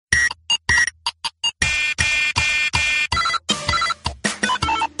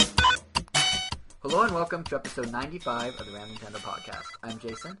and welcome to episode 95 of the Ram Nintendo Podcast. I'm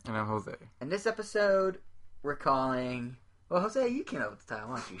Jason. And I'm Jose. In this episode, we're calling... Well, Jose, you came up with the title.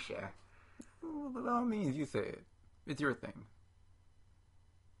 Why don't you share? Well, by all means, you say it. It's your thing.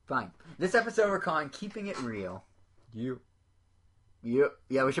 Fine. This episode, we're calling Keeping It Real. You.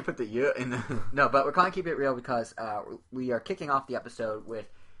 Yeah, we should put the you in the... No, but we're calling Keeping It Real because we are kicking off the episode with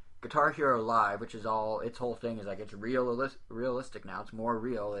Guitar Hero Live, which is all... Its whole thing is like, it's realistic now. It's more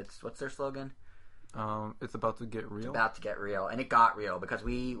real. It's... What's their slogan? It's about to get real. About to get real, and it got real because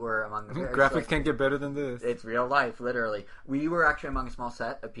we were among the graphics can't get better than this. It's real life, literally. We were actually among a small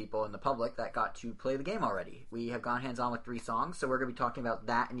set of people in the public that got to play the game already. We have gone hands-on with 3 songs, so we're going to be talking about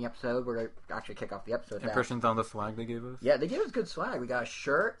that in the episode. We're going to actually kick off the episode with Impressions on the swag they gave us? Yeah, they gave us good swag. We got a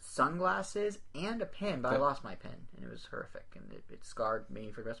shirt, sunglasses, and a pin, but I lost my pin, and it was horrific, and it scarred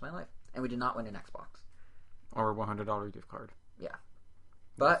me for the rest of my life. And we did not win an Xbox. Or a $100 gift card. Yeah.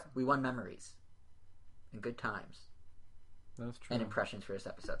 But we won memories. And good times. That's true. And impressions for this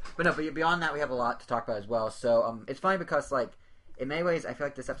episode. But no, but beyond that, we have a lot to talk about as well. So it's funny because, like, in many ways, I feel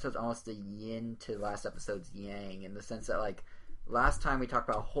like this episode's almost a yin to last episode's yang, in the sense that, like, last time we talked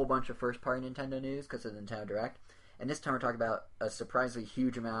about a whole bunch of first-party Nintendo news because of the Nintendo Direct, and this time we're talking about a surprisingly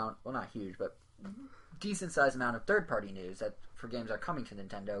huge amount, well, not huge, but decent-sized amount of third-party news that for games that are coming to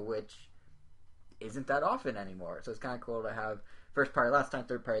Nintendo, which isn't that often anymore. So it's kind of cool to have first party last time,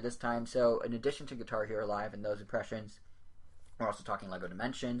 third party this time. So in addition to Guitar Hero Live and those impressions, we're also talking LEGO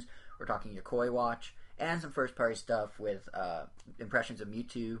Dimensions, we're talking Yokoi Watch, and some first party stuff with impressions of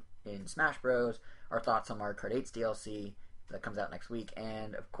Mewtwo in Smash Bros, our thoughts on Mario Kart 8's DLC that comes out next week,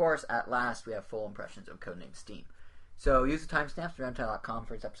 and of course, at last, we have full impressions of Codename Steam. So use the timestamps around RamTime.com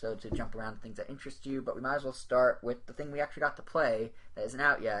for this episode to jump around to things that interest you, but we might as well start with the thing we actually got to play that isn't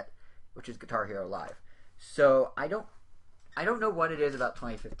out yet, which is Guitar Hero Live. So I don't know what it is about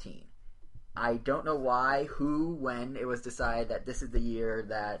 2015. I don't know why, who, when it was decided that this is the year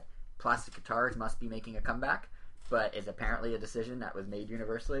that plastic guitars must be making a comeback, but it's apparently a decision that was made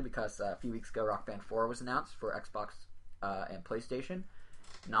universally because a few weeks ago Rock Band 4 was announced for Xbox and PlayStation,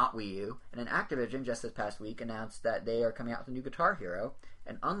 not Wii U. And then Activision, just this past week, announced that they are coming out with a new Guitar Hero,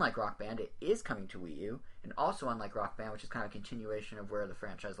 and unlike Rock Band, it is coming to Wii U, and also unlike Rock Band, which is kind of a continuation of where the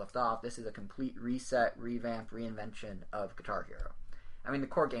franchise left off, this is a complete reset, revamp, reinvention of Guitar Hero. I mean, the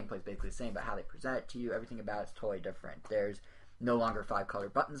core gameplay is basically the same, but how they present it to you, everything about it's totally different. There's no longer 5 color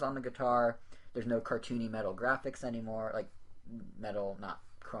buttons on the guitar, there's no cartoony metal graphics anymore, like metal, not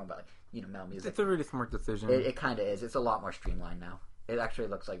chrome, but like, metal music. It's a really smart decision. It kind of is. It's a lot more streamlined now. It actually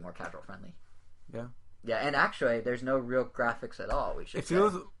looks like more casual friendly. Yeah. Yeah, and actually, there's no real graphics at all. It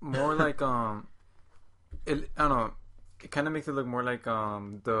feels more like I don't know. It kind of makes it look more like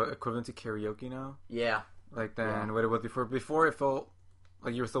the equivalent to karaoke now. Yeah. Like than what it was before. Before it felt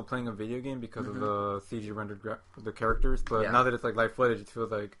like you were still playing a video game because of the CG rendered the characters. But now that it's like live footage, it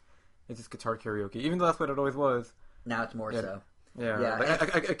feels like it's just guitar karaoke. Even though that's what it always was. Now it's more so. Yeah.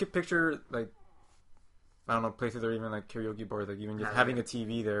 Like, I could picture like, I don't know, places or even like karaoke bars, like even just having a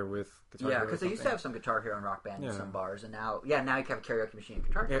TV there with Guitar Hero. Yeah, because they used to have some Guitar Hero and Rock Band in some bars, and now you can have a karaoke machine and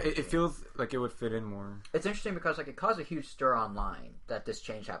Guitar Hero. Yeah, it feels like it would fit in more. It's interesting because like it caused a huge stir online that this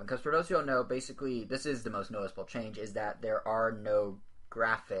change happened. Because for those who don't know, basically this is the most noticeable change, is that there are no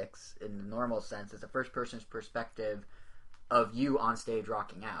graphics in the normal sense. It's a first person's perspective of you on stage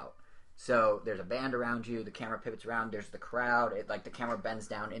rocking out. So there's a band around you, the camera pivots around, there's the crowd, the camera bends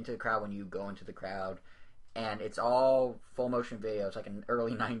down into the crowd when you go into the crowd. And it's all full motion video. It's like an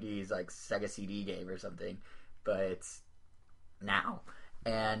early 90s like Sega CD game or something, but it's now.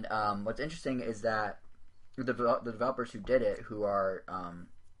 And what's interesting is that the developers who did it, who are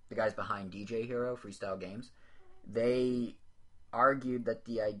the guys behind DJ Hero Freestyle Games, they argued that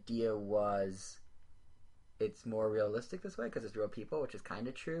the idea was it's more realistic this way because it's real people, which is kind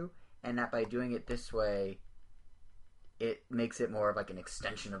of true, and that by doing it this way, it makes it more of like an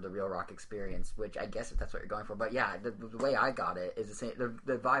extension of the real rock experience, which I guess if that's what you're going for. But yeah, the way I got it is the same.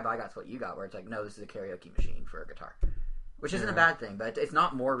 The vibe I got is what you got, where it's like, no, this is a karaoke machine for a guitar, which isn't a bad thing, but it's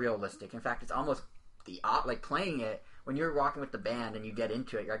not more realistic. In fact, it's almost like playing it when you're rocking with the band and you get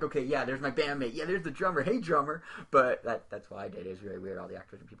into it. You're like, okay, yeah, there's my bandmate, yeah, there's the drummer, hey drummer. But that's why I did it. It was very weird. All the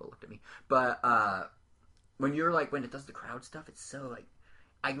Activision people looked at me. But when it does the crowd stuff, it's so like.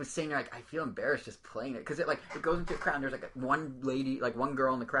 I was saying, like, I feel embarrassed just playing it because it goes into a crowd and there's like one lady, like one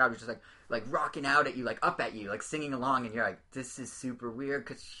girl in the crowd who's just like rocking out at you, like up at you, like singing along, and you're like, this is super weird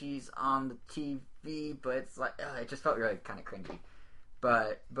because she's on the TV, but it's like it just felt really kind of cringy.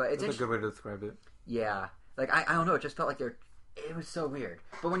 But it's a good way to describe it. Yeah, like I don't know, it just felt like it was so weird.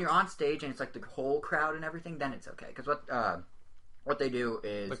 But when you're on stage and it's like the whole crowd and everything, then it's okay. Because what they do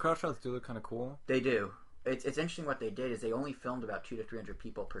is the crowd shots do look kind of cool. They do. It's interesting what they did is they only filmed about 200 to 300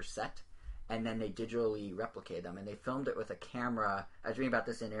 people per set, and then they digitally replicated them. And they filmed it with a camera. I was reading about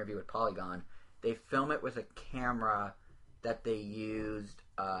this in an interview with Polygon. They film it with a camera that they used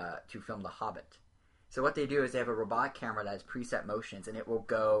to film The Hobbit. So what they do is they have a robotic camera that has preset motions, and it will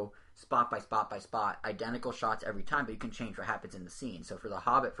go spot by spot by spot, identical shots every time, but you can change what happens in the scene. So for The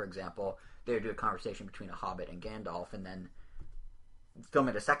Hobbit, for example, they would do a conversation between a Hobbit and Gandalf, and then film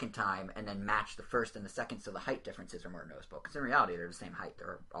it a second time, and then match the first and the second so the height differences are more noticeable. Because in reality, they're the same height.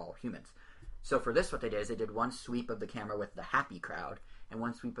 They're all humans. So for this, what they did is they did one sweep of the camera with the happy crowd, and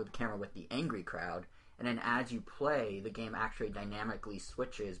one sweep of the camera with the angry crowd, and then as you play, the game actually dynamically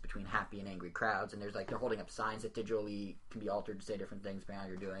switches between happy and angry crowds, and there's like, they're holding up signs that digitally can be altered to say different things depending on how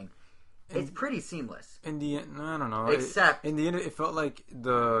you're doing. It's pretty seamless. In the end, no, I don't know. Except in the end, it felt like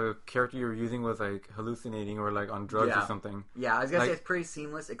the character you were using was like hallucinating or like on drugs or something. Yeah, I was gonna say it's pretty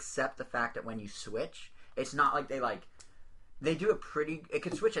seamless, except the fact that when you switch, it's not like they do it pretty. It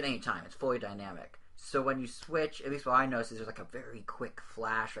can switch at any time. It's fully dynamic. So when you switch, at least what I noticed is there's like a very quick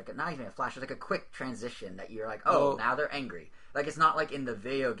flash, like not even a flash, it's like a quick transition that you're like, oh, now they're angry. Like it's not like in the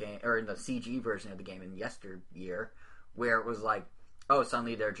video game or in the CG version of the game in yesteryear, where it was like, oh,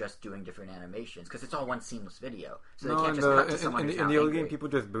 suddenly they're just doing different animations because it's all one seamless video. So they can't just cut to someone who's in the old angry. game, people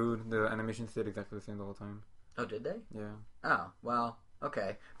just booed. The animation stayed exactly the same the whole time. Oh, did they? Yeah. Oh, well,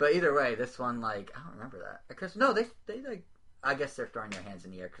 okay. But either way, this one, like, I don't remember that. Because, no, they like, I guess they're throwing their hands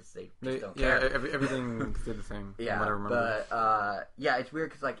in the air because they just don't care. Yeah, everything stayed the same. Yeah, what I remember. but, yeah, it's weird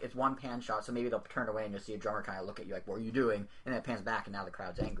because, like, it's one pan shot, so maybe they'll turn away and you'll see a drummer kind of look at you like, what are you doing? And then it pans back and now the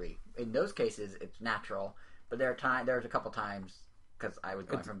crowd's angry. In those cases, it's natural. But there's a couple times, because I was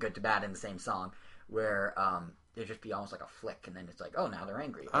going from good to bad in the same song, where it'd just be almost like a flick, and then it's like, oh, now they're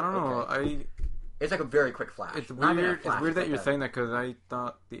angry. I don't know. It's like a very quick flash. It's weird. It's weird that you're saying that because I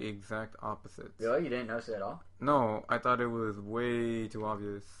thought the exact opposite. Really? You didn't notice it at all? No, I thought it was way too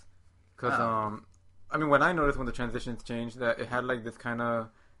obvious. Because I mean, when I noticed when the transitions changed, that it had like this kind of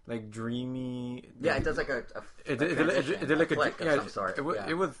like dreamy. Yeah, it does like a it did like a flick of some sort.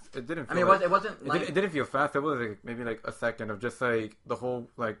 It didn't. Feel it wasn't. Like, it didn't feel fast. It was like maybe like a second of just like the whole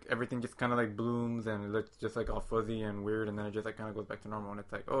like everything just kind of like blooms and it looks just like all fuzzy and weird, and then it just like kind of goes back to normal, and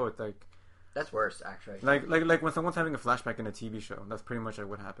it's like, oh, it's like. That's worse, actually. Like when someone's having a flashback in a TV show. That's pretty much like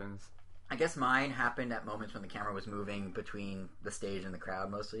what happens. I guess mine happened at moments when the camera was moving between the stage and the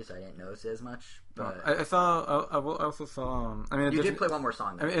crowd mostly, so I didn't notice it as much. But I saw. I also saw. I mean, you did play one more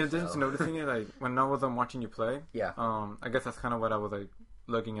song. Though, I mean, in addition to noticing it, like when I was watching you play. Yeah. I guess that's kind of what I was like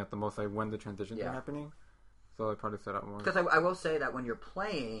looking at the most, like when the transitions were happening. So I probably set up more. Because I will say that when you're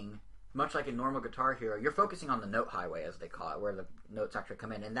playing, much like in normal Guitar Hero, you're focusing on the note highway, as they call it, where the notes actually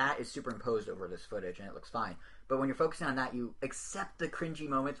come in, and that is superimposed over this footage, and it looks fine. But when you're focusing on that, you accept the cringy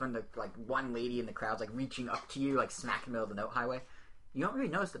moments when the like one lady in the crowd's like reaching up to you, like smack in the middle of the note highway. You don't really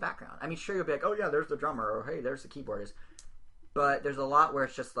notice the background. I mean, sure, you'll be like, oh yeah, there's the drummer, or hey, there's the keyboardist. But there's a lot where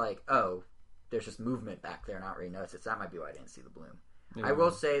it's just like, oh, there's just movement back there, not really notice it. So that might be why I didn't see the bloom. Yeah. I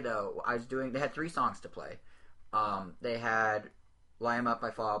will say though, they had 3 songs to play. They had Light 'Em Up by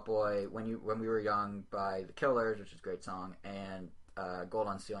Fall Out Boy, When We Were Young by The Killers, which is a great song, and Gold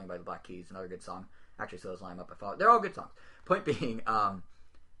on Ceiling by the Black Keys, another good song. Actually, so is Light 'Em Up by Fall Out. They're all good songs. Point being,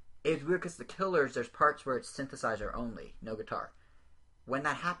 it's weird because The Killers, there's parts where it's synthesizer only, no guitar. When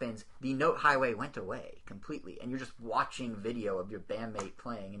that happens, the note highway went away completely, and you're just watching video of your bandmate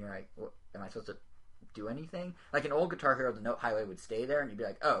playing, and you're like, what, am I supposed to do anything? Like in old Guitar Hero, the note highway would stay there, and you'd be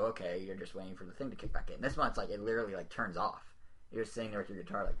like, oh, okay, you're just waiting for the thing to kick back in. This one, it's like, it literally like turns off. You're just sitting there with your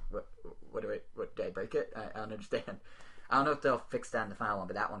guitar like, what did I break it? I don't understand. I don't know if they'll fix that in the final one,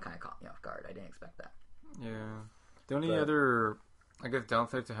 but that one kind of caught me off guard. I didn't expect that. Yeah. The only other, I guess,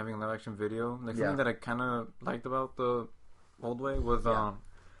 downside to having a live action video, like something that I kind of liked about the old way was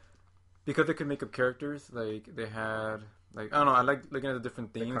because they could make up characters. Like they had, like I don't know, I like looking at the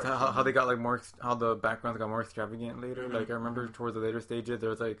different themes, how they got like more, how the backgrounds got more extravagant later. Mm-hmm. Like I remember towards the later stages, there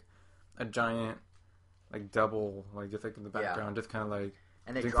was like a giant, like double, like just like in the background, just kind of like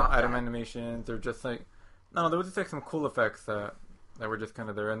and they doing dropped some item animations. They're just like there was just like some cool effects that were just kind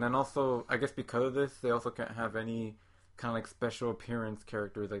of there. And then also, I guess because of this, they also can't have any kind of like special appearance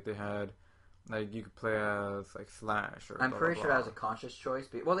characters like they had. Like you could play as like Slash or. I'm pretty sure that was a conscious choice.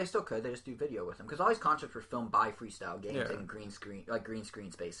 Well, they still could. They just do video with them because all these concepts were filmed by Freestyle Games in green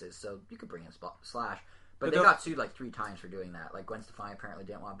screen spaces. So you could bring in Slash, but they got sued like 3 times for doing that. Like Gwen Stefani apparently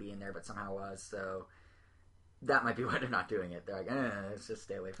didn't want to be in there, but somehow was. So that might be why they're not doing it. They're like, let's just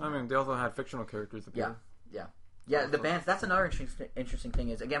stay away from. I mean, they also had fictional characters appear. Yeah. Yeah, the bands. That's another interesting thing.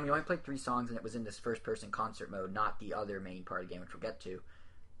 Is again, we only played 3 songs, and it was in this first-person concert mode, not the other main part of the game, which we'll get to.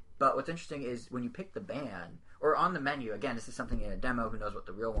 But what's interesting is when you pick the band, or on the menu. Again, this is something in a demo. Who knows what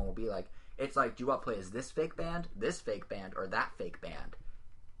the real one will be like? It's like, do you want to play as this fake band, or that fake band?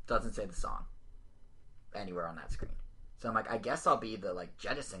 Doesn't say the song anywhere on that screen. So I'm like, I guess I'll be the like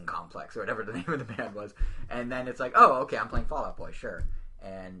Jettison Complex or whatever the name of the band was. And then it's like, oh, okay, I'm playing Fall Out Boy, sure.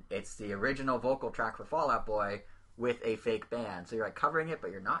 And it's the original vocal track for Fall Out Boy with a fake band. So you're like covering it,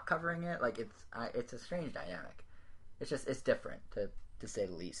 but you're not covering it. Like it's a strange dynamic. It's different to say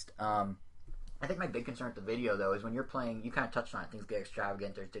the least. I think my big concern with the video though is when you're playing, you kind of touched on it. Things get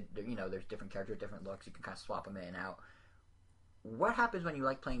extravagant. There's different characters, different looks. You can kind of swap them in and out. What happens when you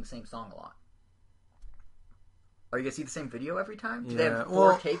like playing the same song a lot? Are you gonna see the same video every time? Do they have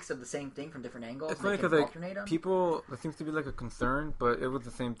 4 takes of the same thing from different angles? It's funny because like people, that seems to be like a concern, but it was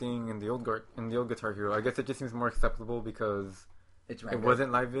the same thing in the old Guitar Hero. I guess it just seems more acceptable because it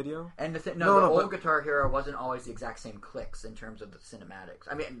wasn't live video. And the old Guitar Hero wasn't always the exact same clicks in terms of the cinematics.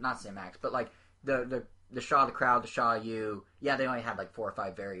 I mean, not cinematics, but like the Shaw the crowd, the Shaw you. Yeah, they only had like 4 or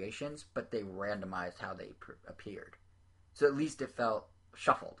 5 variations, but they randomized how they appeared, so at least it felt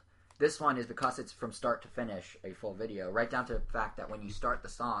shuffled. This one is because it's from start to finish a full video, right down to the fact that when you start the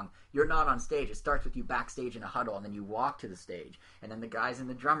song, you're not on stage. It starts with you backstage in a huddle, and then you walk to the stage, and then the guy's in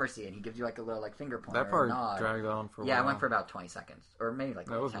the drummer seat, and he gives you like a little like finger pointer. That part dragged on for a while. Yeah, it went for about 20 seconds, or maybe like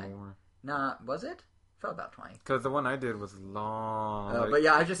that was 10. more. Nah, was it? Felt about 20. Because the one I did was long. But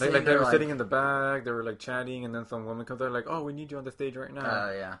yeah, I just like they were sitting in the back, they were like chatting, and then some woman comes there like, "Oh, we need you on the stage right now."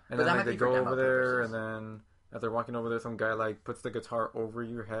 Oh yeah, and then they go over there, and then as they're walking over there, some guy like puts the guitar over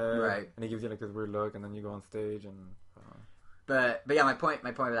your head, right? And he gives you like this weird look, and then you go on stage and. But yeah, my point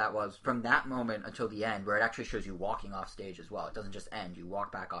of that was from that moment until the end, where it actually shows you walking off stage as well. It doesn't just end; you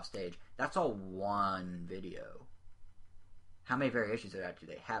walk back off stage. That's all one video. How many variations of that do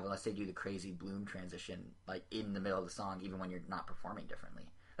they have? Unless they do the crazy bloom transition like in the middle of the song, even when you're not performing differently.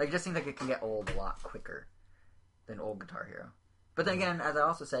 Like it just seems like it can get old a lot quicker than old Guitar Hero. But then again, as I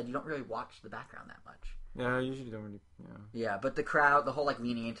also said, you don't really watch the background that much. Yeah, I usually don't really. Yeah, but the crowd, the whole like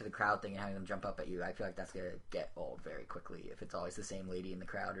leaning into the crowd thing and having them jump up at you, I feel like that's gonna get old very quickly if it's always the same lady in the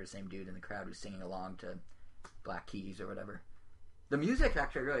crowd or the same dude in the crowd who's singing along to Black Keys or whatever. The music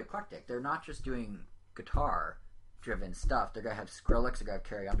actually really eclectic. They're not just doing guitar-driven stuff. They're gonna have Skrillex. They're gonna have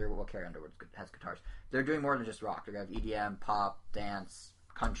Carrie Underwood. Well, Carrie Underwood has guitars. They're doing more than just rock. They're gonna have EDM, pop, dance,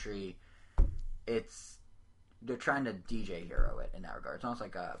 country. They're trying to DJ Hero it in that regard. It's almost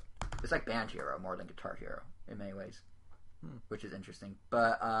like it's like Band Hero more than Guitar Hero in many ways, which is interesting.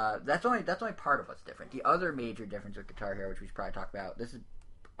 But that's only part of what's different. The other major difference with Guitar Hero, which we should probably talk about, this is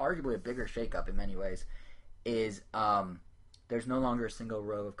arguably a bigger shakeup in many ways, is there's no longer a single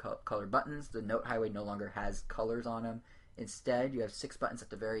row of colored buttons. The note highway no longer has colors on them. Instead, you have 6 buttons at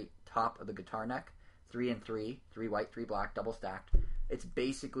the very top of the guitar neck, 3 and 3, 3 white, 3 black, double stacked. It's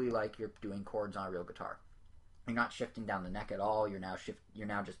basically like you're doing chords on a real guitar. You're not shifting down the neck at all. You're now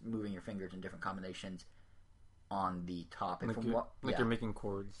just moving your fingers in different combinations on the top. And you're making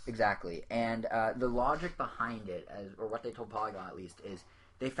chords. Exactly. And the logic behind it, or what they told Polygon at least, is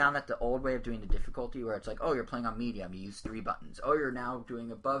they found that the old way of doing the difficulty, where it's like, oh, you're playing on medium, you use 3 buttons. Oh, you're now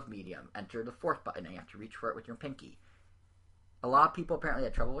doing above medium, enter the 4th button, and you have to reach for it with your pinky. A lot of people apparently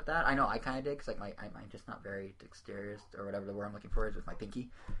had trouble with that. I know I kind of did, because like I'm just not very dexterous, or whatever the word I'm looking for is with my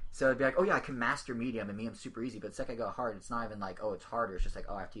pinky. So it'd be like, oh yeah, I can master medium, and medium's super easy, but the second I go hard, it's not even like, oh, it's harder. It's just like,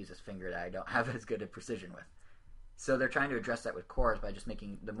 oh, I have to use this finger that I don't have as good a precision with. So they're trying to address that with chords by just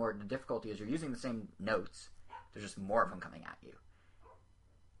making the difficulty is you're using the same notes. There's just more of them coming at you.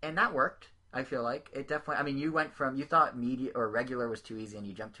 And that worked, I feel like. It definitely, I mean, you thought medium or regular was too easy, and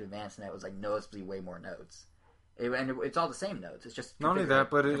you jumped to advanced, and it was like noticeably way more notes. It's all the same notes. It's just not only that,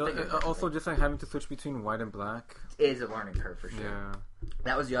 but it also just like having to switch between white and black is a learning curve for sure. Yeah,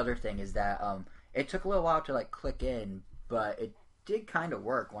 that was the other thing, is that it took a little while to like click in, but it did kind of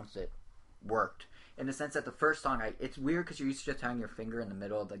work once it worked. In the sense that the first song, it's weird because you're used to just having your finger in the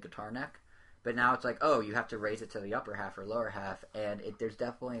middle of the guitar neck, but now it's like, oh, you have to raise it to the upper half or lower half, and there's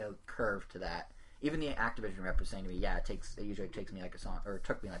definitely a curve to that. Even the Activision rep was saying to me, yeah, it usually takes me like a song, or it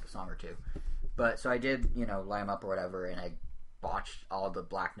took me like a song or two. But so I did, line them up or whatever, and I botched all the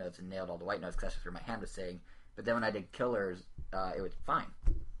black notes and nailed all the white notes because that's what my hand was saying. But then when I did Killers, it was fine.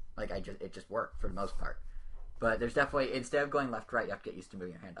 Like it just worked for the most part. But there's definitely, instead of going left right, you have to get used to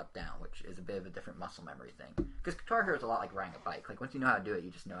moving your hand up down, which is a bit of a different muscle memory thing. Because Guitar Hero is a lot like riding a bike. Like once you know how to do it, you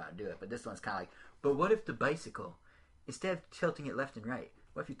just know how to do it. But this one's kind of like, but what if the bicycle, instead of tilting it left and right,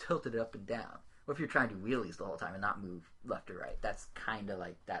 what if you tilted it up and down? What if you're trying to do wheelies the whole time and not move left or right? That's kind of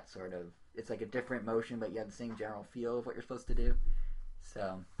like that sort of. It's like a different motion, but you have the same general feel of what you're supposed to do.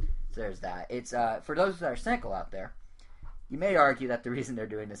 So there's that. It's for those that are cynical out there. You may argue that the reason they're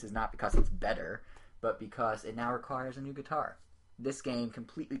doing this is not because it's better, but because it now requires a new guitar. This game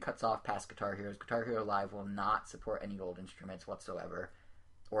completely cuts off past Guitar Heroes. Guitar Hero Live will not support any old instruments whatsoever,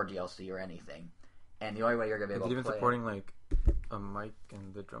 or DLC or anything. And the only way you're going to be able to play... Is it even supporting, like, a mic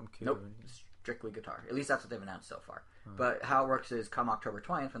and the drum kit? Nope. Strictly guitar. At least that's what they've announced so far. But how it works is, come October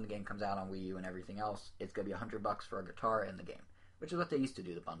 20th, when the game comes out on Wii U and everything else, it's going to be $100 for a guitar in the game, which is what they used to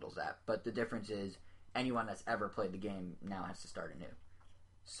do the bundles at. But the difference is, anyone that's ever played the game now has to start anew.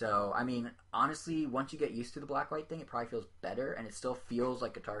 So, I mean, honestly, once you get used to the black-white thing, it probably feels better, and it still feels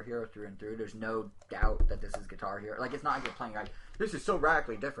like Guitar Hero through and through. There's no doubt that this is Guitar Hero. Like, it's not like you're playing, like, this is so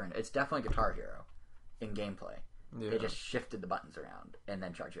radically different. It's definitely Guitar Hero in gameplay. Yeah. They just shifted the buttons around and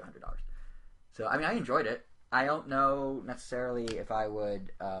then charged you $100. So, I mean, I enjoyed it. I don't know necessarily if I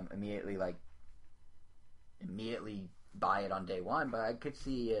would immediately buy it on day one, but I could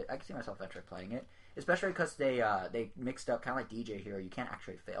see it. I could see myself eventually playing it. Especially because they mixed up, kind of like DJ Hero, you can't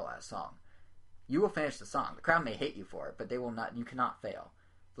actually fail at a song. You will finish the song. The crowd may hate you for it, but they will not. You cannot fail.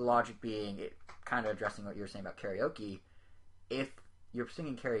 The logic being, it kind of addressing what you were saying about karaoke, if you're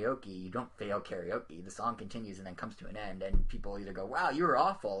singing karaoke, you don't fail karaoke. The song continues and then comes to an end, and people either go, wow, you were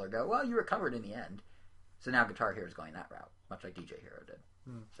awful, or go, well, you recovered in the end. So now Guitar Hero is going that route, much like DJ Hero did.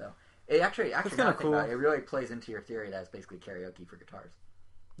 So it actually now kind of cool. It really plays into your theory that it's basically karaoke for guitars.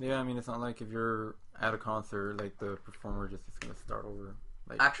 Yeah, I mean, it's not like if you're at a concert, like, the performer just is going to start over,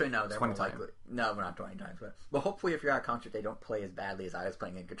 like, actually, no, they're 20 more likely. No, not 20 times, but hopefully if you're at a concert, they don't play as badly as I was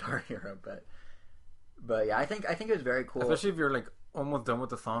playing in Guitar Hero, but yeah, I think it was very cool. Especially if you're, like, almost done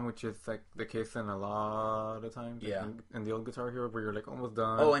with the song, which is, like, the case in a lot of times. Yeah. Like, in the old Guitar Hero, where you're, like, almost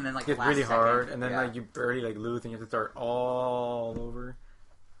done. Oh, and then, like, it's really hard, and then, like, you barely, like, lose, and you have to start all over.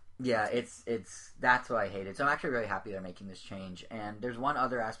 Yeah, it's that's what I hated. So I'm actually really happy they're making this change. And there's one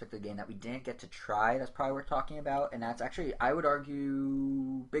other aspect of the game that we didn't get to try that's probably worth talking about, and that's actually, I would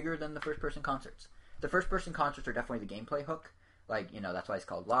argue, bigger than the first-person concerts. The first-person concerts are definitely the gameplay hook. Like, you know, that's why it's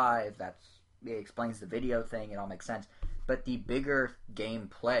called Live. It explains the video thing. It all makes sense. But the bigger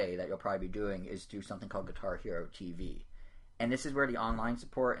gameplay that you'll probably be doing is through something called Guitar Hero TV. And this is where the online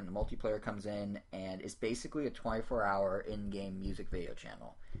support and the multiplayer comes in, and it's basically a 24-hour in-game music video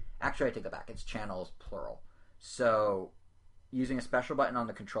channel. Actually, I take that back. It's channels, plural. So, using a special button on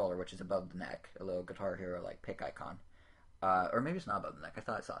the controller, which is above the neck, a little Guitar Hero-like pick icon. Or maybe it's not above the neck. I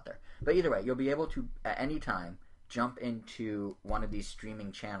thought I saw it there. But either way, you'll be able to, at any time, jump into one of these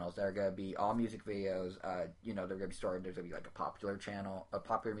streaming channels that are going to be all music videos. They're going to be stored. There's going to be like a popular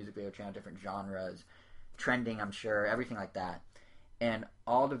music video channel, different genres, trending, I'm sure, everything like that. And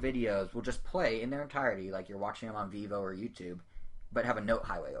all the videos will just play in their entirety, like you're watching them on Vivo or YouTube, but have a note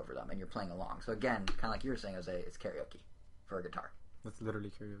highway over them, and you're playing along. So again, kind of like you were saying, Jose, it's karaoke for a guitar. That's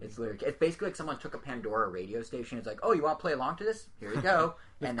literally karaoke. It's basically like someone took a Pandora radio station. It's like, oh, you want to play along to this? Here you go.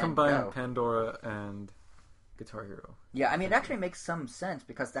 And then combine Pandora and Guitar Hero. Yeah, I mean, it actually makes some sense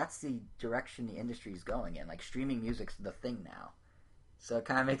because that's the direction the industry is going in. Like, streaming music's the thing now. So it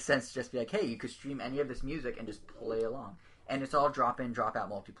kind of makes sense to just be like, hey, you could stream any of this music and just play along. And it's all drop-in,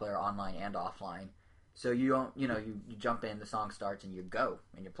 drop-out multiplayer, online and offline. So you don't, you jump in, the song starts, and you go,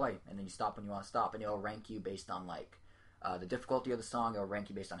 and you play. And then you stop when you want to stop. And it'll rank you based on, like, the difficulty of the song. It'll rank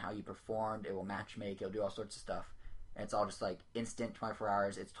you based on how you performed. It will matchmake. It'll do all sorts of stuff. And it's all just, like, instant 24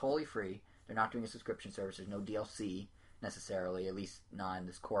 hours. It's totally free. They're not doing a subscription service. There's no DLC, necessarily, at least not in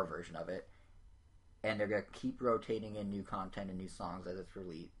this core version of it. And they're going to keep rotating in new content and new songs as it's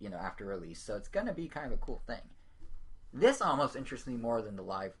released, after release. So it's going to be kind of a cool thing. This almost interests me more than the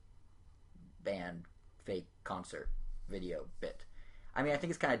live band fake concert video bit. I mean, I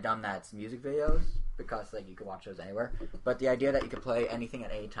think it's kind of dumb that it's music videos because, like, you can watch those anywhere. But the idea that you could play anything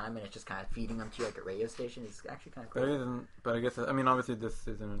at any time and it's just kind of feeding them to you like a radio station is actually kind of cool. But I guess, I mean, obviously this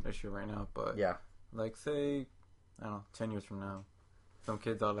isn't an issue right now, but yeah, like, say, I don't know, 10 years from now, some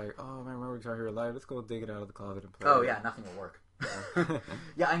kids are like, oh, man, remember Guitar Hero Live? Let's go dig it out of the closet and play it. Oh, yeah, nothing will work.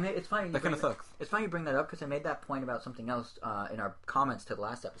 Yeah, I mean, it's funny. That kind of sucks. It's funny you bring that up because I made that point about something else in our comments to the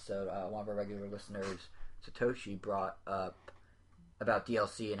last episode. One of our regular listeners, Satoshi, brought up about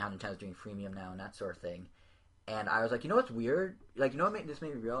DLC and how Nintendo's doing freemium now and that sort of thing. And I was like, you know what's weird? Like, this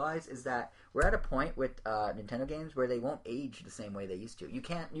made me realize is that we're at a point with Nintendo games where they won't age the same way they used to. You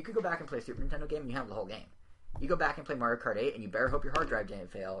could go back and play a Super Nintendo game and you have the whole game. You go back and play Mario Kart 8 and you better hope your hard drive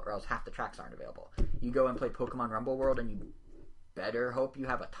didn't fail or else half the tracks aren't available. You go and play Pokemon Rumble World and you better hope you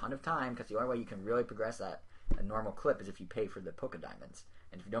have a ton of time because the only way you can really progress at a normal clip is if you pay for the Poké Diamonds.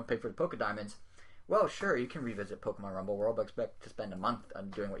 And if you don't pay for the Poké Diamonds, well, sure, you can revisit Pokemon Rumble World, but expect to spend a month on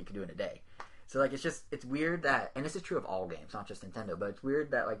doing what you can do in a day. So, like, it's weird that, and this is true of all games, not just Nintendo, but it's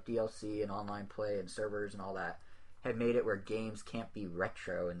weird that, like, DLC and online play and servers and all that have made it where games can't be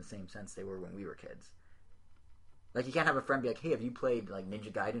retro in the same sense they were when we were kids. Like, you can't have a friend be like, hey, have you played, like,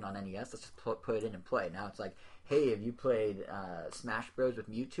 Ninja Gaiden on NES? Let's just put it in and play. Now it's like, hey, have you played Smash Bros. With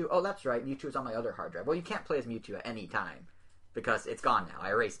Mewtwo? Oh, that's right, Mewtwo is on my other hard drive. Well, you can't play as Mewtwo at any time because it's gone now.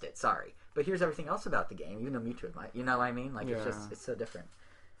 I erased it, sorry. But here's everything else about the game, even though Mewtwo is you know what I mean? Like, it's so different.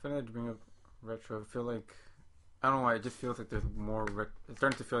 Funny that you bring up retro. I feel like, I don't know why, it just feels like there's more, it's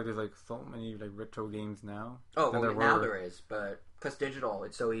starting to feel like there's, like, so many, like, retro games now. Oh, well, now there is, but because digital,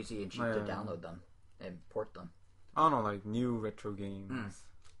 it's so easy and cheap to download them and port them. I don't know, like, new retro games.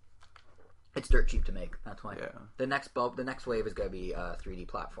 It's dirt cheap to make, that's why. Yeah. The next wave is going to be 3D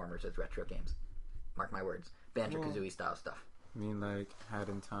platformers as retro games. Mark my words. Banjo-Kazooie style stuff. I mean, like, Hat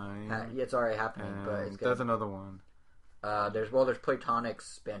in Time. Yeah, it's already happening, but it's good. There's another one. There's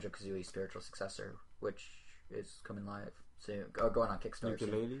Playtonic's Banjo-Kazooie spiritual successor, which is coming live soon. Going on Kickstarter.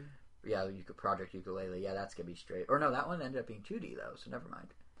 Ukulele? Soon. Yeah, Project Ukulele. Yeah, that's gonna be straight. Or no, that one ended up being 2D though, so never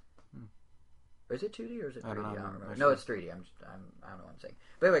mind. Or is it 2D or is it 3D? I don't remember. No, it's 3D. I don't know what I'm saying.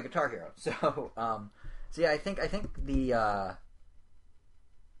 But anyway, Guitar Hero. So, so yeah, I think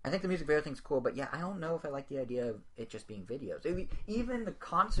the music video thing's cool, but yeah, I don't know if I like the idea of it just being videos. Even the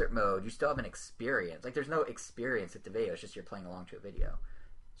concert mode, you still have an experience. Like, there's no experience at the video. It's just you're playing along to a video.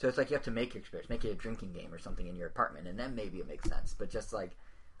 So it's like you have to make your experience. Make it a drinking game or something in your apartment, and then maybe it makes sense. But just like,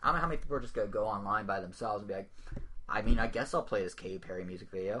 I don't know how many people are just going to go online by themselves and be like, I mean, I guess I'll play this Katy Perry music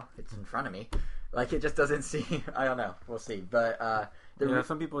video. It's in front of me. Like, it just doesn't seem... I don't know. We'll see. But,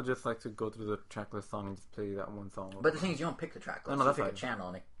 some people just like to go through the tracklist song and just play that one song. But the thing is, you don't pick the tracklist. No, you pick a channel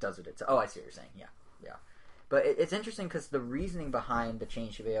and it does it. Oh, I see what you're saying. Yeah. But it's interesting because the reasoning behind the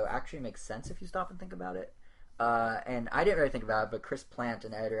change to video actually makes sense if you stop and think about it. And I didn't really think about it, but Chris Plant,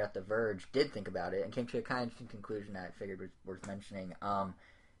 an editor at The Verge, did think about it and came to a kind of interesting conclusion that I figured was worth mentioning.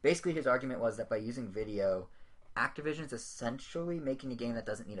 Basically, his argument was that by using video, Activision is essentially making a game that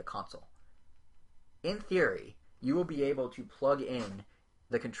doesn't need a console. In theory, you will be able to plug in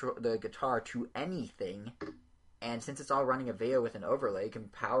the guitar to anything, and since it's all running a video with an overlay, you can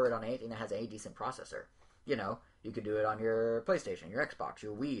power it on anything that has a decent processor. You know, you could do it on your PlayStation, your Xbox,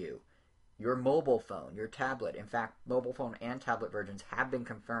 your Wii U, your mobile phone, your tablet. In fact, mobile phone and tablet versions have been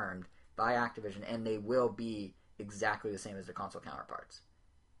confirmed by Activision, and they will be exactly the same as their console counterparts.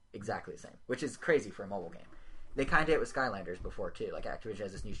 Exactly the same, which is crazy for a mobile game. They kind of did it with Skylanders before, too. Like, Activision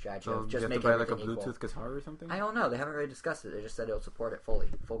has this new strategy of just making everything equal. You have to buy, like, a Bluetooth guitar or something? I don't know. They haven't really discussed it. They just said it'll support it fully,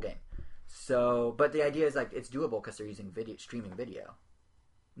 full game. So, but the idea is, like, it's doable because they're using streaming video,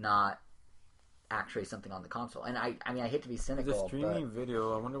 not actually something on the console. And I mean, I hate to be cynical, the streaming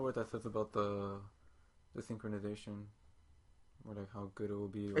video, I wonder what that says about the synchronization. Or like how good it will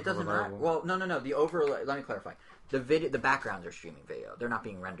be. It doesn't matter. Well, no. The overlay. Let me clarify. The backgrounds are streaming video. They're not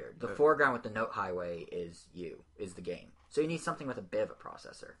being rendered. The foreground with the note highway is the game. So you need something with a bit of a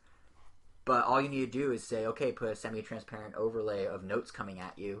processor. But all you need to do is say, okay, put a semi-transparent overlay of notes coming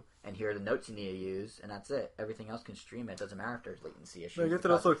at you, and here are the notes you need to use, and that's it. Everything else can stream it. It doesn't matter if there's latency issues. I guess it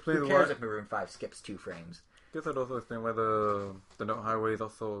also explains who cares if Maroon 5 skips 2 frames. I guess that also explains why the note highway is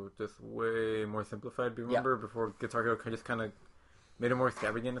also just way more simplified. Remember, before Guitar Hero just kind of made it more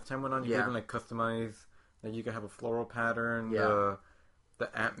extravagant as time went on. You could even like customize, like you could have a floral pattern, the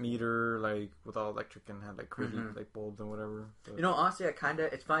amp meter, like with all electric and have like crazy like bulbs and whatever. So. You know, honestly,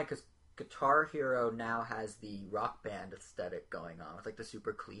 it's funny because Guitar Hero now has the Rock Band aesthetic going on with like the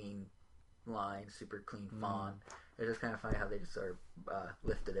super clean line, super clean font. It's just kind of funny how they just sort of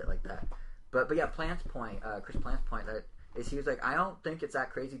lifted it like that. But yeah, Plant's point, Chris Plant's point, he was like, I don't think it's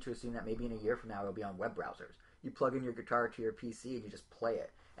that crazy to assume that maybe in a year from now it'll be on web browsers. You plug in your guitar to your PC and you just play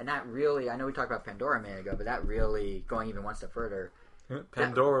it. And that really, I know we talked about Pandora a minute ago, but that really, going even one step further.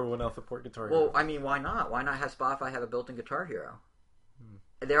 Pandora will now support Guitar Hero. Well, I mean, why not? Why not have Spotify have a built-in Guitar Hero?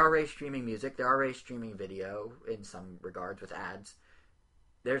 They're already streaming music. They're already streaming video in some regards with ads.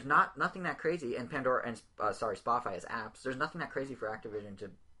 There's nothing that crazy. And Spotify has apps. There's nothing that crazy for Activision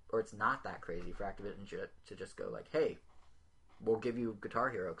it's not that crazy for Activision to just go like, hey, we'll give you Guitar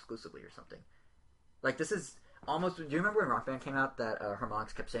Hero exclusively or something. Like, this is almost... Do you remember when Rock Band came out that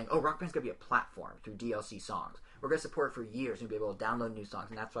Harmonix kept saying, Rock Band's going to be a platform through DLC songs. We're going to support it for years and be able to download new songs.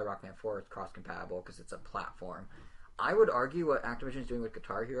 And that's why Rock Band 4 is cross-compatible, because it's a platform. I would argue what Activision is doing with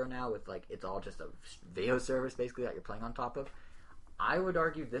Guitar Hero now, with, like, it's all just a video service, basically, that you're playing on top of. I would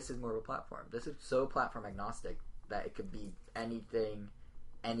argue this is more of a platform. This is so platform agnostic that it could be anything,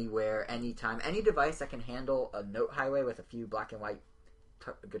 anywhere, anytime. Any device that can handle a note highway with a few black and white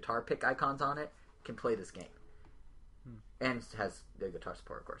guitar pick icons on it can play this game. And it has the guitar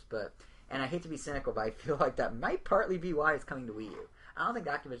support, of course. And I hate to be cynical, but I feel like that might partly be why it's coming to Wii U. I don't think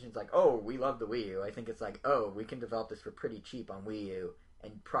Activision's like, oh, we love the Wii U. I think it's like, oh, we can develop this for pretty cheap on Wii U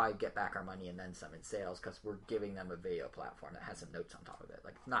and probably get back our money and then some in sales because we're giving them a video platform that has some notes on top of it.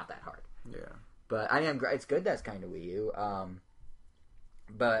 Like, it's not that hard. Yeah. But I mean, it's good that's coming to Wii U.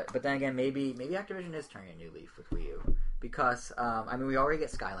 But then again, maybe Activision is turning a new leaf with Wii U because I mean, we already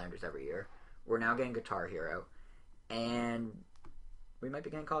get Skylanders every year. We're now getting Guitar Hero, and we might be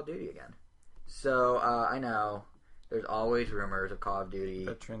getting Call of Duty again. So I know there's always rumors of Call of Duty.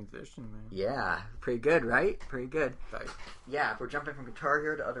 That transition, man. Yeah, pretty good, right? Pretty good. Like, yeah, if we're jumping from Guitar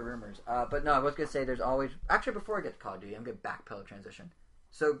Hero to other rumors. But no, I was gonna say there's always actually before I get to Call of Duty, I'm gonna backpedal transition.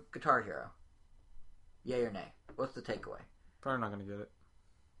 So Guitar Hero, yay or nay? What's the takeaway? probably not gonna get it.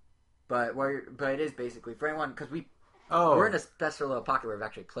 But it is basically for anyone because we're in a special little pocket where we've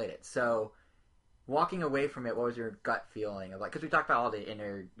actually played it. So walking away from it, what was your gut feeling of like? Because we talked about all the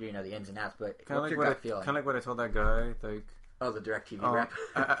the ins and outs, but what's your gut feeling? Kind of like what I told that guy, like. Oh, the DirecTV rep.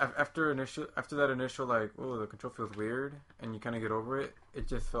 after that initial like, oh, the control feels weird, and you kind of get over it. It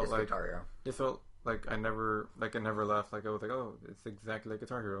just felt like Guitar Hero. It felt like it never left. Like I was like, oh, it's exactly like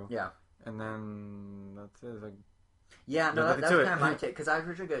Guitar Hero. Yeah. And then that's it. Like. Yeah, no, that's kind of my take because I was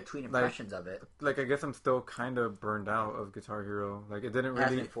originally going to tweet impressions of it. Like, I guess I'm still kind of burned out of Guitar Hero. Like, it didn't really. It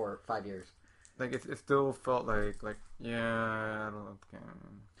has been for 5 years. Like, it still felt like, yeah, I don't know.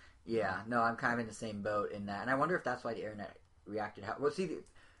 Yeah, no, I'm kind of in the same boat in that, and I wonder if that's why the internet reacted. Well, see,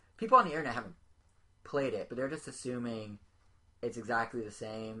 people on the internet haven't played it, but they're just assuming it's exactly the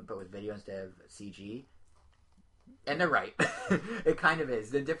same, but with video instead of CG. And they're right. It kind of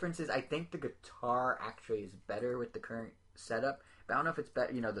is. The difference is I think the guitar actually is better with the current setup. But I don't know if it's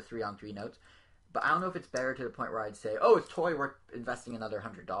better, the 3-on-3 notes. But I don't know if it's better to the point where I'd say, oh, it's totally worth investing another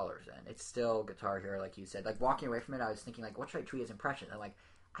 $100 in. It's still Guitar Hero, like you said. Like, walking away from it, I was thinking, like, what should I tweet as impressions? And, like,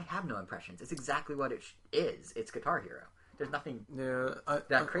 I have no impressions. It's exactly what it is. It's Guitar Hero. There's nothing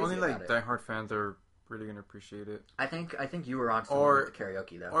that crazy only, about like, it. diehard fans are really going to appreciate it. I think you were on something with the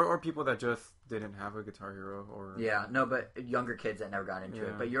karaoke, though. Or people that just didn't have a Guitar Hero. Or yeah, no, but younger kids that never got into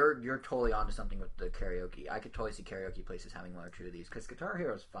it. But you're totally onto something with the karaoke. I could totally see karaoke places having one or two of these, because Guitar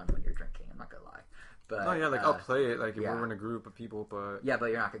Hero is fun when you're drinking. I'm not going to lie. But, I'll play it, like, if we're in a group of people, but... Yeah, but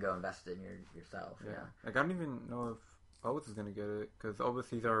you're not going to go invest in yourself. Yeah. Like, I don't even know if Otis is going to get it, because Otis,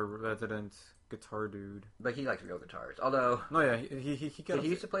 he's our resident guitar dude. But he likes real guitars, although... No, yeah, he Did he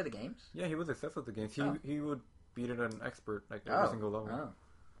used to play the games? Yeah, he was obsessed with the games. He would beat it an expert, like, every single level. Oh.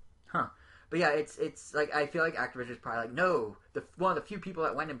 Huh. But yeah, it's like, I feel like Activision's probably like, no, one of the few people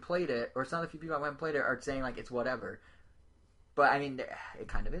that went and played it, or some of the few people that went and played it are saying, like, it's whatever. But, I mean, it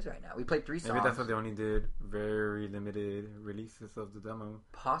kind of is right now. We played 3 songs. Maybe that's what they only did. Very limited releases of the demo.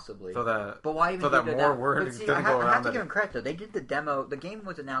 Possibly. But why even so that more words didn't go around. I have to give them credit, though. They did the demo. The game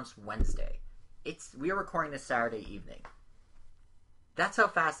was announced Wednesday. We are recording this Saturday evening. That's how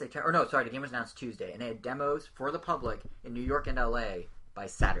fast they turn. Or no, sorry, the game was announced Tuesday. And they had demos for the public in New York and LA by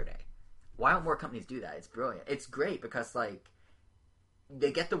Saturday. Why don't more companies do that? It's brilliant. It's great because, like,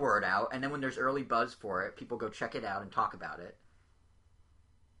 they get the word out, and then when there's early buzz for it, people go check it out and talk about it.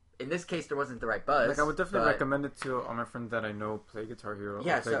 In this case, there wasn't the right buzz. Like, I would definitely recommend it to all my friends that I know play Guitar Hero.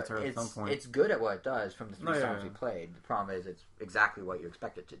 Yeah, play guitar at some point. It's good at what it does from the 3 songs we played. The problem is it's exactly what you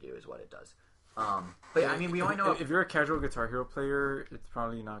expect it to do is what it does. But I mean, we only know... If you're a casual Guitar Hero player, it's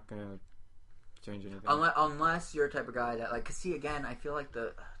probably not going to change anything. Unless you're the type of guy that, like... Because, see, again, I feel like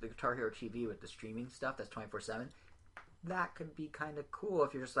the Guitar Hero TV with the streaming stuff that's 24/7... That could be kind of cool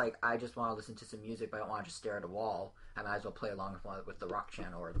if you're just like, I just want to listen to some music, but I don't want to just stare at a wall. I might as well play along with the rock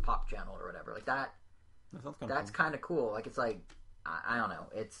channel or the pop channel or whatever. Like that. That's kind of cool. Like, it's like, I don't know.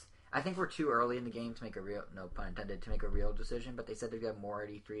 I think we're too early in the game to make a real, no pun intended, to make a real decision. But they said they'd have more at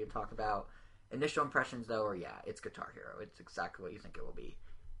E3 to talk about. Initial impressions, though, are it's Guitar Hero. It's exactly what you think it will be,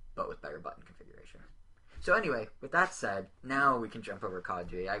 but with better button configuration. So anyway, with that said, now we can jump over to Call of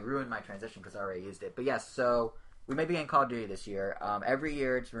Duty. I ruined my transition because I already used it. But yes, so... We may be getting Call of Duty this year. Every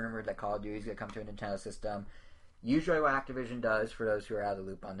year it's rumored that Call of Duty is going to come to a Nintendo system. Usually what Activision does, for those who are out of the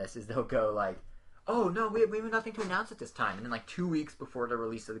loop on this, is they'll go like, oh, no, we have nothing to announce at this time. And then like 2 weeks before the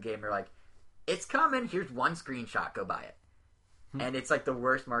release of the game, they're like, it's coming. Here's one screenshot. Go buy it. And it's like the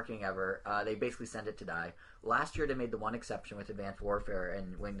worst marketing ever. They basically send it to die. Last year they made the one exception with Advanced Warfare,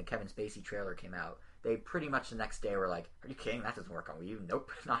 and when the Kevin Spacey trailer came out, they pretty much the next day were like, are you kidding? That doesn't work on Wii U.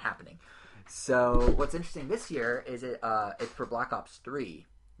 Nope, not happening. So what's interesting this year is it's for Black Ops 3.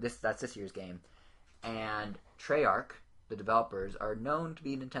 That's this year's game. And Treyarch, the developers, are known to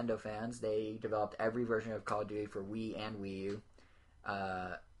be Nintendo fans. They developed every version of Call of Duty for Wii and Wii U.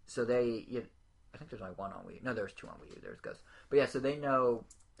 So I think there's only one on Wii U. No, there's two on Wii U. There's Ghost. But yeah, so they know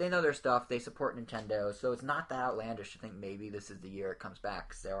their stuff. They support Nintendo, so it's not that outlandish to think maybe this is the year it comes back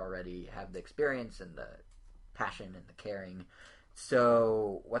because they already have the experience and the passion and the caring.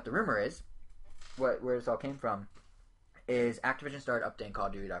 So what the rumor is, where this all came from, is Activision started updating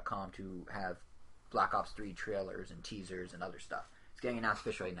CallOfDuty.com to have Black Ops 3 trailers and teasers and other stuff. It's getting announced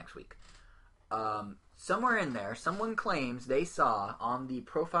officially next week. Somewhere in there, someone claims they saw on the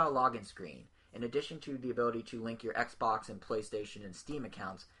profile login screen, in addition to the ability to link your Xbox and PlayStation and Steam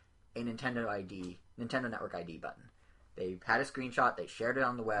accounts, a Nintendo Network ID button. They had a screenshot, they shared it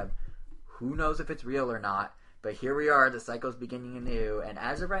on the web. Who knows if it's real or not, but here we are, the cycle's beginning anew, and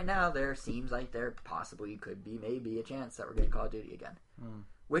as of right now, there seems like there possibly could be maybe a chance that we're getting Call of Duty again.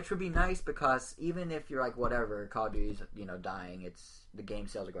 Which would be nice because even if you're like, whatever, Call of Duty's, dying, the game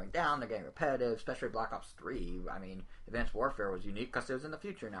sales are going down, they're getting repetitive, especially Black Ops 3. I mean, Advanced Warfare was unique because it was in the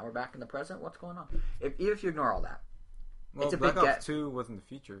future. Now we're back in the present. What's going on? Even if you ignore all that. Well, it's a Black big Ops 2 was in the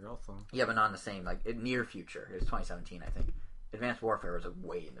future also. Yeah, but not in the same, near future. It was 2017, I think. Advanced Warfare was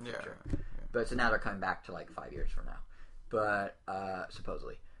way in the future. Yeah. But so now they're coming back to 5 years from now. But,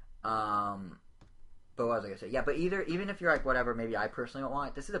 supposedly. But what was I going to say? Yeah, but even if you're whatever, maybe I personally don't want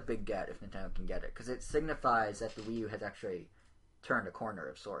it, this is a big get if Nintendo can get it. Because it signifies that the Wii U has actually turned a corner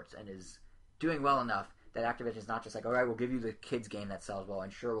of sorts and is doing well enough that Activision is not just all right, we'll give you the kids game that sells well,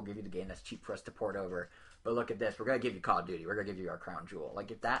 and sure, we'll give you the game that's cheap for us to port over, but look at this, we're going to give you Call of Duty, we're going to give you our crown jewel.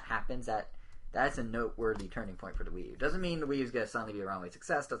 If that happens, that's a noteworthy turning point for the Wii U. Doesn't mean the Wii U is going to suddenly be a runaway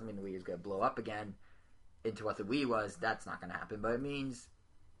success, doesn't mean the Wii U is going to blow up again into what the Wii was, that's not going to happen, but it means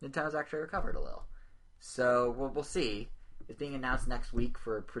Nintendo's actually recovered a little. So we'll see. It's being announced next week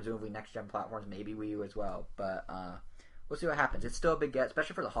for presumably next-gen platforms, maybe Wii U as well. But we'll see what happens. It's still a big get,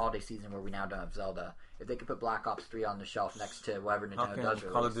 especially for the holiday season where we now don't have Zelda. If they could put Black Ops 3 on the shelf next to whatever Nintendo does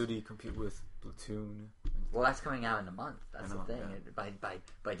release. Call of Duty compete with Splatoon? Well, that's coming out in a month. That's the thing. Yeah.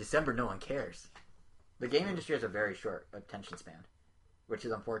 By December, no one cares. The game industry has a very short attention span, which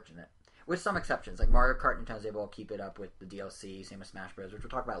is unfortunate. With some exceptions, like Mario Kart, Nintendo's able to keep it up with the DLC, same with Smash Bros., which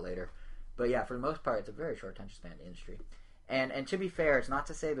we'll talk about later. But yeah, for the most part, it's a very short attention span in the industry. And to be fair, it's not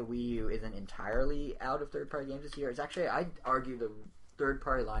to say the Wii U isn't entirely out of third-party games this year. It's actually, I'd argue the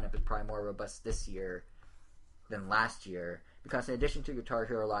third-party lineup is probably more robust this year than last year. Because in addition to Guitar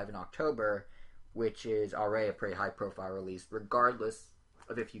Hero Live in October, which is already a pretty high-profile release, regardless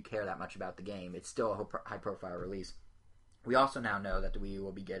of if you care that much about the game, it's still a high-profile release. We also now know that the Wii U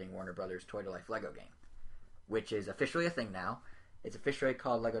will be getting Warner Brothers' Toy to Life Lego game, which is officially a thing now. It's officially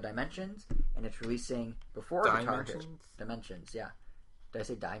called LEGO Dimensions, and it's releasing before Guitar Hero. Dimensions, yeah. Did I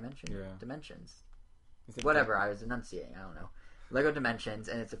say Dimensions? Yeah. Dimensions. Whatever, I was enunciating, I don't know. LEGO Dimensions,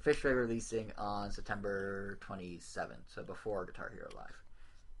 and it's officially releasing on September 27th, so before Guitar Hero Live.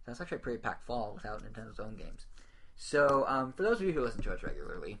 That's actually a pretty packed fall without Nintendo's own games. So, for those of you who listen to us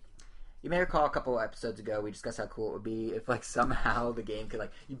regularly, you may recall a couple episodes ago we discussed how cool it would be if, somehow the game could,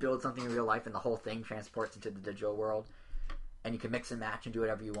 you build something in real life and the whole thing transports into the digital world. And you can mix and match and do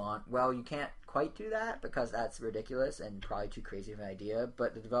whatever you want. Well, you can't quite do that because that's ridiculous and probably too crazy of an idea.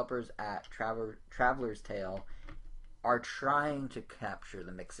 But the developers at Traveler's Tale are trying to capture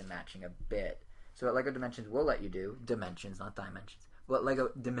the mix and matching a bit. So what LEGO Dimensions will let you do, Dimensions, not Dimensions, what LEGO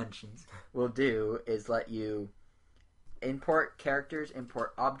Dimensions will do is let you import characters,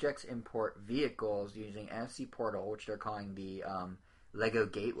 import objects, import vehicles using NFC Portal, which they're calling the LEGO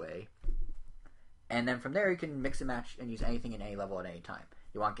Gateway. And then from there, you can mix and match and use anything in any level at any time.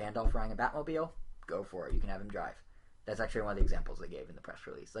 You want Gandalf riding a Batmobile? Go for it. You can have him drive. That's actually one of the examples they gave in the press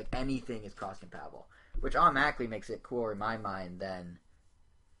release. Anything is cross-compatible, which automatically makes it cooler in my mind than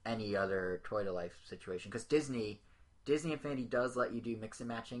any other Toy-to-Life situation. Because Disney Infinity does let you do mix and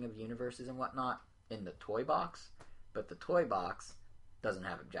matching of universes and whatnot in the toy box, but the toy box doesn't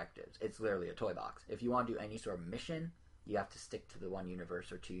have objectives. It's literally a toy box. If you want to do any sort of mission, you have to stick to the one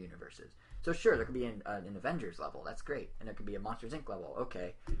universe or two universes. So sure, there could be an Avengers level. That's great. And there could be a Monsters, Inc. level.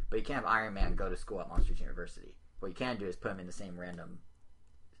 Okay. But you can't have Iron Man go to school at Monsters University. What you can do is put him in the same random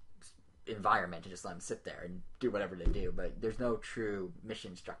environment and just let him sit there and do whatever they do. But there's no true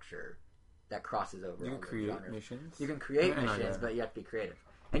mission structure that crosses over You all can the create genres. missions. You can create missions, but you have to be creative.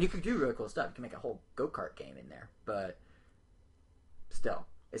 And you can do really cool stuff. You can make a whole go-kart game in there. But still,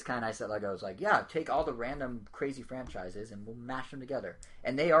 it's kind of nice that LEGO's take all the random crazy franchises and we'll mash them together.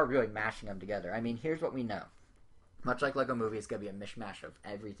 And they are really mashing them together. I mean, here's what we know. Much like LEGO Movie, it's going to be a mishmash of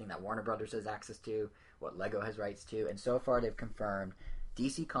everything that Warner Brothers has access to, what LEGO has rights to, and so far they've confirmed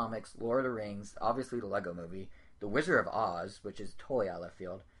DC Comics, Lord of the Rings, obviously the LEGO Movie, The Wizard of Oz, which is totally out of left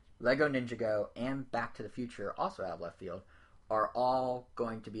field, LEGO Ninjago, and Back to the Future, also out of left field, are all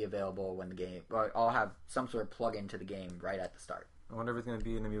going to be available when the game, or all have some sort of plug into the game right at the start. I wonder if it's going to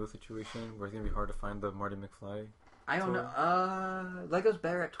be an amiibo situation where it's going to be hard to find the Marty McFly. I don't know. Lego's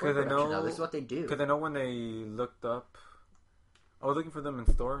better at toy production, though. This is what they do. Because I know when they looked up, I was looking for them in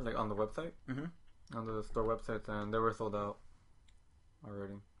store, like on the website, on the store websites, and they were sold out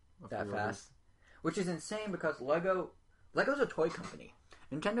already. That fast, which is insane because Lego's a toy company.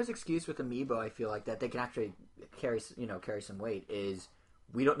 Nintendo's excuse with Amiibo, I feel like, that they can actually carry some weight is,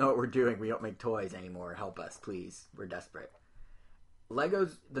 we don't know what we're doing. We don't make toys anymore. Help us, please. We're desperate.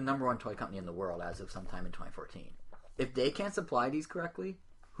 Lego's the number one toy company in the world as of sometime in 2014. If they can't supply these correctly,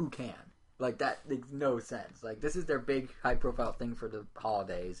 who can? Like, that makes no sense. Like, this is their big, high-profile thing for the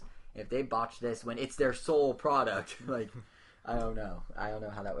holidays. If they botch this when it's their sole product, like, I don't know. I don't know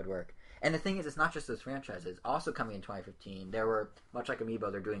how that would work. And the thing is, it's not just those franchises. Also coming in 2015, there were, much like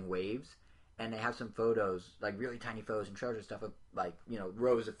Amiibo, they're doing waves, and they have some photos, like really tiny photos and treasure stuff of, like,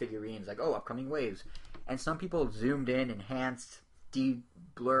 rows of figurines, like, oh, upcoming waves. And some people zoomed in, enhanced,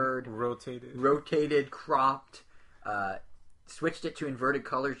 de-blurred, rotated, cropped, switched it to inverted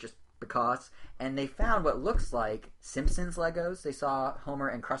colors just because, and they found what looks like Simpsons Legos. They saw Homer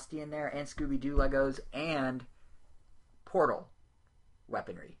and Krusty in there, and Scooby-Doo Legos, and Portal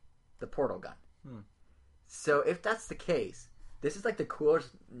weaponry. The Portal gun. So if that's the case, this is like the coolest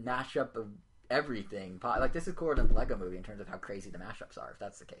mashup of everything. Like, this is cooler than the Lego Movie in terms of how crazy the mashups are, if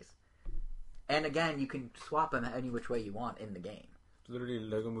that's the case. And again, you can swap them any which way you want in the game. It's literally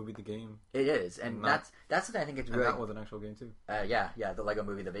Lego Movie the game. It is, and that's what I think it's really... And that was an actual game too. Yeah, the Lego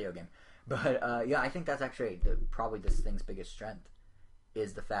Movie, the video game. But I think that's actually probably this thing's biggest strength,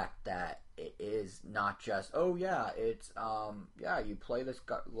 is the fact that it is not just, it's, you play this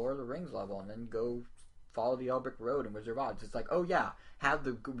Lord of the Rings level and then go follow the Yellow Brick Road in Wizard of Oz. It's like, have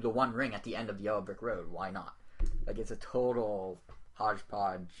the one ring at the end of the Yellow Brick Road. Why not? Like, it's a total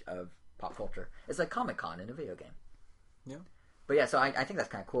hodgepodge of pop culture. It's like Comic-Con in a video game. Yeah. But yeah, so I think that's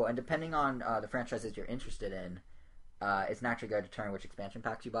kind of cool. And depending on the franchises you're interested in, it's naturally going to determine which expansion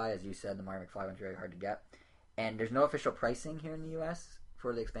packs you buy. As you said, the Mario McFly one's very hard to get. And there's no official pricing here in the U.S.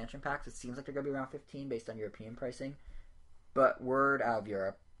 for the expansion packs. It seems like they're going to be around $15 based on European pricing. But word out of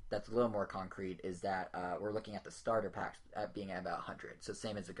Europe that's a little more concrete is that we're looking at the starter packs at being at about $100. So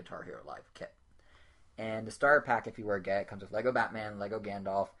same as the Guitar Hero Live kit. And the starter pack, if you were to get it, comes with Lego Batman, Lego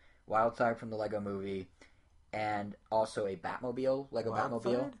Gandalf, Wildside from the Lego Movie, and also a Batmobile, Lego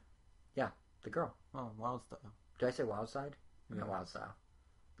Batmobile. Yeah, the girl. Oh, Wildside. Did I say Wildside? I meant Wildstyle.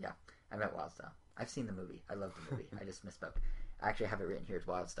 Yeah, I meant Wildstyle. I've seen the movie. I love the movie. I just misspoke. I actually have it written here as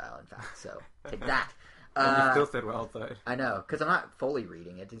Wildstyle, in fact, so take that. And you still said Wildside. I know, because I'm not fully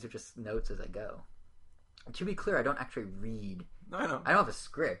reading it. These are just notes as I go. And to be clear, I don't actually read. No, I know. I don't have a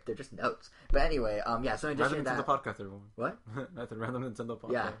script. They're just notes. But anyway, so in addition to that... Random Nintendo podcast, everyone. What? That's a Random Nintendo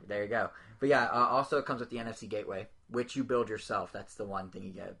podcast. Yeah, there you go. But yeah, also it comes with the NFC gateway, which you build yourself. That's the one thing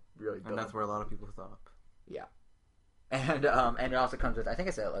you get really build. And that's where a lot of people stop. Yeah. And it also comes with, I think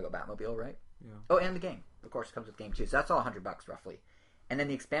I said Lego Batmobile, right? Yeah. Oh, and the game. Of course, it comes with game too. So that's all $100 roughly. And then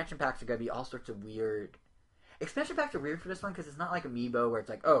the expansion packs are going to be all sorts of weird... Expansion packs are weird for this one because it's not like Amiibo where it's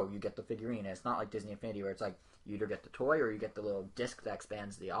like, oh, you get the figurine. And it's not like Disney Infinity where it's like, you either get the toy or you get the little disc that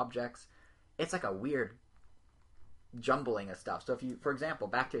expands the objects. It's like a weird jumbling of stuff. So if you, for example,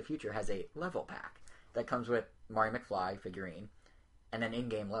 Back to the Future has a level pack that comes with Marty McFly figurine and then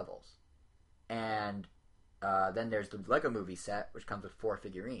in-game levels. And then there's the Lego Movie set, which comes with 4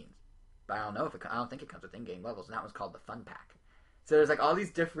 figurines. But I don't think it comes with in-game levels, and that one's called the Fun Pack. So there's like all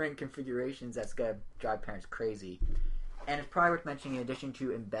these different configurations that's gonna drive parents crazy. And it's probably worth mentioning, in addition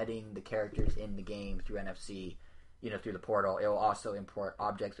to embedding the characters in the game through NFC, through the portal, it will also import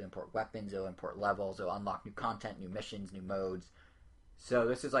objects, it'll import weapons, it'll import levels, it'll unlock new content, new missions, new modes. So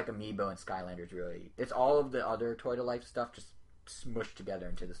this is like Amiibo and Skylanders, really. It's all of the other Toy to Life stuff just smushed together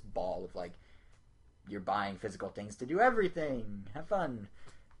into this ball of like, you're buying physical things to do everything. Have fun.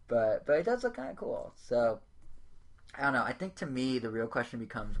 But it does look kind of cool. So, I don't know. I think to me, the real question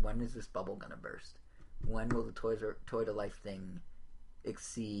becomes, when is this bubble going to burst? When will the Toy to Life thing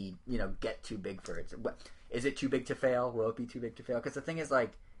exceed, get too big for it? Is it too big to fail? Will it be too big to fail? Because the thing is,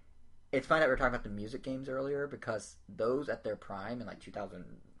 like, it's funny that we were talking about the music games earlier, because those at their prime in, like,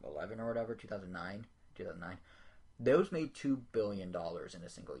 2011 or whatever, 2009, those made $2 billion in a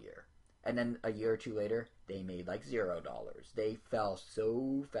single year. And then a year or two later, they made like $0. They fell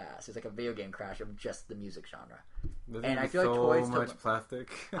so fast. It's like a video game crash of just the music genre. And I feel like toys so much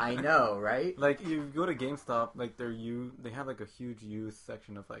plastic. I know, right? Like, you go to GameStop, like they have like a huge used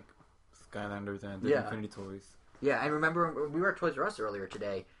section of like Skylanders and Infinity toys. Yeah, I remember we were at Toys R Us earlier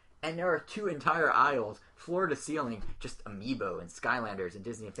today, And there are 2 entire aisles, floor to ceiling, just Amiibo and Skylanders and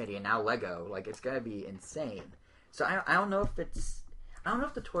Disney Infinity and now Lego. Like, it's gotta be insane. So I don't know if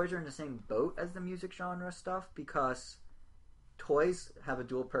the toys are in the same boat as the music genre stuff, because toys have a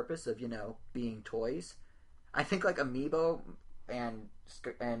dual purpose of, being toys. I think, like, Amiibo and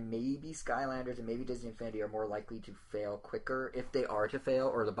maybe Skylanders and maybe Disney Infinity are more likely to fail quicker, if they are to fail,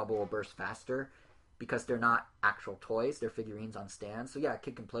 or the bubble will burst faster, because they're not actual toys, they're figurines on stands. So yeah, a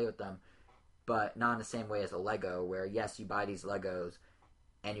kid can play with them, but not in the same way as a Lego, where yes, you buy these Legos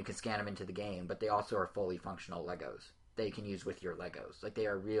and you can scan them into the game, but they also are fully functional Legos that you can use with your Legos. Like, they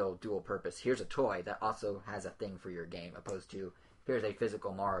are real dual purpose. Here's a toy that also has a thing for your game, opposed to here's a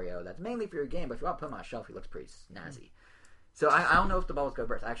physical Mario that's mainly for your game, but if you want to put him on a shelf, he looks pretty snazzy. So I don't know if the bubbles go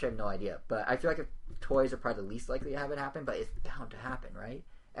burst. I actually have no idea, but I feel like if toys are probably the least likely to have it happen, but it's bound to happen, right?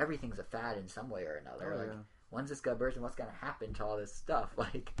 Everything's a fad in some way or another. When's this gonna burst and what's gonna happen to all this stuff?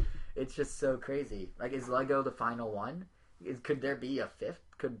 Like, it's just so crazy. Like, is Lego the final one? Could there be a 5th?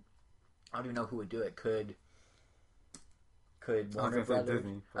 I don't even know who would do it. Could Warner Brothers?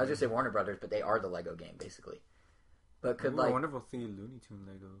 Disney, I was gonna say Warner Brothers, but they are the Lego game basically. But could I wonder if we'll see Looney Tune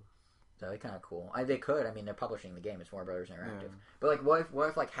Legos. That'd be kind of cool. They could. I mean, they're publishing the game. It's Warner Brothers Interactive. Yeah. But like, what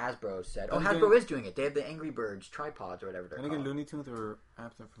if like Hasbro said, "Oh, Hasbro is doing it. They have the Angry Birds tripods or whatever they're called." I think Looney Tunes were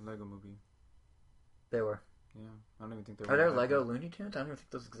absent from Lego Movie. They were. Yeah, I don't even think they were. Are there Lego Looney Tunes? I don't even think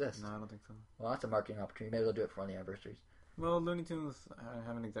those exist. No, I don't think so. Well, that's a marketing opportunity. Maybe they'll do it for one of the anniversaries. Well, Looney Tunes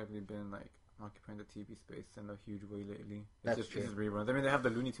haven't exactly been like occupying the TV space in a huge way lately. It's just reruns. I mean, they have the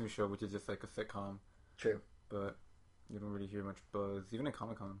Looney Tunes show, which is just like a sitcom. True. But you don't really hear much buzz, even at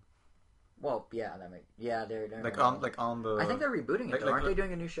Comic-Con. Well, yeah, they're on the. I think they're rebooting it. Aren't they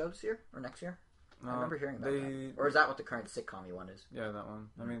doing a new show this year or next year? I remember hearing about that. Or is that what the current sitcom-y one is? Yeah, that one.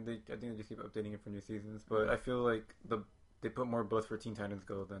 I mean, I think they just keep updating it for new seasons, but I feel like they put more buzz for Teen Titans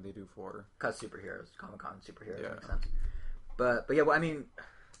Go than they do for superheroes. Comic-Con superheroes makes sense. But yeah, well, I mean,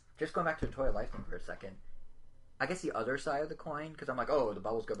 just going back to the toy life thing for a second. I guess the other side of the coin, because I'm like, oh, the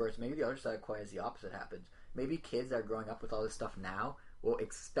bubbles go burst. Maybe the other side of the coin is the opposite happens. Maybe kids that are growing up with all this stuff now will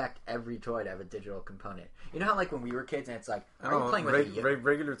expect every toy to have a digital component. You know how, like, when we were kids and it's like, are you playing with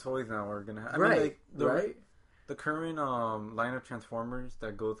regular toys now are going to have... Right. The current line of Transformers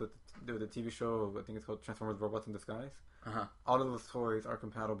that goes with the TV show, I think it's called Transformers Robots in Disguise, all of those toys are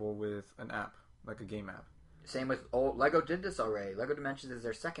compatible with an app, like a game app. Same with Lego did this already. Lego Dimensions is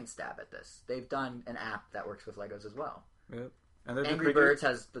their second stab at this. They've done an app that works with Legos as well. Yep. And Angry Birds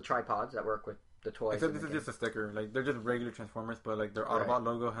has the tripods that work with the toys. Except this is just a sticker. Like, they're just regular Transformers, but like their Autobot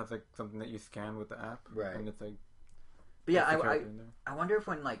logo has like something that you scan with the app. Right. And it's like. But yeah, I wonder if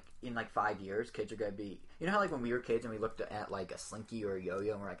in 5 years kids are gonna be, you know how like when we were kids and we looked at like a Slinky or a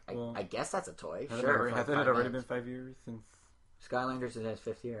yo-yo and we're like, I guess that's a toy. Hasn't it already been 5 years since Skylanders is in its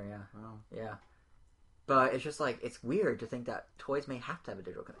 5th year? Yeah. Wow. Yeah. But it's just like, it's weird to think that toys may have to have a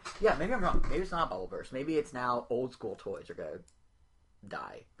digital component. Yeah, maybe I'm wrong. Maybe it's not bubble burst. Maybe it's now old school toys are gonna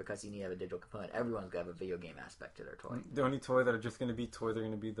die because you need to have a digital component. Everyone's gonna have a video game aspect to their toy. The only toys that are just gonna be toys are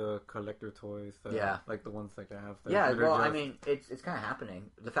gonna be the collector toys. Like the ones like I have. Yeah, well, I mean, it's kind of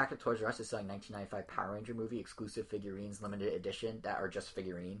happening. The fact that Toys R Us is selling 1995 Power Ranger movie exclusive figurines, limited edition, that are just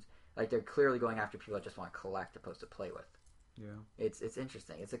figurines. Like, they're clearly going after people that just want to collect opposed to play with. Yeah, it's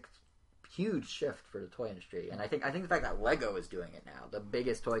interesting. It's a huge shift for the toy industry, and I think the fact that Lego is doing it now, the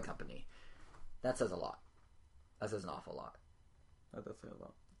biggest toy company, that says a lot. That says an awful lot. That does say a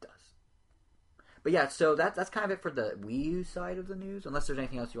lot. It does. But yeah, so that's kind of it for the Wii U side of the news, unless there's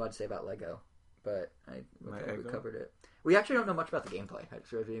anything else you want to say about Lego. But we covered it. We actually don't know much about the gameplay. I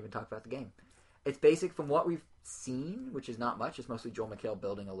didn't even talk about the game. It's basic from what we've seen, which is not much. It's mostly Joel McHale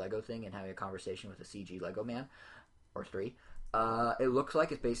building a Lego thing and having a conversation with a CG Lego man, or 3. It looks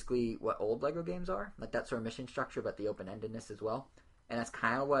like it's basically what old Lego games are, like that sort of mission structure, but the open-endedness as well. And that's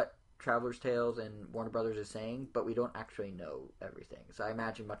kind of what Traveler's Tales and Warner Brothers is saying, but we don't actually know everything. So I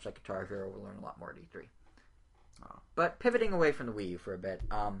imagine, much like Guitar Hero, we'll learn a lot more at E3. Oh. But pivoting away from the Wii U for a bit,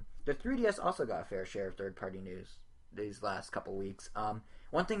 the 3DS also got a fair share of third-party news these last couple weeks.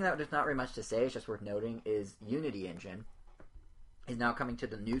 One thing that there's not very much to say, it's just worth noting, is Unity Engine is now coming to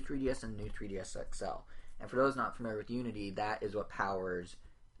the new 3DS and new 3DS XL. And for those not familiar with Unity, that is what powers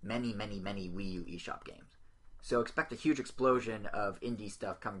many, many, many Wii U eShop games. So expect a huge explosion of indie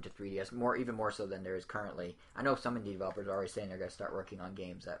stuff coming to 3DS, even more so than there is currently. I know some indie developers are already saying they're going to start working on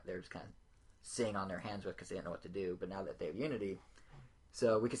games that they're just kind of sitting on their hands with because they don't know what to do. But now that they have Unity,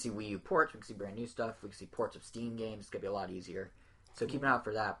 so we can see Wii U ports, we can see brand new stuff, we can see ports of Steam games. It's going to be a lot easier. So keep an eye out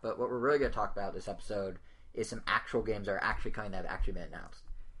for that. But what we're really going to talk about this episode is some actual games that are actually coming that have actually been announced.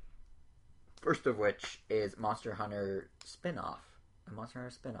 First of which is Monster Hunter spin-off a Monster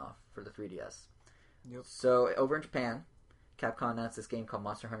Hunter spin-off for the 3DS. Yep. So over in Japan, Capcom announced this game called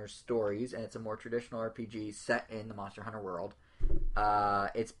Monster Hunter Stories, and it's a more traditional RPG set in the Monster Hunter world.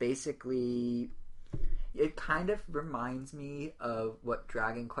 It's basically... It kind of reminds me of what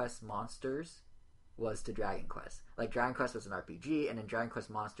Dragon Quest Monsters was to Dragon Quest. Like, Dragon Quest was an RPG, and then Dragon Quest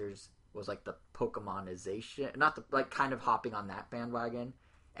Monsters was like the Pokemonization, not the like kind of hopping on that bandwagon.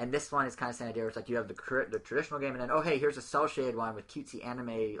 And this one is kind of the same idea where it's like you have the traditional game, and then oh hey, here's a cell shaded one with cutesy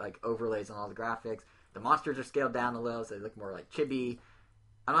anime like overlays on all the graphics. The monsters are scaled down a little, so they look more like chibi.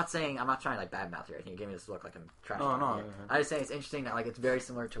 I'm not trying to like badmouth here. I think you gave me this look like I'm trying. Oh no, I just saying it's interesting that like it's very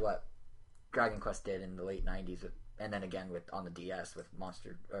similar to what Dragon Quest did in the late '90s, and then again with on the DS with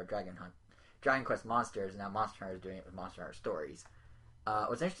Dragon Quest Monsters, and now Monster Hunter is doing it with Monster Hunter Stories.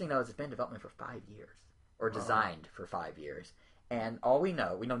 What's interesting though is it's been in development for 5 years, or designed for 5 years, and all we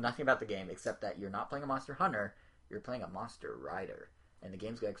know nothing about the game except that you're not playing a Monster Hunter, you're playing a Monster Rider, and the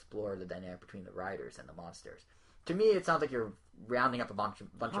game's going to explore the dynamic between the riders and the monsters. To me, it sounds like you're rounding up a bunch of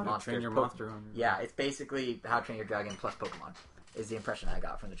monsters. Train your Monster Hunter. Yeah, it's basically How to Train Your Dragon plus Pokemon is the impression I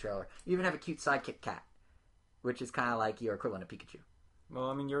got from the trailer. You even have a cute sidekick cat, which is kind of like your equivalent of Pikachu. Well,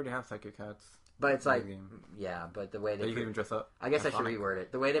 I mean, you already have psychic cats. But it's like, yeah, but the way they... You can even dress up. I guess I should reword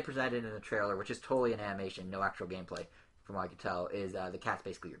it. The way they presented it in the trailer, which is totally an animation, no actual gameplay, from what I could tell, is the cat's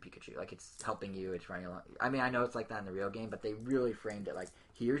basically your Pikachu. Like, it's helping you, it's running along. I mean, I know it's like that in the real game, but they really framed it like,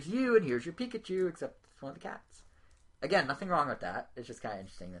 here's you and here's your Pikachu, except it's one of the cats. Again, nothing wrong with that. It's just kind of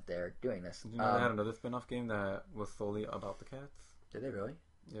interesting that they're doing this. Did you know they had another spin-off game that was solely about the cats? Did they really?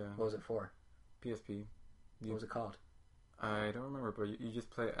 Yeah. What was it for? PSP. What was it called? I don't remember, but you just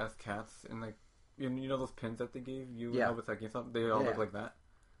play as cats, and like, you know those pins that they gave you? Yeah. With that GameStop? They all look like that.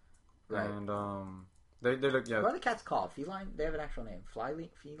 Right. And, they look, yeah. What are the cats called? Feline? They have an actual name. Feline?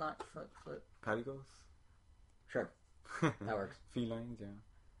 Patigos? Sure. That works. Felines, yeah.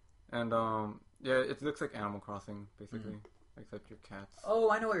 And, yeah, it looks like Animal Crossing, basically. Except your cats. Oh,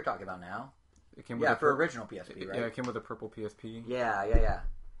 I know what you're talking about now. It came with for original PSP, right? Yeah, it came with a purple PSP. Yeah.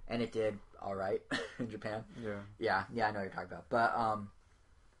 And it did alright in Japan. Yeah, I know what you're talking about. But,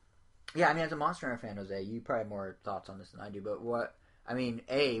 yeah, I mean, as a Monster Hunter fan, Jose, you probably have more thoughts on this than I do, but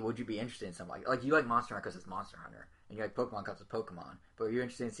would you be interested in something like you like Monster Hunter because it's Monster Hunter, and you like Pokemon because it's Pokemon, but are you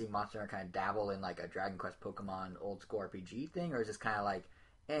interested in seeing Monster Hunter kind of dabble in like a Dragon Quest Pokemon old school RPG thing, or is this kind of like,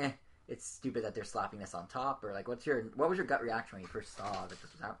 it's stupid that they're slapping this on top, or like, what was your gut reaction when you first saw that this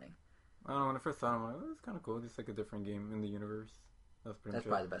was happening? I don't know, when I first saw it, I'm like, oh, it's kind of cool, just like a different game in the universe. That's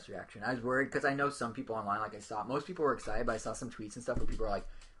probably the best reaction. I was worried because I know some people online, like most people were excited, but I saw some tweets and stuff where people were like,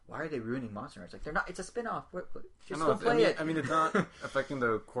 why are they ruining Monster Hunter? It's like, they're not, it's a spin-off. Just go play it. I mean, it's not affecting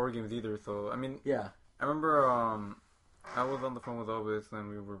the core games either, so, I mean, yeah. I remember, I was on the phone with Elvis when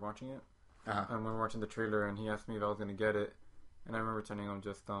we were watching it, and we were watching the trailer, and he asked me if I was going to get it, and I remember telling him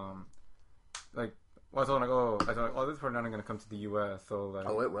just, like, well, I told him, oh, this is probably not going to come to the US, so, like...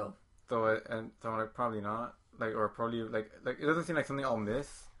 Oh, it will. So I'm like, probably not. Like, or probably, like, it doesn't seem like something I'll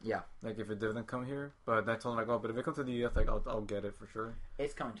miss. Yeah. Like, if it doesn't come here. But I told him, like, oh, but if it comes to the US, like, I'll get it for sure.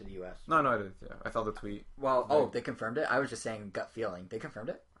 It's coming to the US. No, it is, yeah. I saw the tweet. Well, they confirmed it? I was just saying gut feeling. They confirmed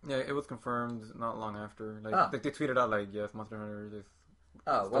it? Yeah, it was confirmed not long after. Like, they tweeted out, like, yes, Monster Hunter is...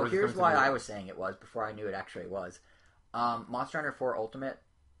 Oh, well, here's why I was saying it was before I knew it actually was. Monster Hunter 4 Ultimate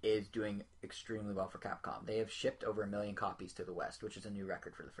is doing extremely well for Capcom. They have shipped over 1 million copies to the West, which is a new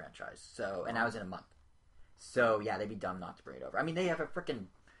record for the franchise. So, and that was in a month. So, yeah, they'd be dumb not to bring it over. I mean, they have a freaking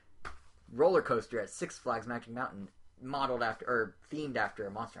roller coaster at Six Flags Magic Mountain modeled after, or themed after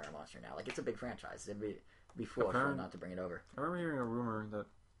a Monster Hunter monster now. Like, it's a big franchise. It'd be foolish not to bring it over. I remember hearing a rumor that,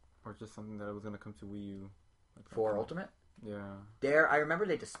 or just something that it was going to come to Wii U. Like 4 Ultimate? Yeah. I remember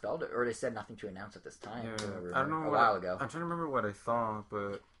they dispelled it, or they said nothing to announce at this time. Yeah. I don't know. A while ago. I'm trying to remember what I saw,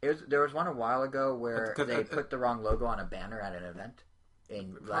 but... There was one a while ago where they put the wrong logo on a banner at an event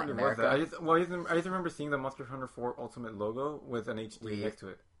in Latin America. I just remember seeing the Monster Hunter 4 Ultimate logo with an HD next to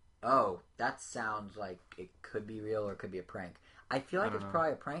it. Oh, that sounds like it could be real or it could be a prank. I feel like it's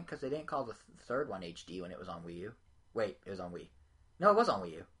probably a prank because they didn't call the third one HD when it was on Wii U. Wait, it was on Wii. No, it was on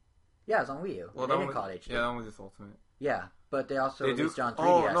Wii U. Yeah, it was on Wii U. Well, they didn't call it HD. Yeah, that one was just Ultimate. Yeah, but they also released it on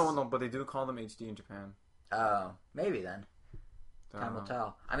 3DS. Oh, no, but they do call them HD in Japan. Oh, maybe then. Time will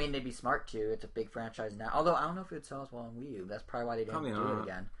tell. I mean, they'd be smart too. It's a big franchise now. Although, I don't know if it would sell as well on Wii U. That's probably why they didn't do it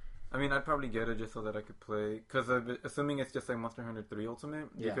again. I mean, I'd probably get it just so that I could play. Because assuming it's just like Monster Hunter 3 Ultimate,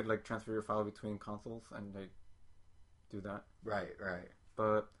 you could like transfer your file between consoles and like do that. Right.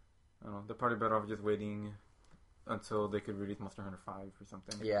 But, I don't know, they're probably better off just waiting until they could release Monster Hunter 5 or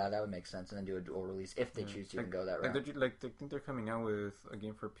something. Yeah, that would make sense, and then do a dual release if they choose to even go that route. They think they're coming out with a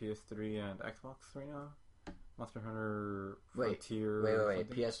game for PS3 and Xbox right now. Monster Hunter Wait, Frontier. wait.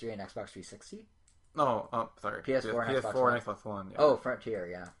 PS3 and Xbox 360? No, sorry. PS4 and Xbox One. Yeah. Oh, Frontier,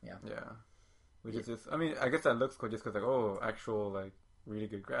 yeah. Which is just, I mean, I guess that looks cool just because, like, actual, like, really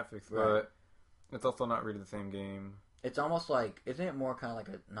good graphics. Right. But it's also not really the same game. It's almost like, isn't it more kind of like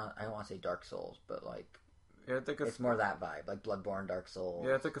I don't want to say Dark Souls, but like, yeah, it's more that vibe, like Bloodborne, Dark Souls.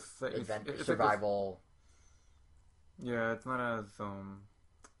 Yeah, it's like it's survival. Yeah, it's not as, it's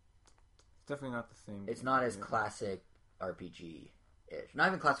definitely not the same. It's not as classic RPG-ish. Not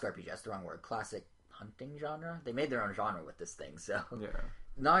even classic RPG, that's the wrong word. Classic hunting genre? They made their own genre with this thing, so... Yeah.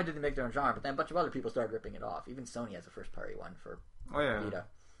 Not only did they make their own genre, but then a bunch of other people started ripping it off. Even Sony has a first-party one for Vita.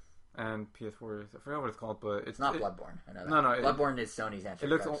 And PS4 I forgot what it's called, but it's not Bloodborne. I know that. No, Bloodborne is Sony's answer. It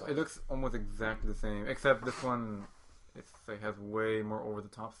looks almost exactly the same, except this one has way more over the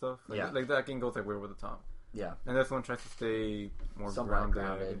top stuff. Like that game goes like way over the top. Yeah. And this one tries to stay more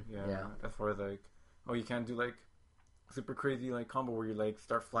grounded. Yeah. As far as like, you can't do like super crazy like combo where you like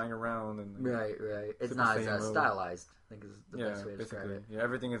start flying around and right. It's not as stylized. I think is the best way to describe it. Yeah,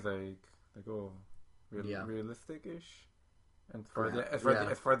 everything is like realistic-ish. And as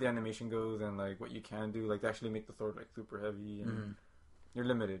far as the animation goes and like what you can do, like they actually make the sword like super heavy and you're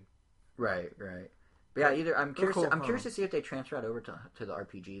limited. Right. But yeah, I'm curious to see if they transfer that over to the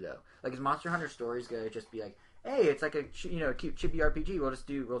RPG though. Like, is Monster Hunter Stories gonna just be like, hey, it's like a cute chibi RPG.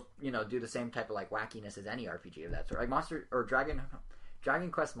 We'll do the same type of like wackiness as any RPG of that sort. Like Monster or Dragon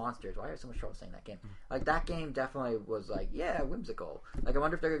Quest Monsters. Why do I have so much trouble saying that game? Like that game definitely was like whimsical. Like I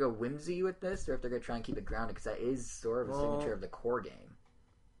wonder if they're gonna go whimsy with this or if they're gonna try and keep it grounded because that is sort of a signature of the core game.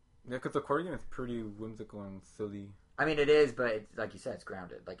 Yeah, because the core game is pretty whimsical and silly. I mean, it is, but it's, like you said, it's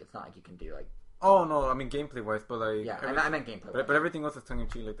grounded. Like it's not like you can do like. Oh no! I mean gameplay wise, but like I meant gameplay. But everything else is tongue in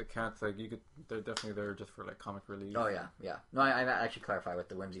cheek. Like the cats, like they're definitely there just for like comic relief. Oh yeah. No, I actually clarify with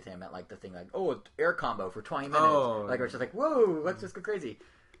the whimsy thing. I meant like the thing like air combo for 20 minutes. Like it's just like whoa, let's just go crazy.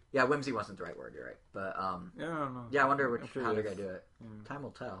 Yeah, whimsy wasn't the right word. You're right, but I wonder how they're gonna do it. Yeah. Time will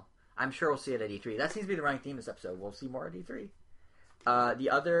tell. I'm sure we'll see it at E3. That seems to be the running theme this episode. We'll see more at E3. The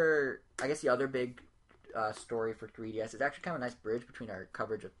other big story for 3DS is actually kind of a nice bridge between our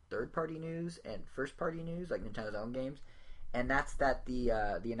coverage of third-party news and first-party news, like Nintendo's own games, and that's that the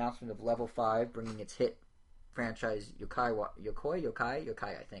announcement of Level 5 bringing its hit franchise Yokai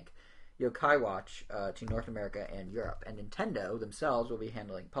Watch to North America and Europe, and Nintendo themselves will be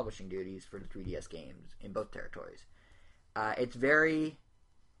handling publishing duties for the 3DS games in both territories. It's going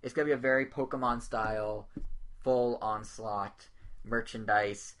to be a very Pokemon style, full onslaught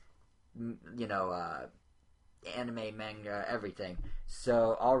merchandise, anime, manga, everything.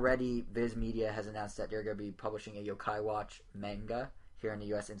 So already Viz Media has announced that they're going to be publishing a Yokai Watch manga here in the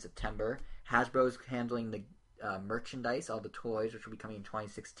US in September. Hasbro's handling the merchandise, all the toys, which will be coming in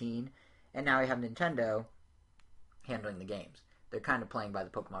 2016. And now we have Nintendo handling the games. They're kind of playing by the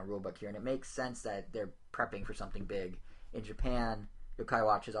Pokemon rulebook here, and it makes sense that they're prepping for something big. In Japan, Yokai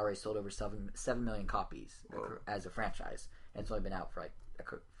Watch has already sold over 7 million copies as a franchise. And it's only been out for like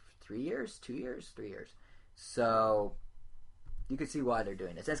 3 years? 2 years? 3 years. So you can see why they're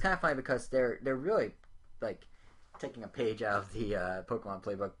doing this. And it's kind of funny because they're really like taking a page out of the Pokemon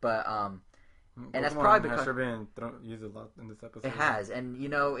playbook, but and that's probably because has been used a lot in this episode. It has, and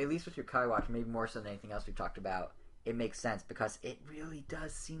at least with your Yokai Watch, maybe more so than anything else we've talked about, it makes sense because it really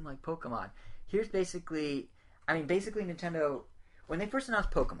does seem like Pokemon. Here's basically Nintendo. When they first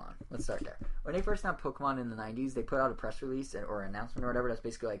announced Pokemon, let's start there. When they first announced Pokemon in the 90s, they put out a press release or an announcement or whatever that's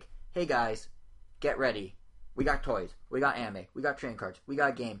basically like, hey guys, get ready. We got toys, we got anime, we got trading cards, we got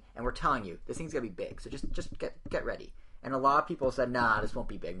a game, and we're telling you, this thing's gonna be big, so just get ready. And a lot of people said, nah, this won't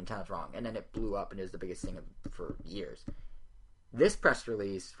be big, Nintendo's wrong. And then it blew up and is the biggest thing for years. This press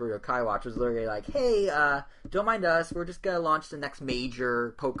release for Yokai Watch was literally like, hey, don't mind us, we're just gonna launch the next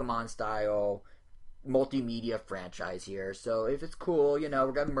major Pokemon-style multimedia franchise here. So if it's cool, we're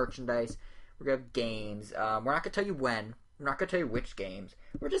gonna have merchandise, we're gonna have games. We're not gonna tell you when. We're not gonna tell you which games.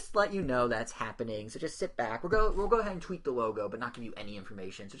 We're just letting you know that's happening. So just sit back. We'll go ahead and tweak the logo, but not give you any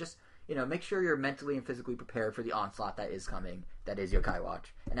information. So just make sure you're mentally and physically prepared for the onslaught that is coming. That is Yokai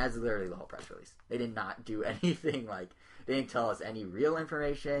Watch, and that's literally the whole press release. They did not do anything they didn't tell us any real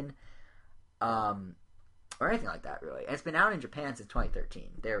information, or anything like that really. And it's been out in Japan since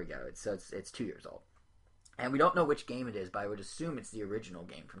 2013. There we go. It's 2 years old. And we don't know which game it is, but I would assume it's the original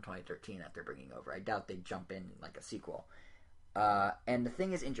game from 2013 that they're bringing over. I doubt they'd jump in like a sequel. And the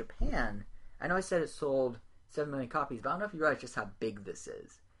thing is, in Japan, I know I said it sold 7 million copies, but I don't know if you realize just how big this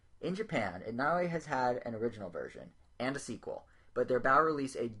is. In Japan, it not only has had an original version and a sequel, but they're about to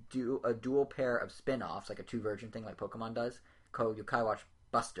release a dual pair of spin-offs, like a 2-version thing like Pokemon does, called Yokai Watch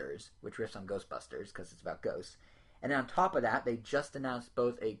Busters, which riffs on Ghostbusters because it's about ghosts. And then on top of that, they just announced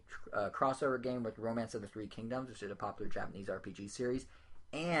both a crossover game with Romance of the Three Kingdoms, which is a popular Japanese RPG series,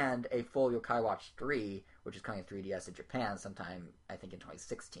 and a full Yokai Watch 3, which is coming to 3DS in Japan sometime, I think, in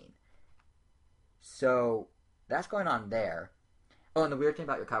 2016. So that's going on there. Oh, and the weird thing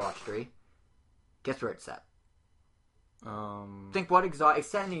about Yokai Watch 3, guess where it's set? Think what it's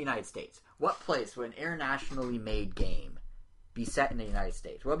set in the United States. What place would an internationally made game be set in the United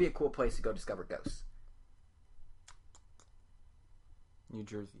States? What would be a cool place to go discover ghosts? New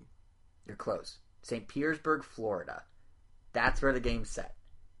Jersey. You're close. St. Petersburg, Florida. That's where the game's set.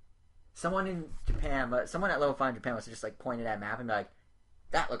 Someone in Japan, someone at Level 5 in Japan must have just like pointed at a map and be like,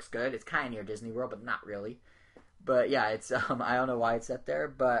 that looks good. It's kind of near Disney World, but not really. But yeah, it's I don't know why it's set there,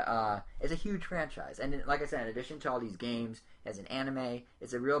 but it's a huge franchise. And like I said, in addition to all these games, it has an anime.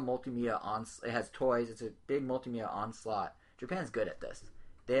 It's a real multimedia it has toys. It's a big multimedia onslaught. Japan's good at this.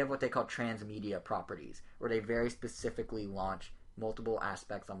 They have what they call transmedia properties, where they very specifically launch multiple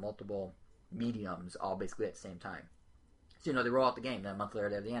aspects on multiple mediums, all basically at the same time. So, they roll out the game, then a month later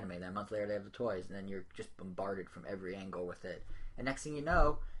they have the anime, then a month later they have the toys, and then you're just bombarded from every angle with it. And next thing you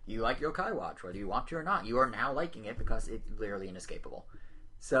know, you like Yokai Watch, whether you want to or not. You are now liking it because it's literally inescapable.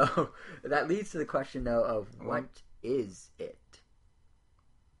 So, that leads to the question, though, of what is it?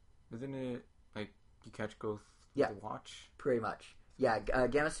 Isn't it, like, you catch ghosts with a watch? Pretty much. Yeah,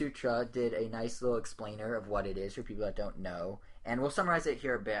 Gamasutra did a nice little explainer of what it is for people that don't know. And we'll summarize it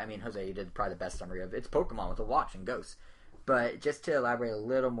here a bit. I mean, Jose, you did probably the best summary of it. It's Pokemon with a watch and ghosts. But just to elaborate a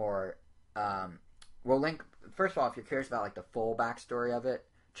little more, we'll link... First of all, if you're curious about like the full backstory of it,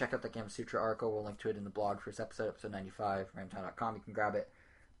 check out the Gamasutra article. We'll link to it in the blog for this episode 95, ramtown.com. You can grab it.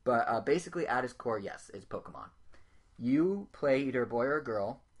 But basically, at its core, yes, it's Pokemon. You play either a boy or a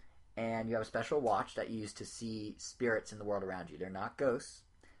girl, and you have a special watch that you use to see spirits in the world around you. They're not ghosts.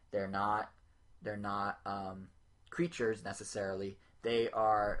 They're not creatures necessarily. They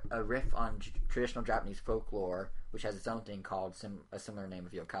are a riff on traditional Japanese folklore, which has its own thing called a similar name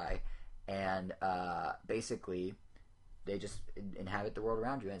of yokai. And basically, they just inhabit the world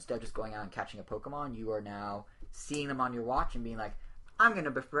around you. And instead of just going out and catching a Pokemon, you are now seeing them on your watch and being like, I'm going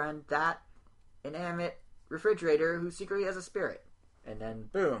to befriend that inanimate refrigerator who secretly has a spirit. And then,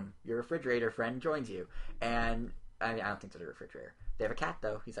 boom, your refrigerator friend joins you. And I don't think they're a refrigerator. They have a cat,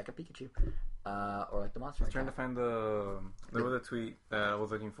 though. He's like a Pikachu. Or like the monster. I was trying to find there was a tweet that I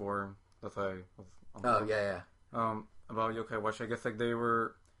was looking for. That's why I was on Oh, yeah. About Yokai Watch. I guess like they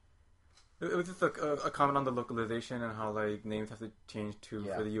were... It was just a comment on the localization and how like names have to change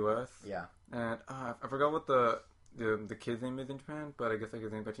for the US. Yeah. And I forgot what the kid's name is in Japan, but I guess like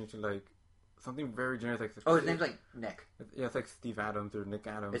his name got changed to like something very generic. Like, his name's like Nick. Yeah, it's like Steve Adams or Nick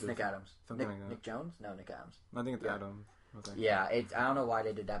Adams. It's Nick Adams. Something like that. Nick Jones? No, Nick Adams. I think it's Adams. Yeah, I don't know why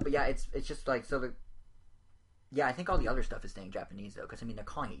they did that, but yeah, it's just like I think all the other stuff is staying Japanese though, because I mean they're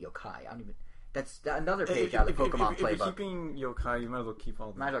calling it yokai. I don't even. That's another page out of the Pokemon playbook. If you're keeping yokai, you might as well keep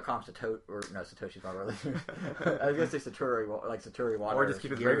all. Might as well call him Satoshi's not really. I was gonna say Satori, like Satori Water, or just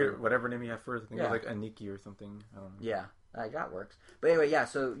keep his regular whatever name you have first. I think it's like Aniki or something. I don't know. Yeah. That works. But anyway, yeah,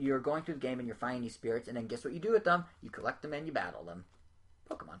 so you're going through the game and you're finding these spirits, and then guess what you do with them? You collect them and you battle them.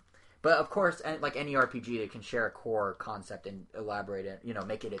 Pokemon. But of course, like any RPG, it can share a core concept and elaborate it,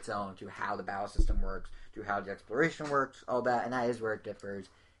 make it its own to how the battle system works, to how the exploration works, all that, and that is where it differs.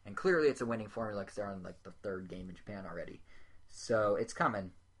 And clearly it's a winning formula because they're on like the third game in Japan already. So it's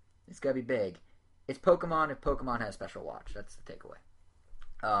coming. It's going to be big. It's Pokemon if Pokemon has a special watch. That's the takeaway.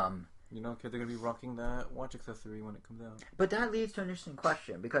 Kids are going to be rocking that watch accessory when it comes out. But that leads to an interesting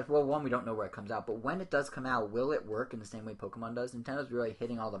question. Because, well, one, we don't know where it comes out. But when it does come out, will it work in the same way Pokemon does? Nintendo's really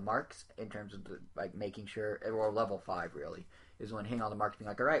hitting all the marks in terms of making sure, or level 5 really, is when hitting all the marks, being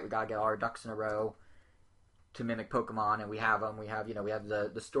like, all right, we got to get all our ducks in a row to mimic Pokemon, and we have them. We have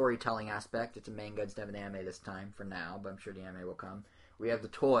the storytelling aspect. It's a manga instead of an anime this time for now, but I'm sure the anime will come. We have the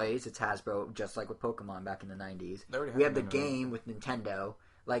toys. It's Hasbro, just like with Pokemon back in the 90s. We have the game with Nintendo.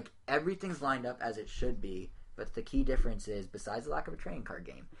 Like, everything's lined up as it should be, but the key difference is, besides the lack of a trading card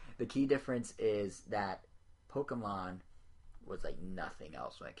game, the key difference is that Pokemon was like nothing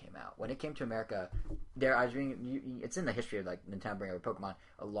else when it came out. When it came to America, it's in the history of like Nintendo bringing over Pokemon.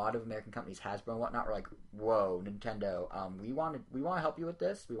 A lot of American companies, Hasbro and whatnot, were like, "Whoa, Nintendo, we want to help you with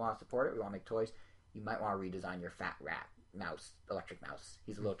this. We want to support it. We want to make toys. You might want to redesign your fat rat mouse, electric mouse.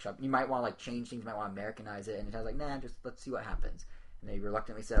 He's a little chubby. You might want to like change things. You might want to Americanize it." And Nintendo's like, "Nah, just let's see what happens." And they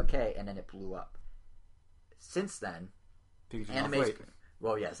reluctantly said, "Okay," and then it blew up. Since then, anime's...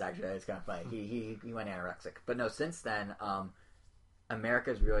 Well, yes, actually, it's kind of funny. He went anorexic. But no, since then,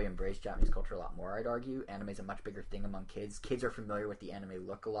 America's really embraced Japanese culture a lot more, I'd argue. Anime's a much bigger thing among kids. Kids are familiar with the anime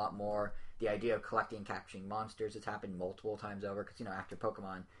look a lot more. The idea of collecting and capturing monsters has happened multiple times over, because, after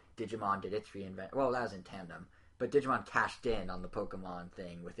Pokemon, Digimon did its reinvention. Well, that was in tandem. But Digimon cashed in on the Pokemon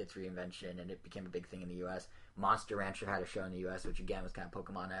thing with its reinvention, and it became a big thing in the U.S. Monster Rancher had a show in the U.S., which, again, was kind of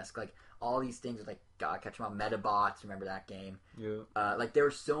Pokemon-esque. Like, all these things with, like, God, catch them all. Metabots, remember that game? Yeah. Like, there were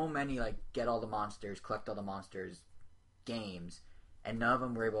so many, like, get all the monsters, collect all the monsters games, and none of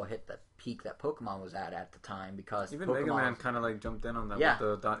them were able to hit the peak that Pokemon was at the time, because even Pokemon Mega Man kind of like jumped in on that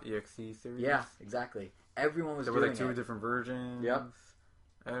with the .exe series. Yeah, exactly. Everyone was doing it. There were like 2 different versions. Yep.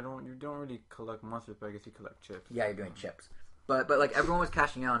 You don't really collect monsters, but I guess you collect chips. Yeah, you're doing chips. But like everyone was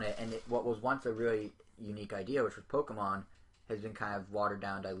cashing in on it, and what was once a really unique idea, which was Pokemon, has been kind of watered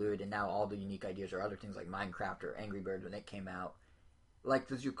down, diluted, and now all the unique ideas are other things like Minecraft or Angry Birds when it came out. Like,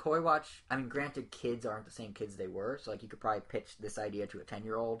 does Yokoi Watch... I mean, granted, kids aren't the same kids they were, so, like, you could probably pitch this idea to a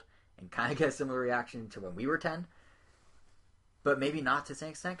 10-year-old and kind of get a similar reaction to when we were 10. But maybe not to the same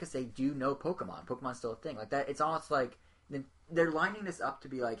extent, because they do know Pokemon. Pokemon's still a thing. Like, that, it's almost like... They're lining this up to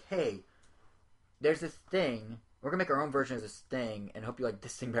be like, hey, there's this thing. We're going to make our own version of this thing, and hope you like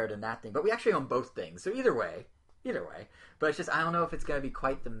this thing better than that thing. But we actually own both things. So either way. But it's just, I don't know if it's going to be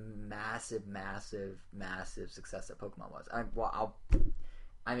quite the massive success that Pokemon was.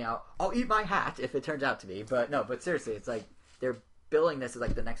 I'll eat my hat if it turns out to be. But no, but seriously, it's like they're billing this as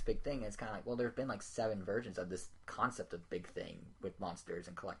like the next big thing. And it's kind of like, well, there's been like 7 versions of this concept of big thing with monsters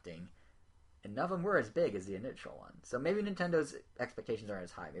and collecting. And none of them were as big as the initial one. So maybe Nintendo's expectations aren't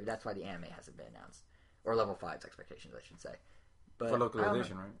as high. Maybe that's why the anime hasn't been announced. Or Level 5's expectations, I should say. But for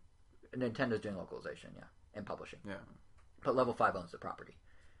localization, right? Nintendo is doing localization, yeah, and publishing. Yeah. But Level 5 owns the property.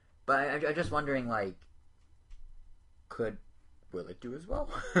 But I'm just wondering, like, will it do as well?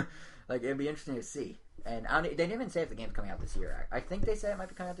 Like, it'd be interesting to see. And they didn't even say if the game's coming out this year. I think they said it might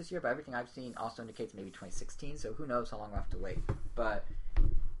be coming out this year, but everything I've seen also indicates maybe 2016, so who knows how long we'll have to wait. But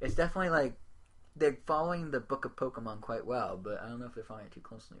it's definitely, like, they're following the Book of Pokemon quite well, but I don't know if they're following it too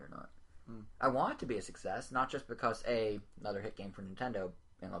closely or not. I want it to be a success, not just because, another hit game for Nintendo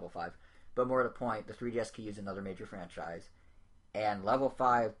in Level 5, but more to the point, the 3DS could use another major franchise, and Level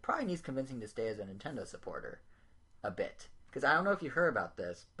 5 probably needs convincing to stay as a Nintendo supporter a bit. Because I don't know if you heard about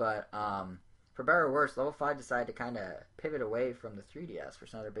this, but for better or worse, Level 5 decided to kind of pivot away from the 3DS for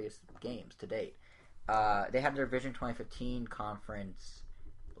some of their biggest games to date. They had their Vision 2015 conference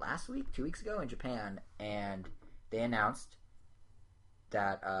last week, 2 weeks ago in Japan, and they announced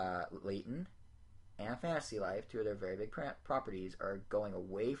that Layton and Fantasy Life, 2 of their very big properties, are going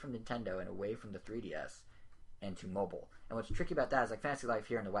away from Nintendo and away from the 3DS and to mobile. And what's tricky about that is, like, Fantasy Life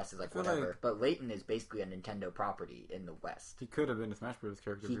here in the West is like whatever, but Layton is basically a Nintendo property in the West. He could have been a Smash Bros.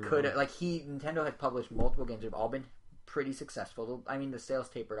 Character. Nintendo had published multiple games that have all been pretty successful. I mean, the sales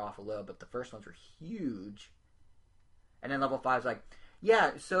tapered off a little, but the first ones were huge. And then Level 5's like,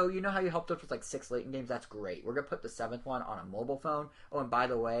 yeah, so you know how you helped us with like 6 Layton games? That's great. We're going to put the 7th one on a mobile phone. Oh, and by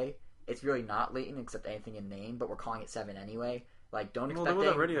the way, it's really not Layton except anything in name, but we're calling it 7 anyway. Like, don't expect... Well, there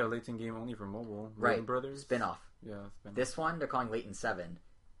was already a Layton game only for mobile. Right. Layton Brothers. Spin-off. Yeah, spin-off. This one, they're calling Layton 7.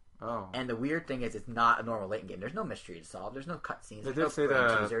 Oh. And the weird thing is, it's not a normal Layton game. There's no mystery to solve. There's no cutscenes. There's no say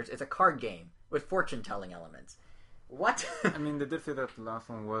teasers. It's a card game with fortune-telling elements. What? I mean, they did say that the last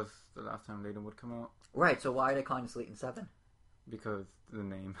one was the last time Layton would come out. Right, so why are they calling this Layton 7? Because the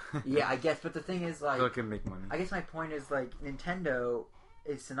name. Yeah, I guess, but the thing is, like... So it can make money. I guess my point is, like, Nintendo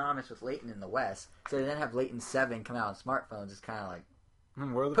is synonymous with Layton in the West, so to then have Layton 7 come out on smartphones is kind of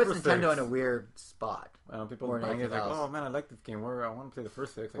like... puts Nintendo in a weird spot. People are buying it like, oh man, I like this game. I want to play the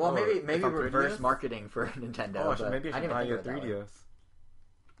first 6. Like, well, maybe reverse marketing for Nintendo. Oh, maybe I should buy a 3DS.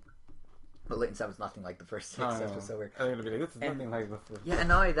 But Layton 7 is nothing like the first 6. That's what's so weird. I think this is nothing like the first. Yeah, and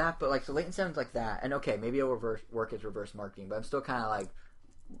not only that, but like, so Layton 7's like that. And okay, maybe it'll work as reverse marketing, but I'm still kind of like,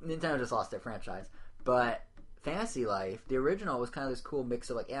 Nintendo just lost their franchise. But Fantasy Life, the original, was kind of this cool mix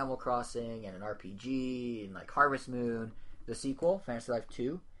of like Animal Crossing and an RPG and like Harvest Moon. The sequel, Fantasy Life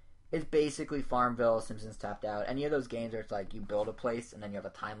 2, is basically Farmville, Simpsons Tapped Out. Any of those games where it's like you build a place and then you have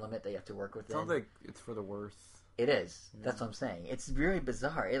a time limit that you have to work within. Sounds like it's for the worse. It is. Yeah. That's what I'm saying. It's really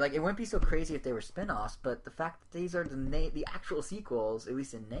bizarre. It wouldn't be so crazy if they were spin-offs, but the fact that these are the actual sequels, at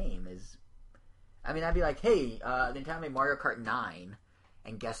least in name, is... I mean, I'd be like, hey, Nintendo made Mario Kart 9,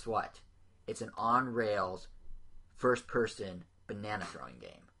 and guess what? It's an on-rails, first-person, banana-throwing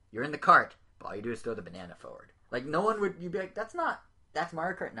game. You're in the cart, but all you do is throw the banana forward. Like, no one would... You'd be like, that's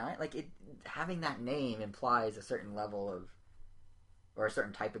Mario Kart 9? Like, having that name implies a certain level of... Or a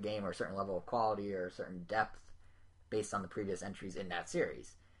certain type of game, or a certain level of quality, or a certain depth based on the previous entries in that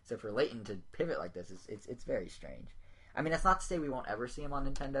series. So for Layton to pivot like this, it's very strange. I mean, that's not to say we won't ever see him on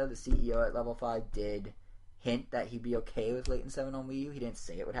Nintendo. The CEO at Level 5 did hint that he'd be okay with Layton 7 on Wii U. He didn't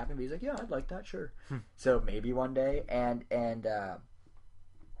say it would happen, but he's like, yeah, I'd like that, sure. So maybe one day. And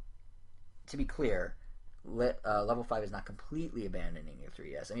to be clear, Level 5 is not completely abandoning your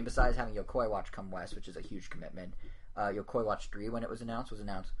 3DS. I mean, besides having Yokoi Watch come west, which is a huge commitment, Yokoi Watch 3, when it was announced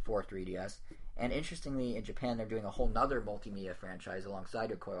for 3DS. And interestingly, in Japan, they're doing a whole nother multimedia franchise alongside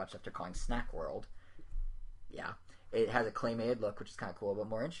Yokoi Watch that they're calling Snack World. Yeah. It has a claymated look, which is kind of cool, but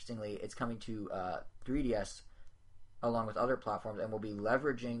more interestingly, it's coming to 3DS along with other platforms and will be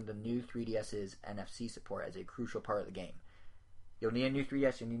leveraging the new 3DS's NFC support as a crucial part of the game. You'll need a new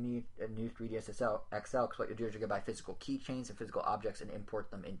 3DS, you'll need a new 3DS XL, because what you'll do is you're going to buy physical keychains and physical objects and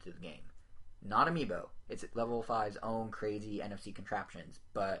import them into the game. Not Amiibo. It's Level 5's own crazy NFC contraptions,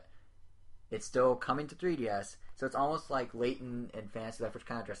 but it's still coming to 3DS, so it's almost like Layton and Fantasy Life, which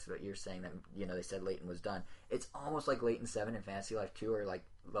kind of addresses what you're saying, that, you know, they said Layton was done. It's almost like Layton 7 and Fantasy Life 2 are like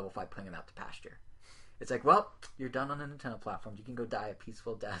Level 5 putting them out to pasture. It's like, well, you're done on the Nintendo platforms. You can go die a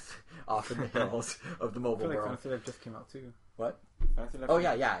peaceful death off in the hills of the mobile world. Fantasy Life just came out too. What? Fantasy Life. Oh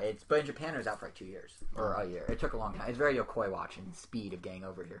yeah. But in Japan it was out for like 2 years or a year. It took a long time. It's very Yokoi Watch and speed of getting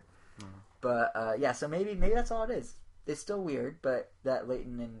over here. But yeah, so maybe that's all it is. It's still weird, but that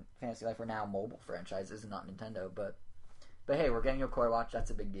Layton and Fantasy Life are now mobile franchises and not Nintendo. But hey, we're getting Yokoi Watch. That's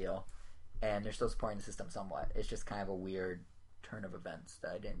a big deal, and they're still supporting the system somewhat. It's just kind of a weird turn of events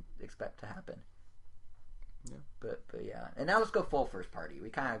that I didn't expect to happen. Yeah. But yeah, and now let's go full first party. We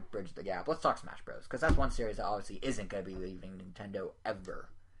kind of bridged the gap. Let's talk Smash Bros. Because that's one series that obviously isn't going to be leaving Nintendo ever,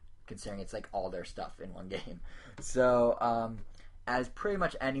 considering it's like all their stuff in one game. So, as pretty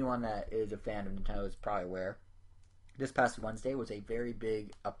much anyone that is a fan of Nintendo is probably aware, this past Wednesday was a very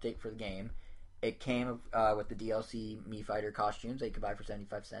big update for the game. It came with the DLC Mii Fighter costumes that you could buy for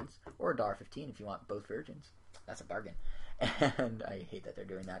 75 cents or $1.15 if you want both versions. That's a bargain. And I hate that they're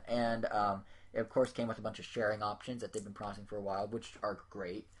doing that. And it, of course, came with a bunch of sharing options that they've been promising for a while, which are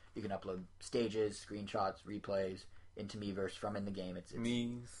great. You can upload stages, screenshots, replays into Miiverse from in the game. It's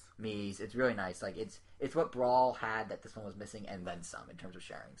Mii's. It's really nice. Like it's what Brawl had that this one was missing, and then some in terms of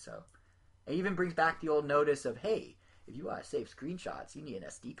sharing. So it even brings back the old notice of, hey, if you want to save screenshots, you need an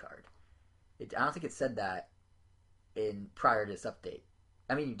SD card. I don't think it said that prior to this update.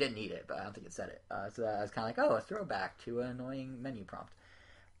 I mean, you didn't need it, but I don't think it said it. So I was kind of like, oh, a throwback to an annoying menu prompt.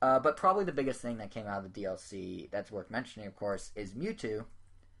 But probably the biggest thing that came out of the DLC that's worth mentioning, of course, is Mewtwo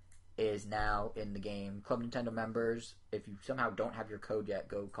is now in the game. Club Nintendo members, if you somehow don't have your code yet,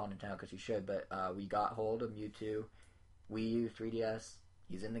 go call Nintendo because you should. But we got hold of Mewtwo, Wii U, 3DS.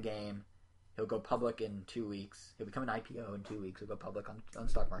 He's in the game. He'll go public in 2 weeks. He'll become an IPO in 2 weeks. He'll go public on the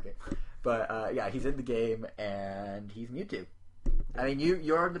stock market. But yeah, he's in the game and he's Mewtwo. I mean,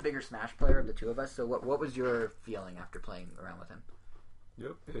 you're the bigger Smash player of the two of us. So what was your feeling after playing around with him?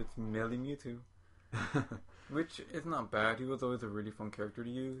 Yep, it's Melee Mewtwo, which is not bad. He was always a really fun character to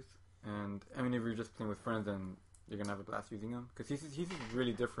use, and I mean, if you're just playing with friends, then you're gonna have a blast using him because he's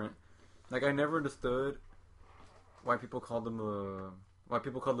really different. Like I never understood why people call Lucario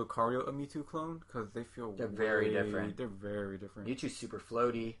a Mewtwo clone because they're very different. They're very different. Mewtwo's super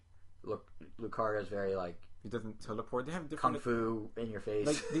floaty. Lucario's very like. He doesn't teleport. They have different kung fu in your face.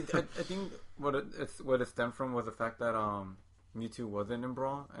 Like I think what it stemmed from was the fact that Mewtwo wasn't in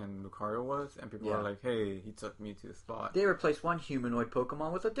Brawl and Lucario was, and people are like, "Hey, he took Mewtwo's spot." They replaced one humanoid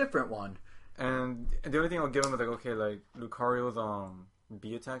Pokemon with a different one. And the only thing I'll give him is like, okay, like Lucario's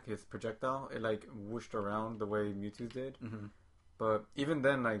B attack, his projectile, it like whooshed around the way Mewtwo's did. Mm-hmm. But even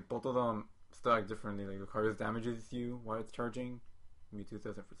then, like both of them still act differently. Like Lucario's damages you while it's charging. Mewtwo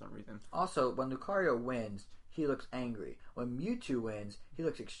doesn't for some reason. Also, when Lucario wins, he looks angry. When Mewtwo wins, he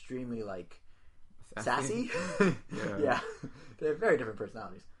looks extremely like sassy. Yeah. They have very different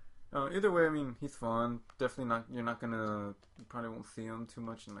personalities. Either way, I mean, he's fun. Definitely not. You probably won't see him too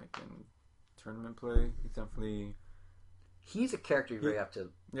much in tournament play. He's a character you really have to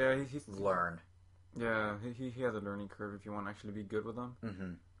he's learn. Yeah, he has a learning curve if you want to actually be good with him.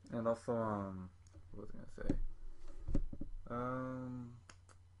 Mm-hmm. And also, what was I gonna say?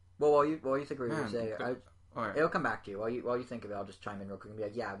 Well, while you think what you're going to say, it'll come back to you. While you think of it, I'll just chime in real quick and be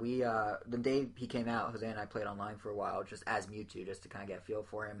like, yeah, we the day he came out, Jose and I played online for a while, just as Mewtwo, just to kind of get a feel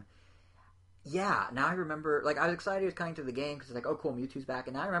for him. Yeah, now I remember, like, I was excited he was coming to the game, because it's like, oh, cool, Mewtwo's back,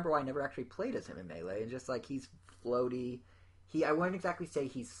 and now I remember why I never actually played as him in Melee, and just, like, he's floaty. I wouldn't exactly say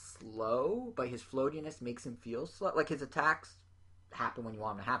he's slow, but his floatiness makes him feel slow. Like, his attacks happen when you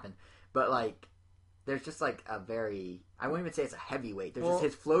want them to happen, but, like, there's just like a very, I wouldn't even say it's a heavyweight. There's just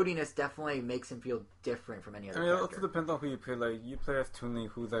his floatiness definitely makes him feel different from any other character. It also depends on who you play. Like you play as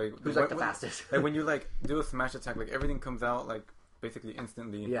Toon-Link, who's like the fastest. Like when you like do a smash attack, like everything comes out like basically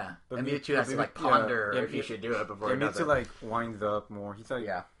instantly. Yeah, but and Mewtwo has to like ponder if he should do it before. Yeah, Mewtwo like winds up more. He's like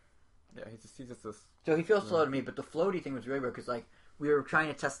he's just this. So he feels slow to me, but the floaty thing was really weird because like we were trying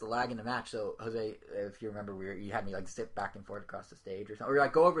to test the lag in the match. So Jose, if you remember, you had me like zip back and forth across the stage or something. Or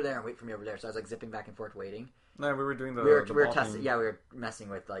like go over there and wait for me over there. So I was like zipping back and forth waiting. No, we were doing the. We were testing. Yeah, we were messing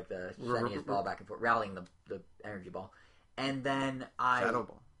with like the sending his ball back and forth, rallying the energy ball, and then Shadow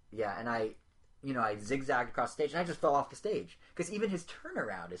Ball. Yeah, and I zigzagged across the stage, and I just fell off the stage because even his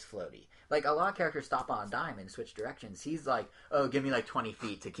turnaround is floaty. Like a lot of characters stop on a dime and switch directions. He's like, oh, give me like 20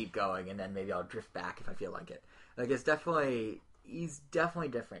 feet to keep going, and then maybe I'll drift back if I feel like it. Like he's definitely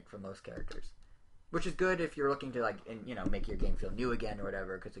different from most characters, which is good if you're looking to like make your game feel new again or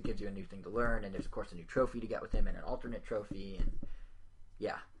whatever, because it gives you a new thing to learn, and there's of course a new trophy to get with him and an alternate trophy, and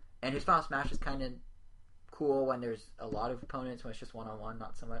and his Final Smash is kind of cool when there's a lot of opponents. When it's just one-on-one,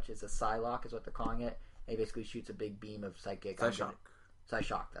 not so much. It's a Psylocke is what they're calling it. And he basically shoots a big beam of psychic. Psyshock,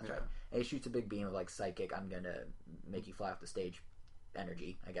 that's right. And he shoots a big beam of like psychic, I'm gonna make you fly off the stage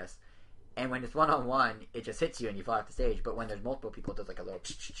energy, I guess. And when it's one-on-one, it just hits you and you fly off the stage. But when there's multiple people, it does like a little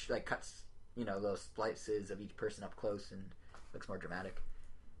like cuts, little splices of each person up close and looks more dramatic.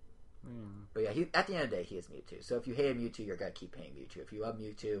 But yeah, at the end of the day, he is Mewtwo. So if you hate Mewtwo, you're gonna keep hating Mewtwo. If you love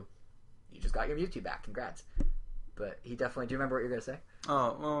Mewtwo, you just got your Mewtwo back. Congrats. But he definitely... Do you remember what you're going to say?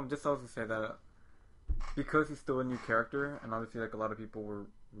 Oh, well, just I was going to say that because he's still a new character, and obviously like a lot of people were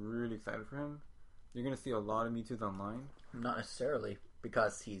really excited for him, you're going to see a lot of Mewtwo's online. Not necessarily,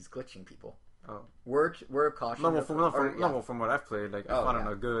 because he's glitching people. Oh. We're cautious. From what I've played, like I found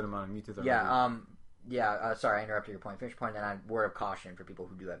a good amount of Mewtwo's online. Sorry, I interrupted your point. Finish your point, and I'm word of caution for people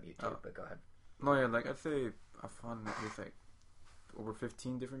who do have Mewtwo, but go ahead. No, yeah, like I'd say I found at least like over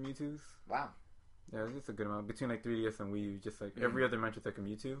 15 different Mewtwo's. Wow. Yeah, it's just a good amount. Between like 3DS and Wii U, just like every other match is like a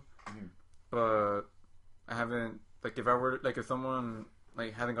Mewtwo. But I haven't, like if someone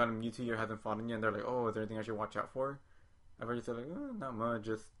like hasn't gotten Mewtwo or hasn't fought him yet and they're like, oh, is there anything I should watch out for? I've already said like, not much,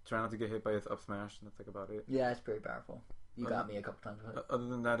 just try not to get hit by his up smash, and that's like about it. Yeah, it's pretty powerful. You got me a couple times with it. Other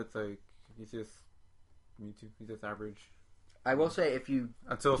than that, it's like, he's just Mewtwo, he's just average. I will say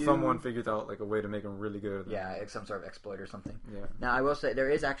until someone figures out like a way to make him really good. Yeah, some sort of exploit or something. Yeah. Now I will say there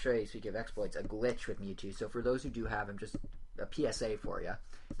is actually, speaking of exploits, a glitch with Mewtwo. So for those who do have him, just a PSA for you.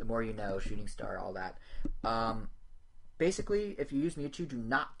 The more you know, Shooting Star, all that. Basically, if you use Mewtwo, do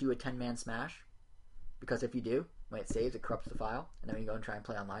not do a 10-man smash, because if you do, when it saves, it corrupts the file, and then when you go and try and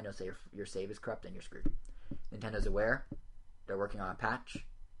play online, it'll say your save is corrupt and you're screwed. Nintendo's aware. They're working on a patch,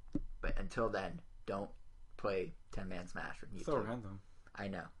 but until then, don't play 10-man smash with Mewtwo. So random. I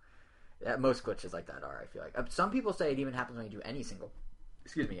know. Most glitches like that are, I feel like. Some people say it even happens when you do any single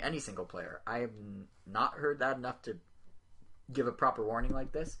player. I have not heard that enough to give a proper warning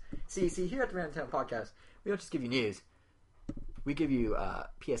like this. See, here at the Random Talent Podcast, we don't just give you news. We give you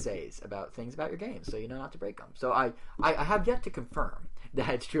PSAs about things about your game, so you know not to break them. So I have yet to confirm that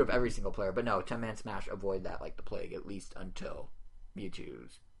it's true of every single player, but no, 10-man smash, avoid that like the plague, at least until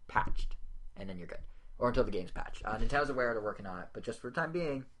Mewtwo's patched, and then you're good. Or until the game's patched. Nintendo's aware they're working on it, but just for the time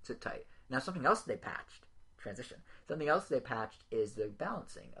being, sit tight. Now, something else they patched, something else they patched is the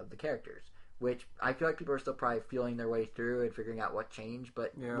balancing of the characters, which I feel like people are still probably feeling their way through and figuring out what changed,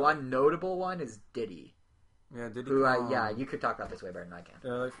 but one notable one is Diddy. Yeah, Diddy. Who you could talk about this way better than I can.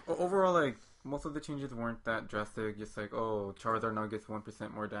 Yeah, like overall, like most of the changes weren't that drastic. Just like, Charizard now gets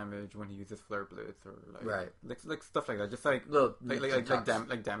 1% more damage when he uses Flare Blitz, or like stuff like that. Just like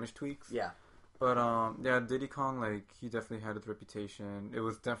like damage tweaks. Yeah. But Diddy Kong, like he definitely had his reputation. It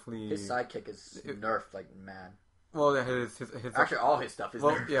was definitely his sidekick is nerfed like mad. Well, yeah, his actually all his stuff is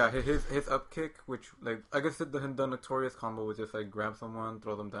nerfed. Yeah, his up kick, which like I guess the notorious combo was just like grab someone,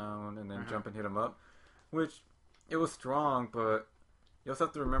 throw them down, and then jump and hit them up. Which, it was strong, but you also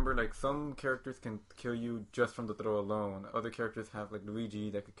have to remember, like, some characters can kill you just from the throw alone. Other characters have, like, Luigi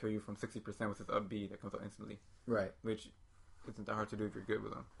that could kill you from 60% with his up B that comes out instantly. Right. Which isn't that hard to do if you're good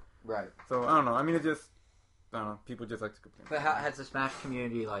with them. Right. So, I don't know. I mean, people just like to complain. But how has the Smash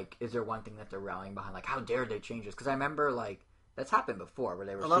community, like, is there one thing that they're rallying behind? Like, how dare they change this? Because I remember, like, that's happened before, where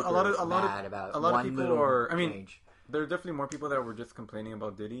they were mad about one little change. There are definitely more people that were just complaining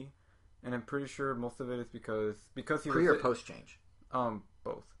about Diddy. And I'm pretty sure most of it is because he pre or post change.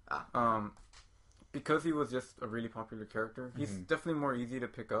 Both. Because he was just a really popular character. He's definitely more easy to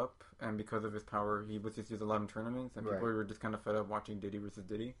pick up, and because of his power, he was just used a lot in tournaments, and people were just kind of fed up watching Diddy versus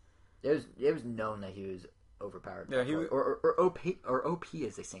Diddy. It was known that he was overpowered. Yeah, he was, or OP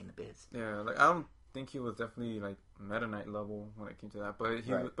as they say in the biz. Yeah, like I don't think he was definitely like Meta Knight level when it came to that, but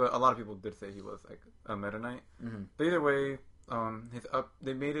Right. but a lot of people did say he was like a Meta Knight. Mm-hmm. But either way,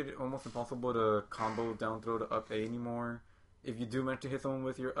 they made it almost impossible to combo down throw to up A anymore. If you do manage to hit someone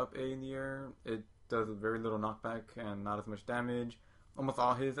with your up A in the air, it does very little knockback and not as much damage. Almost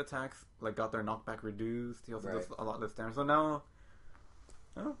all his attacks like got their knockback reduced. He also does a lot less damage. So now,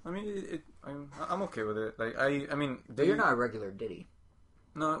 I mean, I'm okay with it. Like I mean, but you're not a regular Diddy.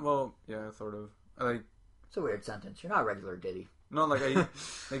 No, well, yeah, sort of. Like, it's a weird sentence. You're not a regular Diddy. No, like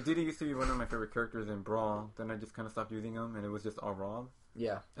like Diddy used to be one of my favorite characters in Brawl. Then I just kind of stopped using him, and it was just all Rob.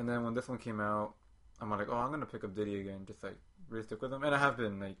 Yeah. And then when this one came out, I'm like, oh, I'm gonna pick up Diddy again, just like really stick with him. And I have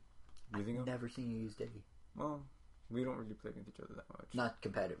been like using him. Never seen you use Diddy. Well, we don't really play against each other that much. Not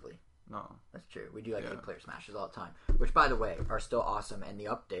competitively. No. That's true. We do like 8-player smashes all the time, which, by the way, are still awesome. And the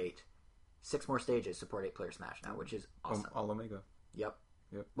update, 6 more stages support 8-player smash now, which is awesome. All Omega. Yep.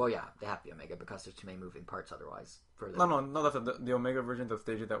 Yep. Well, yeah, they have to be Omega because there's too many moving parts otherwise. No, that's the Omega versions of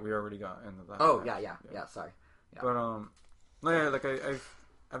stages that we already got in the last. Oh, yeah. Sorry. Yeah. But no, yeah, like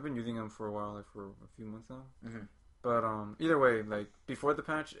I've been using him for a while, like for a few months now. Mm-hmm. But either way, like before the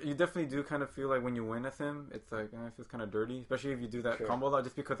patch, you definitely do kind of feel like when you win as him, it's like it feels kind of dirty, especially if you do that combo a lot,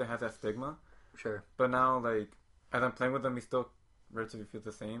 just because it has that stigma. Sure. But now, like as I'm playing with him, he still relatively feels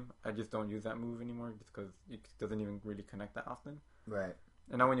the same. I just don't use that move anymore just because it doesn't even really connect that often. Right.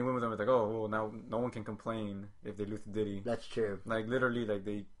 And now when you win with them, it's like, oh, well, now no one can complain if they lose to Diddy. That's true. Like literally, like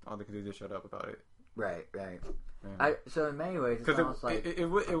all they can do is just shut up about it. Right. Yeah. So in many ways, because like it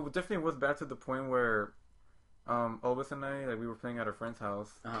definitely was bad to the point where, Obus and I, like we were playing at our friend's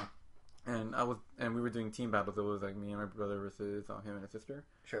house, and we were doing team battles. It was like me and my brother versus him and his sister.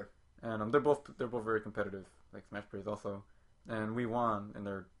 Sure. And they're both very competitive, like Smash players also, and we won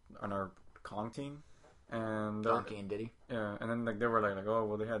on our Kong team. And Donkey and Diddy. Yeah, and then like they were like oh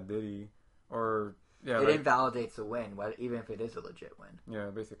well they had Diddy, or yeah, it invalidates the win, even if it is a legit win.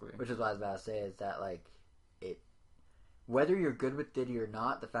 Yeah, basically. Which is what I was about to say is that like it, whether you're good with Diddy or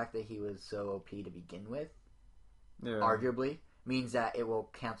not, the fact that he was so OP to begin with, arguably means that it will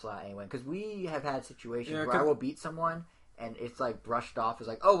cancel out any win. Because we have had situations where I will beat someone and it's like brushed off as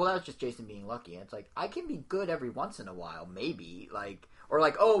like, oh well that was just Jason being lucky. And it's like I can be good every once in a while, maybe like. Or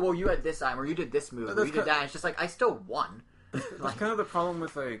like, oh, well, you had this time, or you did this move, or you did that. And it's just like, I still won. That's kind of the problem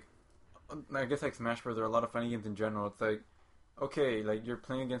with, like, I guess, like, Smash Bros. Or a lot of fighting games in general. It's like, okay, like, you're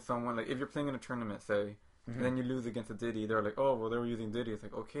playing against someone, like, if you're playing in a tournament, say, and then you lose against a Diddy, they're like, oh, well, they were using Diddy. It's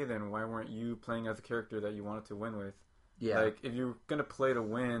like, okay, then why weren't you playing as a character that you wanted to win with? Yeah. Like, if you're going to play to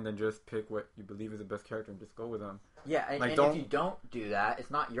win, then just pick what you believe is the best character and just go with them. Yeah, and if you don't do that,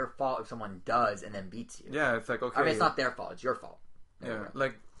 it's not your fault if someone does and then beats you. Yeah, it's like, okay. I mean, it's not their fault, it's your fault. Yeah,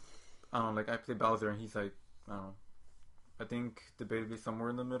 like, I don't know, like I play Bowser and he's like, I don't know, I think debatably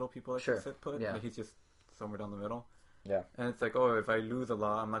somewhere in the middle people like to put. Yeah. Like he's just somewhere down the middle. Yeah. And it's like, oh, if I lose a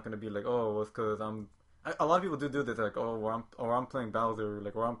lot, I'm not going to be like, oh, well, it's because a lot of people do this, like, oh, or I'm playing Bowser,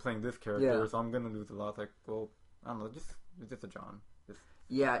 like, or I'm playing this character, so I'm going to lose a lot. It's like, well, I don't know, it's just a John.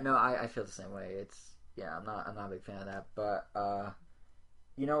 Yeah, no, I feel the same way. I'm not a big fan of that, but,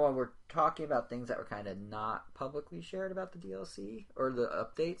 you know, when we're talking about things that were kind of not publicly shared about the DLC or the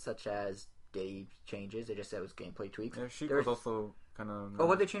updates, such as Diddy changes, they just said it was gameplay tweaks. Yeah, Sheik was also kind of. Oh,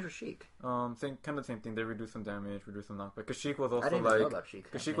 what did they change with Sheik? Kind of the same thing. They reduced some damage, reduced some knockback. Because Sheik was also I didn't even know about Sheik.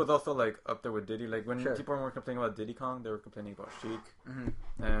 Because Sheik was also like up there with Diddy. Like when people were complaining about Diddy Kong, they were complaining about Sheik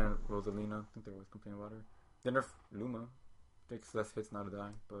and Rosalina. I think they were complaining about her. Then there's Luma. Takes less hits now to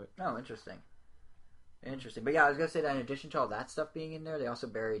die, but. Oh, interesting. But yeah, I was going to say that in addition to all that stuff being in there, they also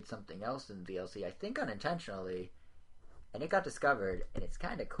buried something else in the DLC, I think unintentionally, and it got discovered, and it's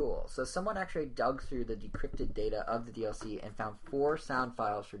kind of cool. So someone actually dug through the decrypted data of the DLC and found 4 sound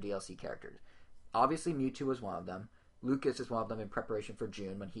files for DLC characters. Obviously, Mewtwo was one of them. Lucas is one of them in preparation for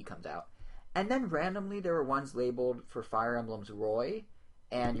June when he comes out. And then randomly, there were ones labeled for Fire Emblem's Roy,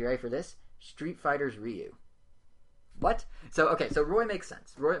 and you ready for this? Street Fighter's Ryu. What? So Roy makes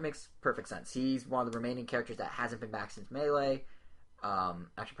sense. Roy makes perfect sense. He's one of the remaining characters that hasn't been back since Melee.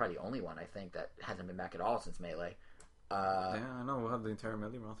 Actually, probably the only one, I think, that hasn't been back at all since Melee. Yeah, I know. We'll have the entire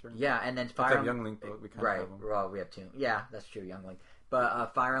Melee roster. Yeah, and then Fire Emblem... Young Link, but we kind of have him. Well, we have 2. Yeah, that's true, Young Link.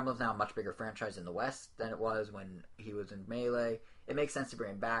 But Fire Emblem's now a much bigger franchise in the West than it was when he was in Melee. It makes sense to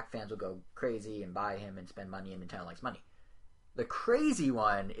bring him back. Fans will go crazy and buy him and spend money, and Nintendo likes money. The crazy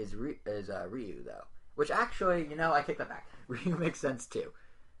one is Ryu, though. Which actually, I take that back. Ryu makes sense too.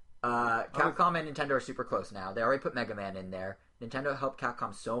 Capcom and Nintendo are super close now. They already put Mega Man in there. Nintendo helped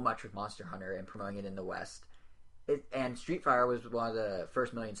Capcom so much with Monster Hunter and promoting it in the West. And Street Fighter was one of the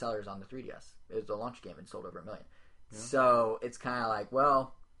first million sellers on the 3DS. It was the launch game and sold over 1 million. Yeah. So it's kind of like,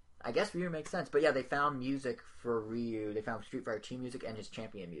 well, I guess Ryu makes sense. But yeah, they found music for Ryu. They found Street Fighter 2 music and his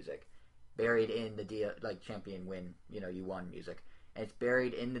champion music buried in the champion win. You won music. And it's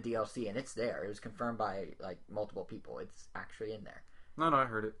buried in the DLC, and it's there. It was confirmed by like multiple people. It's actually in there. No, I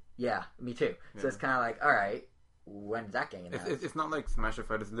heard it. Yeah, me too. Yeah. So it's kind of like, all right, when's that getting announced? It's not like Smash or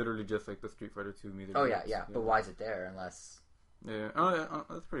Fight. It's literally just like the Street Fighter 2 music. Oh yeah. But why is it there unless? Yeah. Oh,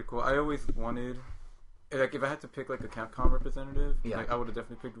 that's pretty cool. I always wanted, like, if I had to pick like a Capcom representative, like I would have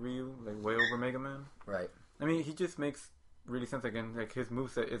definitely picked Ryu, like way over Mega Man. Right. I mean, he just makes really sense. Again, like his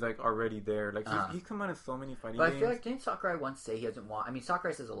moveset is like already there. Like he's come out in so many fighting games. But I feel like didn't Sakurai once say he doesn't want? I mean,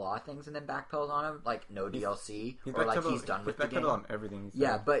 Sakurai says a lot of things and then backpedals on him, like no DLC or like he's done with the game. On everything.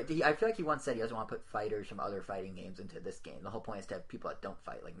 Yeah, but I feel like he once said he doesn't want to put fighters from other fighting games into this game. The whole point is to have people that don't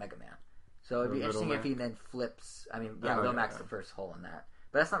fight, like Mega Man. So it'd be interesting if he then flips. I mean, Lil Mac's the first hole in that,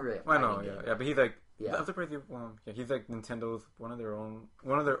 but that's not really a fighting game. But he's like I'm surprised. He's like Nintendo's one of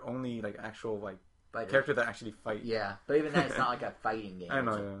their only like actual like. Character that actually fight. Yeah, but even then, it's not like a fighting game. I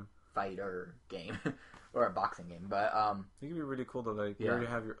know, yeah. Fighter game or a boxing game, but it could be really cool to like. You already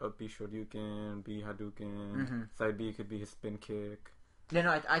have your up B Shoryuken, B Hadouken, side B could be his spin kick.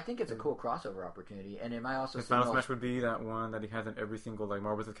 No, I think it's a cool crossover opportunity, and it might also. His Final Smash would be that one that he has in every single like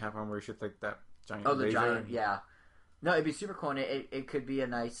Marvel vs. Capcom where he shoots like that giant. Oh, the laser. Giant, yeah. No, it'd be super cool, and it could be a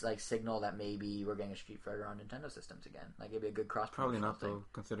nice like signal that maybe we're getting a Street Fighter on Nintendo systems again. Like it'd be a good cross. Probably not though,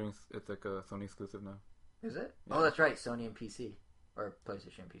 considering it's like a Sony exclusive now. Is it? Yeah. Oh, that's right, Sony and PC or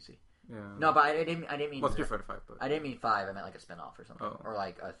PlayStation and PC. Yeah. No, but I didn't mean. Well, Street Fighter 5, but I didn't mean 5. I meant like a spin-off or something, or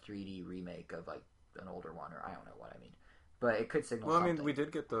like a 3D remake of like an older one, or I don't know what I mean. But it could signal. Well, something. I mean, we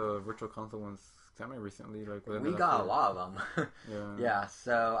did get the Virtual Console ones semi-recently. Like we got a lot of them. Yeah. Yeah.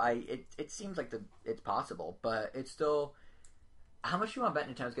 So it seems like it's possible, but it's still. How much do you want to bet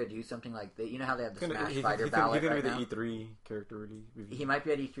Nintendo's going to do something like that? You know how they have the Smash Fighter ballot right now? He's going to be the E3 character review. He might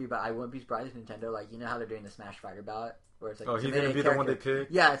be at E3, but I wouldn't be surprised if Nintendo, like, you know how they're doing the Smash Fighter ballot? Where it's like, oh, he's going to be the one they pick?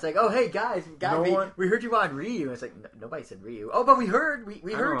 Yeah, it's like, oh, hey, guys, we heard you want Ryu. And it's like, nobody said Ryu. Oh, but we heard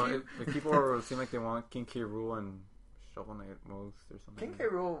you. People seem like they want King K. Rool and Shovel Knight most or something. King K.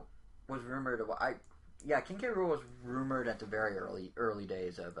 Rool was rumored King K. Rool was rumored at the very early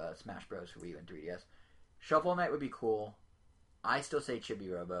days of Smash Bros. For Wii U and 3DS. Shovel Knight would be cool. I still say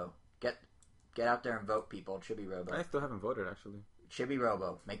Chibi Robo. Get out there and vote, people. Chibi Robo. I still haven't voted, actually. Chibi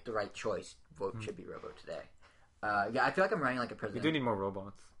Robo. Make the right choice. Vote Chibi Robo today. Yeah, I feel like I'm running like a president. We do need more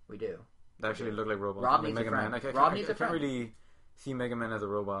robots. We do. They actually look like robots. Rob like needs Mega a friend. Man. I can't really see Mega Man as a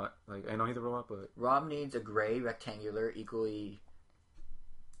robot. Like, I know he's a robot, but... Rob needs a gray, rectangular, equally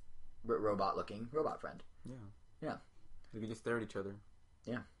robot-looking robot friend. Yeah. We could just stare at each other.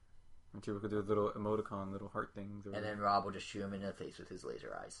 Yeah. And we could do little emoticon, little heart things. And then Rob will just shoot him in the face with his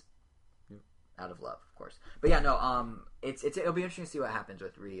laser eyes. Yep. Out of love, of course. But yeah, no, it'll be interesting to see what happens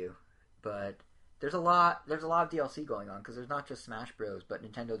with Ryu. But there's a lot of DLC going on, because there's not just Smash Bros, but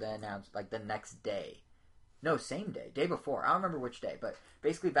Nintendo then announced, like, the next day. No, same day before. I don't remember which day, but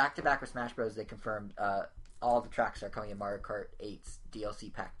basically back-to-back with Smash Bros, they confirmed all the tracks that are coming in Mario Kart 8's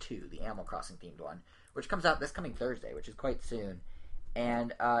DLC Pack 2, the Animal Crossing themed one, which comes out this coming Thursday, which is quite soon.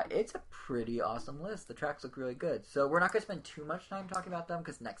 And it's a pretty awesome list. The tracks look really good. So we're not going to spend too much time talking about them,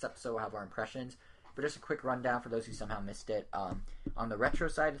 because next episode we'll have our impressions. But just a quick rundown for those who somehow missed it. On the retro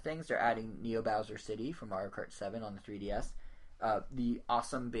side of things, they're adding Neo Bowser City from Mario Kart 7 on the 3DS. The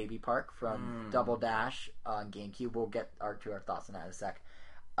awesome Baby Park from Double Dash on GameCube. We'll get to our thoughts on that in a sec.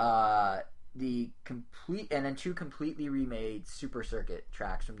 And then 2 completely remade Super Circuit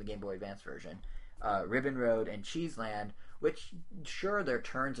tracks from the Game Boy Advance version. Ribbon Road and Cheeseland, which, sure, their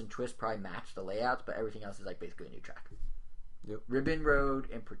turns and twists probably match the layouts, but everything else is like basically a new track. Yep. Ribbon Road,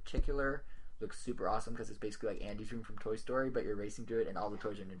 in particular, looks super awesome because it's basically like Andy's Room from Toy Story, but you're racing through it, and all the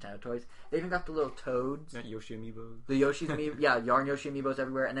toys are Nintendo toys. They even got the little toads. Yoshi amiibos. The Yoshi's amiibo. Yeah, Yarn Yoshi amiibos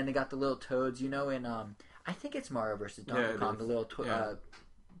everywhere. And then they got the little toads, in, I think it's Mario vs. Donkey Kong, the little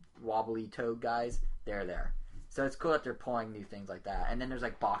wobbly toad guys. They're there. So it's cool that they're pulling new things like that. And then there's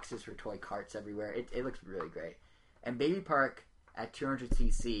like boxes for toy carts everywhere. It looks really great. And Baby Park at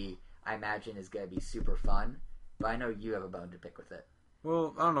 200cc, I imagine, is going to be super fun. But I know you have a bone to pick with it.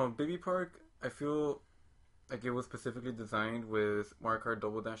 Well, I don't know. Baby Park, I feel like it was specifically designed with Mario Kart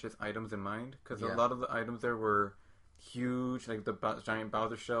Double Dash's items in mind. Because a lot of the items there were huge. Like the giant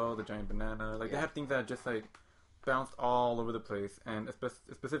Bowser shell, the giant banana. Like they had things that just like bounced all over the place. And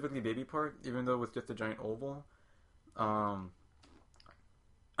specifically Baby Park, even though it was just a giant oval,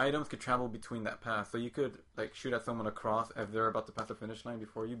 items could travel between that path, so you could like shoot at someone across as they're about to pass the finish line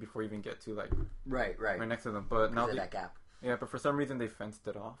before you even get to like right next to them. But now that gap. Yeah, but for some reason they fenced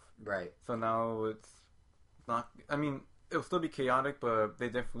it off. Right. So now it's not. I mean, it'll still be chaotic, but they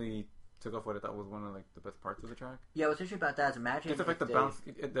definitely took off what I thought was one of like the best parts of the track. Yeah, what's interesting about that is imagine just the fact that bounce,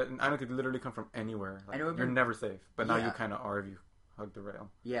 the item could literally come from anywhere. Like, you're never safe, but now you kind of are if you hug the rail.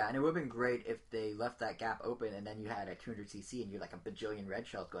 Yeah, and it would have been great if they left that gap open and then you had a 200cc and you're like a bajillion red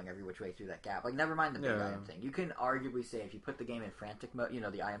shells going every which way through that gap. Like, never mind the big item thing. You can arguably say if you put the game in frantic mode,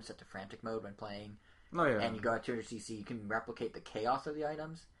 the item set to frantic mode when playing, and you go at 200cc, you can replicate the chaos of the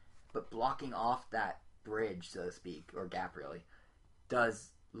items, but blocking off that bridge, so to speak, or gap really,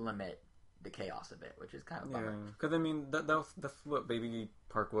 does limit the chaos of it, which is kind of a bummer. Yeah, because I mean that's what Baby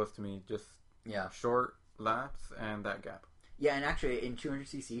Park was to me, just short laps and that gap. Yeah, and actually in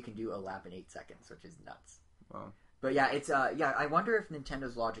 200cc you can do a lap in 8 seconds, which is nuts. Wow. But yeah, it's I wonder if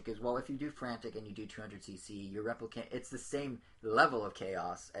Nintendo's logic is, well, if you do frantic and you do 200cc, you're it's the same level of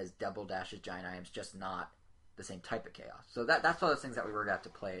chaos as Double Dash's giant items, just not the same type of chaos. So that's one of those things that we were gonna have to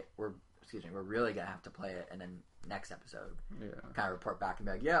play. We're really gonna have to play it, and then next episode, kind of report back and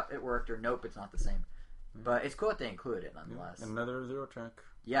be like, yeah, it worked, or nope, it's not the same. But it's cool that they include it nonetheless. Another Zero track.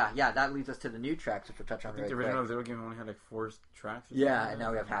 Yeah, that leads us to the new tracks, which we'll touch on. I think the original Zero game only had like 4 tracks. And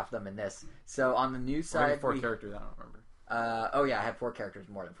now we have half of them in this. So on the new side, 4 characters. I don't remember. I had 4 characters,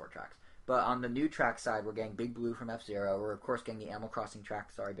 more than 4 tracks. But on the new track side, we're getting Big Blue from F-Zero. We're, of course, getting the Animal Crossing track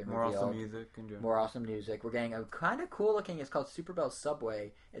that's already been revealed. More awesome music. More awesome music. We're getting a kind of cool looking, it's called Super Bell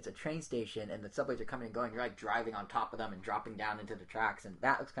Subway. It's a train station, and the subways are coming and going. You're like driving on top of them and dropping down into the tracks, and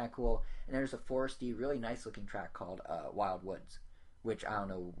that looks kind of cool. And there's a foresty, really nice looking track called Wild Woods, which I don't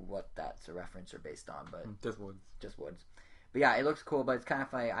know what that's a reference or based on, but just woods. But yeah, it looks cool, but it's kind of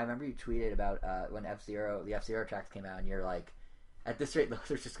funny. I remember you tweeted about when the F-Zero tracks came out, and you're like, at this rate,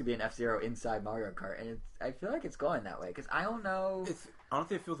 there's just going to be an F-Zero inside Mario Kart, and I feel like it's going that way, because I don't know...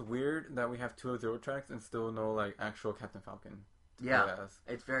 Honestly, it feels weird that we have 2 Zero tracks and still no, like, actual Captain Falcon. Yeah,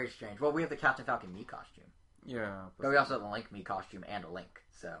 it's very strange. Well, we have the Captain Falcon Mii costume. Yeah. But we also have the Link Mii costume and a Link,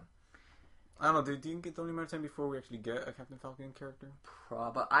 so... I don't know, do you think it's only a matter of time before we actually get a Captain Falcon character?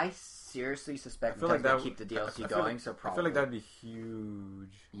 Probably. I seriously suspect because they keep the DLC going, so probably. I feel like that'd be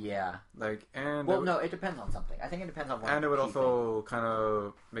huge. Yeah. No, it depends on something. I think it depends on one. And it would also kind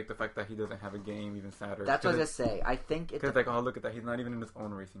of make the fact that he doesn't have a game even sadder. That's what I was going to say. I think it... Because, like, oh, look at that. He's not even in his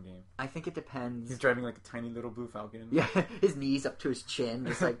own racing game. I think it depends. He's driving, like, a tiny little blue Falcon. Yeah, his knees up to his chin,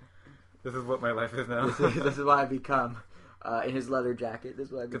 just like... This is what my life is now. This is what I've become. In his leather jacket. This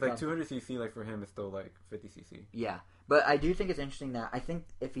is what I've become. Because, like, 200cc, like, for him, is still, like, 50cc. Yeah. But I do think it's interesting that I think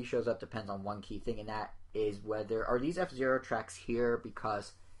if he shows up depends on one key thing, and that is whether... Are these F-Zero tracks here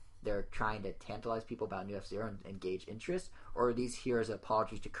because they're trying to tantalize people about new F-Zero and engage interest? Or are these here as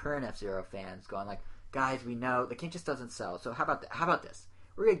apologies to current F-Zero fans going like, guys, we know the game just doesn't sell, so how about this?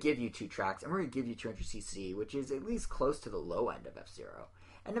 We're going to give you 2 tracks, and we're going to give you 200cc, which is at least close to the low end of F-Zero.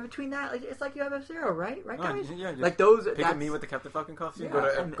 And in between that, like, it's like you have F-Zero, right? Right, guys? Yeah, like those. Pick me with the Captain Falcon costume.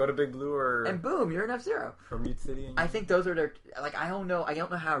 Yeah, go to Big Blue and boom, you're an F-Zero from Mute City. I think those are their. Like, I don't know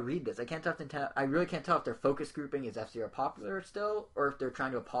how to read this. I really can't tell if their focus grouping is F-Zero popular still, or if they're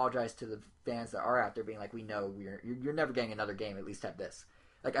trying to apologize to the fans that are out there, being like, we know you're never getting another game. At least have this.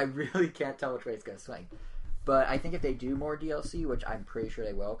 Like, I really can't tell which way it's going to swing. But I think if they do more DLC, which I'm pretty sure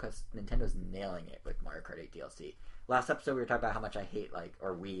they will, because Nintendo's nailing it with Mario Kart 8 DLC. Last episode, we were talking about how much I hate, I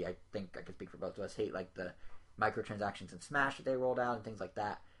think I could speak for both of us, hate, like, the microtransactions in Smash that they rolled out and things like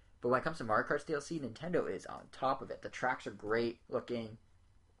that. But when it comes to Mario Kart's DLC, Nintendo is on top of it. The tracks are great looking.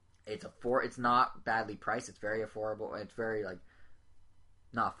 It's not badly priced. It's very affordable. It's very, like,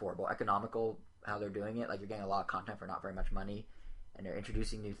 not affordable, economical how they're doing it. Like, you're getting a lot of content for not very much money. And they're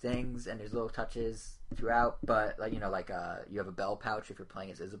introducing new things, and there's little touches throughout. But, like, you have a bell pouch if you're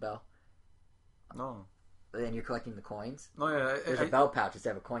playing as Isabelle. No. Then you're collecting the coins. No, yeah. There's a bell pouch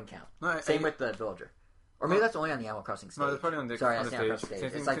instead of a coin count. No, Same with the villager. Or maybe that's only on the Animal Crossing stage. No, that's probably on the stage.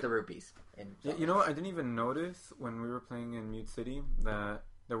 It's like the rupees. You know what? I didn't even notice when we were playing in Mute City that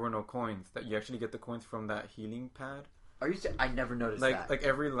there were no coins. That you actually get the coins from that healing pad. I never noticed that. Like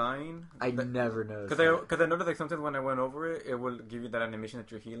every line. Never noticed Because I noticed, like, sometimes when I went over it, it will give you that animation that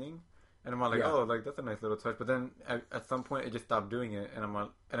you're healing. And I'm like, oh, like, that's a nice little touch. But then at some point, it just stopped doing it. And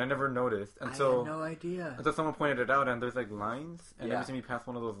and I never noticed. And I had no idea. Until someone pointed it out, and there's, like, lines. And every time you pass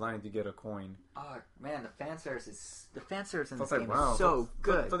one of those lines, you get a coin. Oh, man, the fan service in this game is so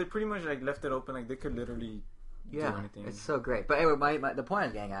good. So they pretty much, like, left it open. Like, they could literally do anything. It's so great. But anyway, the point I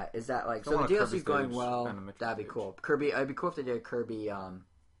was getting at is that, like, so the DLC's going well. That'd be cool. It'd be cool if they did a Kirby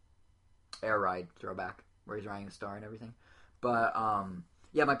Air Ride throwback, where he's riding a star and everything. But,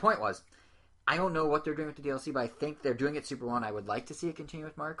 yeah, my point was, I don't know what they're doing with the DLC, but I think they're doing it super well, and I would like to see it continue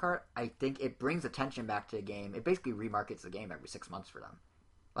with Mario Kart. I think it brings attention back to the game. It basically remarkets the game every 6 months for them.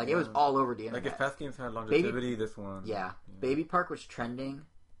 Like, it was all over the internet. Like, if past games had longevity, this one... Yeah. Baby Park was trending.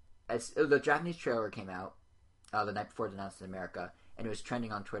 The Japanese trailer came out the night before it was announced in America, and it was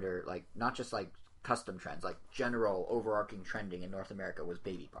trending on Twitter, like, not just, like, custom trends, like, general overarching trending in North America was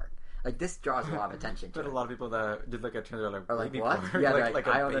Baby Park. Like, this draws a lot of attention to it. But a lot of people that just look at trends are like, Baby what? Park? Yeah, like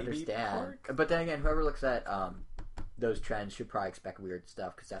I don't understand. Park? But then again, whoever looks at those trends should probably expect weird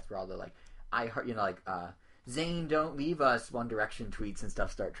stuff, because that's where all the, like, I heard, you know, like, Zayn, don't leave us, One Direction tweets and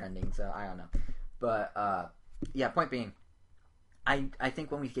stuff start trending, so I don't know. But, yeah, point being, I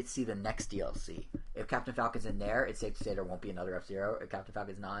think when we get to see the next DLC, if Captain Falcon's in there, it's safe to say there won't be another F-Zero. If Captain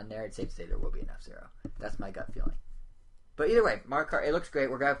Falcon's not in there, it's safe to say there will be an F-Zero. That's my gut feeling. But either way, Mario Kart, it looks great.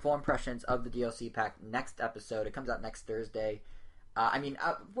 We're going to have full impressions of the DLC pack next episode. It comes out next Thursday.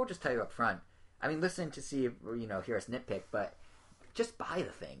 We'll just tell you up front. I mean, listen to see, hear us nitpick, but just buy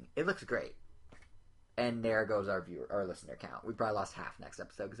the thing. It looks great. And there goes our listener count. We probably lost half next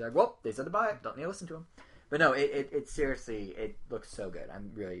episode because they're like, well, they said to buy it. Don't need to listen to them. But no, it seriously, it looks so good.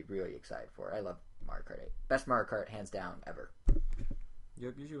 I'm really, really excited for it. I love Mario Kart 8. Best Mario Kart, hands down, ever.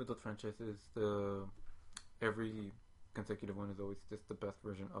 Yep, usually with those franchises, every consecutive one is always just the best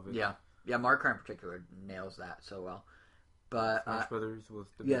version of it. Yeah, Mario Kart in particular nails that so well. But Smash Brothers was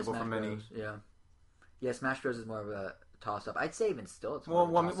debatable for many. Yeah, Smash Bros is more of a toss-up. I'd say even still, it's more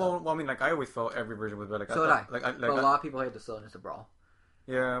I mean, like, I always felt every version was better. Like, so did I. But a lot of people hate the silliness of Brawl.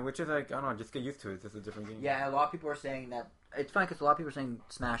 Yeah, which is like, I don't know, just get used to it. It's just a different game. Yeah, a lot of people are saying that... It's funny because a lot of people are saying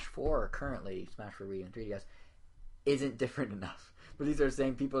Smash 4 currently, Smash for Wii and 3DS, isn't different enough. But these are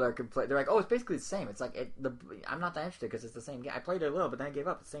saying people that are complaining. They're like, oh, it's basically the same. It's like, I'm not that interested because it's the same game. I played it a little, but then I gave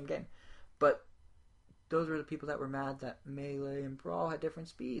up. It's the same game. But those were the people that were mad that Melee and Brawl had different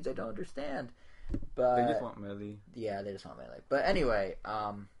speeds. I don't understand. But they just want Melee. Yeah, they just want Melee. But anyway,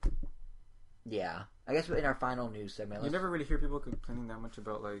 yeah. I guess in our final news segment... You never really hear people complaining that much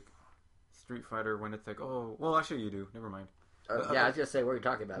about, like, Street Fighter when it's like, oh... Well, actually you do. Never mind. Yeah, I was going to say, what are you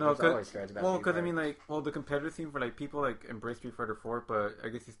talking about? No, because I mean, like... Well, the competitive scene for, like, people, like, embrace Street Fighter 4, but I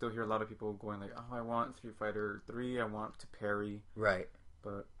guess you still hear a lot of people going, like, oh, I want Street Fighter 3, I want to parry. Right.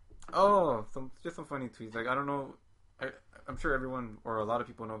 But... just some funny tweets. Like, I don't know... I'm sure everyone, or a lot of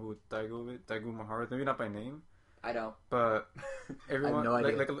people know who Daigo Mahara is. Maybe not by name. I don't. But everyone, I have no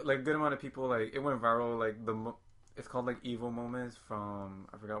idea. like a good amount of people, like, it went viral. Like it's called like Evil Moments from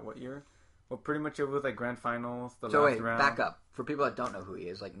I forgot what year. Well, pretty much it was like grand finals. So wait, back up for people that don't know who he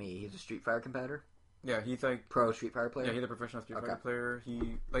is, like me. He's a Street Fighter competitor. Yeah, he's like pro Street Fighter player. Yeah, he's a professional Street Fighter player. He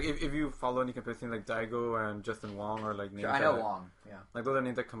like if you follow any competition, like Daigo and Justin Wong are like names. Sure, I know Wong. Yeah, like those are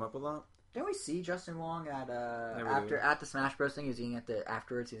names that come up a lot. Didn't we see Justin Wong at the Smash Bros thing? He was eating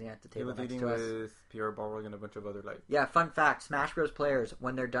afterwards. He was eating at the table next to us. He was eating with Pierre Balrog and a bunch of other like. Yeah, fun fact: Smash Bros players,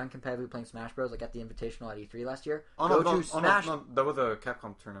 when they're done competitively playing Smash Bros, like at the Invitational at E3 last year, no, that was a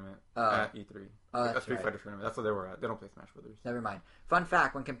Capcom tournament at E3. A Street Fighter tournament. That's what they were at. They don't play Smash Brothers. Never mind. Fun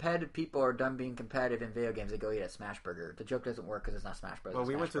fact: when competitive people are done being competitive in video games, they go eat at Smash Burger. The joke doesn't work because it's not Smash Bros. Well,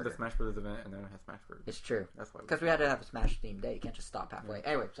 we went to the Smash Brothers event and then it had Smash Burger. It's true. That's why. Because we had to have a Smash themed day. You can't just stop halfway.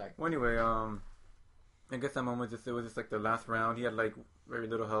 Yeah. Anyway, sorry. Well, anyway, I guess that moment it was just like the last round. He had like very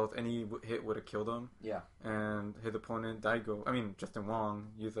little health. Any hit would have killed him. Yeah. And his opponent Justin Wong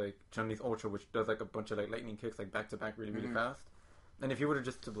used like Chun-Li's Ultra, which does like a bunch of like lightning kicks like back to back really fast. And if he would have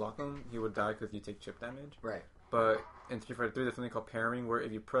just to block him, he would die because you take chip damage. Right. But in Street Fighter 3, there's something called parrying, where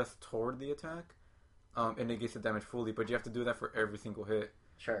if you press toward the attack, it negates the damage fully. But you have to do that for every single hit.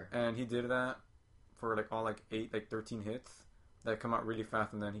 Sure. And he did that for like all like 13 hits that come out really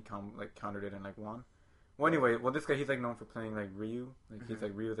fast, and then he countered it and like won. Well, anyway, this guy, he's like known for playing like Ryu. Like he's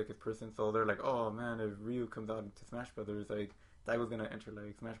like Ryu's like his person. So they're like, oh man, if Ryu comes out into Smash Brothers, like Daigo's gonna enter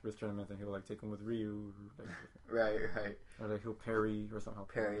like Smash Bros tournaments and he'll like take him with Ryu. Like, right. Or like he'll parry or somehow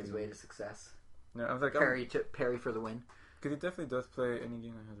parry his way to success. Yeah, I was like parry for the win. Because he definitely does play any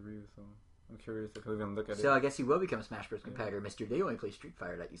game that has Ryu. So I'm curious if he'll even look at it. So I guess he will become a Smash Bros competitor, Mr. They only play Street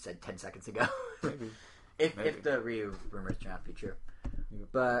Fighter, like you said 10 seconds ago. Maybe. If the Ryu rumors turn out to be true. Yep.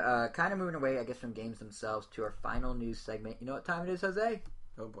 But kind of moving away, I guess, from games themselves to our final news segment. You know what time it is, Jose?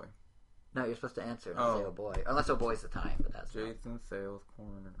 Oh boy. No, you're supposed to answer and say oh boy. Unless oh boy's the time, but that's Jason Sales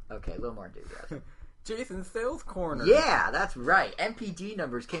Corner. Okay, a little more enthusiasm. Jason Sales Corner. Yeah, that's right. MPG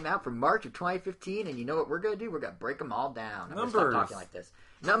numbers came out for March of 2015, and you know what we're going to do? We're going to break them all down. Numbers. Stop talking like this.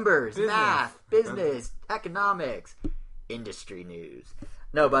 Numbers, math, business, economics, industry news.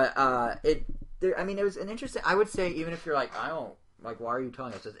 No, but it was an interesting... I would say, even if you're like, I don't... Like, why are you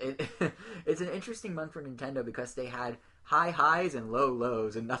telling us this? It's an interesting month for Nintendo because they had high highs and low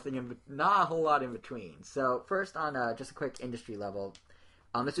lows and not a whole lot in between. So, first on just a quick industry level,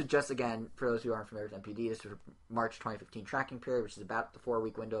 This is just, again, for those who aren't familiar with MPD, this is March 2015 tracking period, which is about the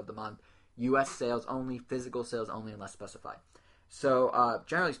 4-week window of the month. U.S. sales only, physical sales only unless specified. So,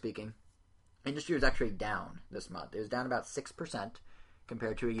 generally speaking, industry was actually down this month. It was down about 6%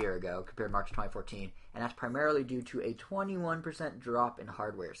 compared to a year ago, compared to March 2014, and that's primarily due to a 21% drop in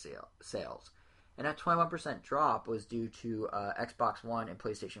hardware sales. And that 21% drop was due to Xbox One and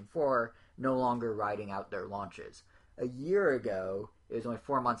PlayStation 4 no longer riding out their launches. A year ago, it was only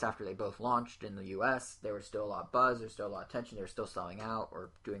 4 months after they both launched in the U.S. There was still a lot of buzz, there was still a lot of attention, they were still selling out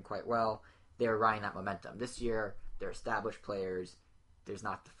or doing quite well. They were riding that momentum. This year, they're established players. There's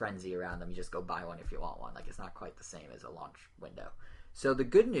not the frenzy around them. You just go buy one if you want one. Like, it's not quite the same as a launch window. So the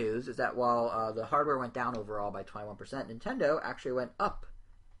good news is that while the hardware went down overall by 21%, Nintendo actually went up.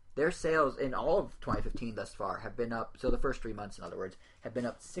 Their sales in all of 2015 thus far have been up, so the first 3 months, in other words, have been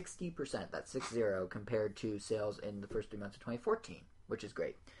up 60%, that's 60, compared to sales in the first 3 months of 2014, which is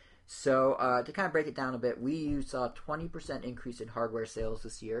great. So to kind of break it down a bit, Wii U saw a 20% increase in hardware sales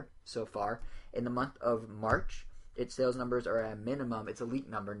this year so far. In the month of March, its sales numbers are at a minimum, it's a leak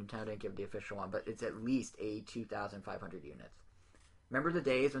number, Nintendo didn't give the official one, but it's at least 82,500 units. Remember the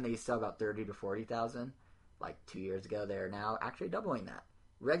days when they used to sell about 30 to 40,000? Like 2 years ago, they're now actually doubling that.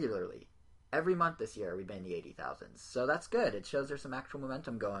 Regularly. Every month this year, we've been in the 80,000s. So that's good. It shows there's some actual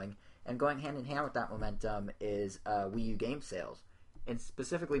momentum going. And going hand in hand with that momentum is Wii U game sales. And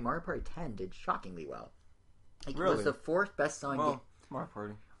specifically, Mario Party 10 did shockingly well. It was the 4th best-selling game. Mario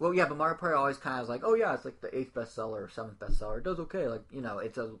Party. Well, yeah, but Mario Party always kind of is like, oh yeah, it's like the 8th bestseller or 7th bestseller. It does okay. Like, you know,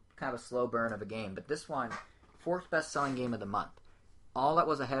 it's a kind of a slow burn of a game. But this one, 4th best-selling game of the month. All that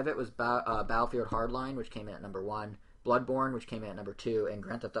was ahead of it was Battlefield Hardline, which came in at number 1. Bloodborne, which came in at number 2, and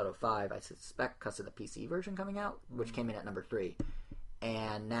Grand Theft Auto 5, I suspect because of the PC version coming out, which came in at number 3.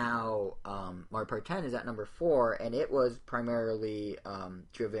 And now Mario Party 10 is at number 4, and it was primarily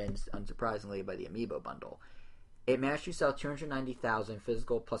driven, unsurprisingly, by the Amiibo bundle. It managed to sell 290,000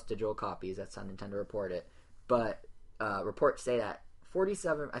 physical plus digital copies. That's how Nintendo reported. But reports say that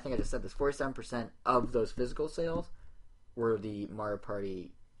 47, I think I just said this, 47% of those physical sales were the Mario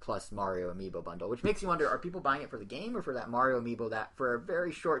Party plus Mario Amiibo bundle, which makes you wonder, are people buying it for the game or for that Mario Amiibo that for a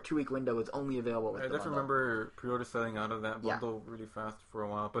very short 2-week window was only available with the bundle? I definitely remember pre-order selling out of that bundle really fast for a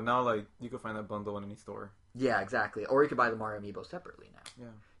while, but now like you can find that bundle in any store. Yeah, exactly. Or you could buy the Mario Amiibo separately now.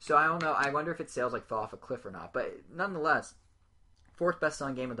 Yeah. So I don't know. I wonder if its sales like fall off a cliff or not. But nonetheless, 4th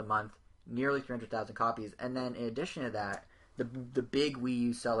best-selling game of the month, nearly 300,000 copies. And then in addition to that, the big Wii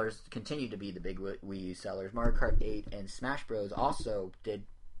U sellers continue to be the big Wii U sellers. Mario Kart 8 and Smash Bros. Also did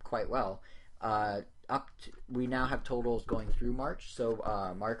quite well. We now have totals going through March. So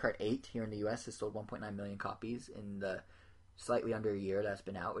Mario Kart 8 here in the U.S. has sold 1.9 million copies in the slightly under a year that's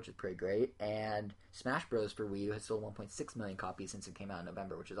been out, which is pretty great. And Smash Bros. For Wii U has sold 1.6 million copies since it came out in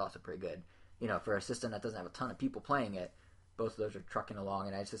November, which is also pretty good. You know, for a system that doesn't have a ton of people playing it, both of those are trucking along,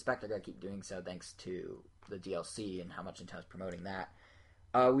 and I suspect they're going to keep doing so thanks to the DLC and how much Nintendo's promoting that.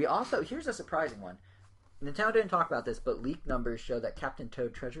 We also, here's a surprising one. Nintendo didn't talk about this, but leaked numbers show that Captain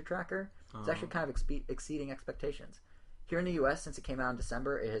Toad Treasure Tracker is actually kind of exceeding expectations. Here in the U.S., since it came out in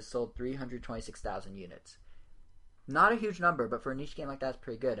December, it has sold 326,000 units. Not a huge number, but for a niche game like that, it's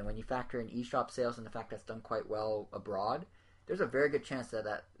pretty good. And when you factor in eShop sales and the fact that it's done quite well abroad, there's a very good chance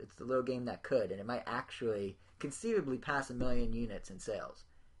that it's the little game that could, and it might actually conceivably pass 1 million units in sales,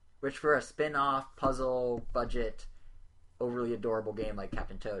 which for a spin-off, puzzle, budget, overly adorable game like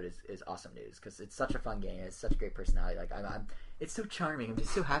Captain Toad is awesome news, because it's such a fun game. It's such a great personality. Like it's so charming. I'm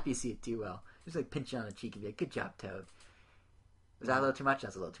just so happy to see it do well. Just like pinch you on the cheek and be like, "Good job, Toad." Was that a little too much?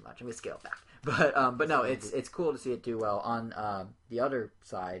 That's a little too much. I'm gonna scale it back. But no, it's cool to see it do well. On the other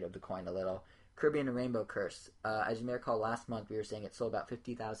side of the coin, a little, Kirby and the Rainbow Curse. As you may recall, last month we were saying it sold about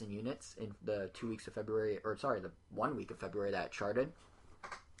 50,000 units in the 2 weeks of February, the 1 week of February that it charted.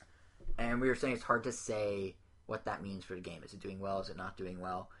 And we were saying it's hard to say what that means for the game. Is it doing well? Is it not doing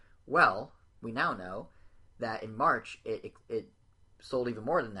well? Well, we now know that in March it sold even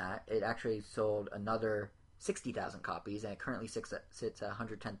more than that. It actually sold another 60,000 copies, and it currently sits at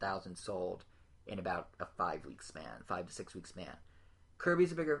 110,000 sold in about a 5 to 6 week span.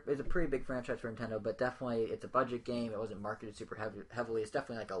 Kirby's is a pretty big franchise for Nintendo, but definitely it's a budget game. It wasn't marketed super heavily. It's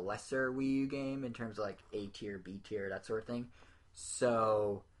definitely like a lesser Wii U game in terms of like A tier, B tier, that sort of thing.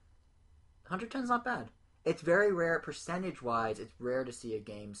 So 110's not bad. It's very rare, percentage-wise, it's rare to see a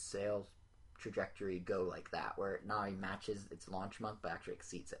game's sales trajectory go like that, where it not only matches its launch month, but actually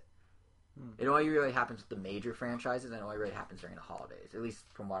exceeds it. It only really happens with the major franchises, and it only really happens during the holidays, at least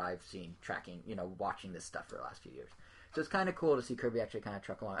from what I've seen tracking, watching this stuff for the last few years. So it's kind of cool to see Kirby actually kind of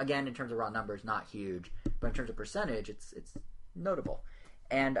truck along. Again, in terms of raw numbers, not huge, but in terms of percentage, it's notable.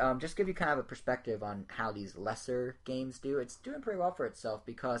 And just give you kind of a perspective on how these lesser games do. It's doing pretty well for itself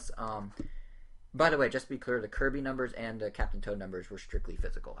because, by the way, just to be clear, the Kirby numbers and the Captain Toad numbers were strictly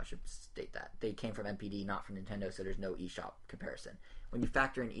physical. I should state that. They came from NPD, not from Nintendo, so there's no eShop comparison. When you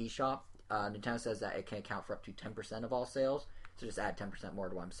factor in eShop, Nintendo says that it can account for up to 10% of all sales. So just add 10% more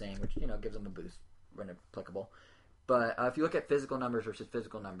to what I'm saying, which, gives them a boost when applicable. But if you look at physical numbers versus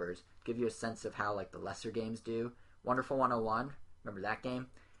physical numbers, give you a sense of how, like, the lesser games do. Wonderful 101. Remember that game?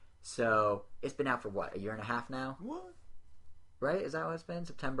 So, it's been out for what, a year and a half now? What? Right? Is that what it's been?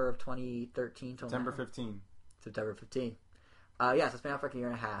 September of 2013 till September now? 15. September 15. So it's been out for like a year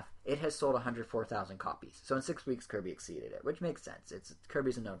and a half. It has sold 104,000 copies. So in 6 weeks, Kirby exceeded it, which makes sense.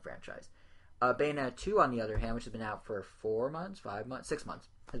 Kirby's a known franchise. Bayonetta 2, on the other hand, which has been out for 6 months,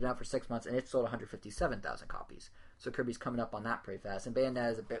 has been out for 6 months, and it sold 157,000 copies. So Kirby's coming up on that pretty fast. And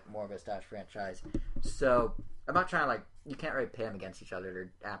Bayonetta is a bit more of a established franchise. So I'm not trying to, you can't really pit them against each other.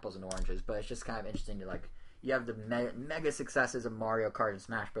 They're apples and oranges. But it's just kind of interesting to, you have the mega successes of Mario Kart and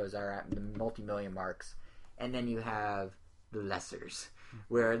Smash Bros. That are at the multi-million marks. And then you have the lessers,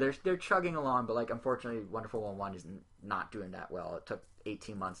 where they're chugging along. But, unfortunately, Wonderful 101 is not doing that well. It took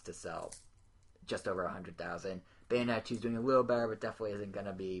 18 months to sell just over 100,000. Bayonetta 2 is doing a little better, but definitely isn't going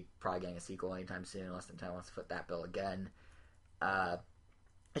to be probably getting a sequel anytime soon unless Nintendo wants to foot that bill again.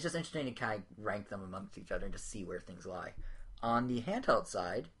 It's just interesting to kind of rank them amongst each other and just see where things lie. On the handheld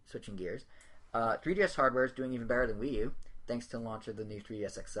side, switching gears, 3DS hardware is doing even better than Wii U, thanks to the launch of the new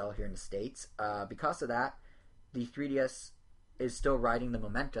 3DS XL here in the States. Because of that, the 3DS is still riding the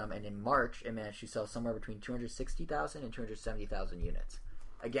momentum, and in March, it managed to sell somewhere between 260,000 and 270,000 units.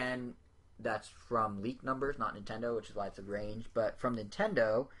 Again, that's from leaked numbers, not Nintendo, which is why it's a range. But from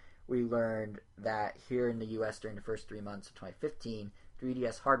Nintendo, we learned that here in the U.S. during the first 3 months of 2015,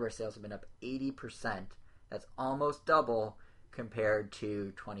 3DS hardware sales have been up 80%. That's almost double compared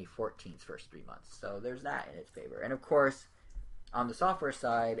to 2014's first 3 months. So there's that in its favor. And of course, on the software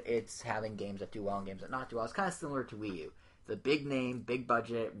side, it's having games that do well and games that not do well. It's kind of similar to Wii U. The big name, big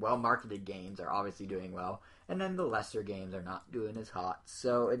budget, well-marketed games are obviously doing well, and then the lesser games are not doing as hot.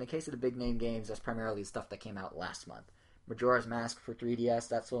 So in the case of the big name games, that's primarily stuff that came out last month. Majora's Mask for 3DS,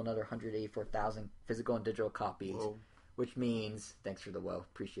 that sold another 184,000 physical and digital copies. Whoa. Which means, thanks for the whoa,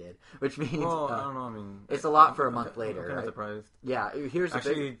 appreciate it. Which means, well, I don't know, it's a lot for a month later. I'm kind of surprised. Yeah,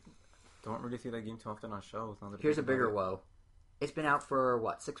 don't really see that game too often on shows. Here's a bigger whoa. It's been out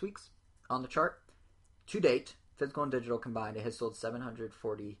for, 6 weeks on the chart? To date, physical and digital combined, it has sold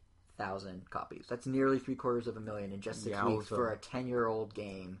 740,000 copies. That's nearly 750,000 in just 6 weeks for a 10-year-old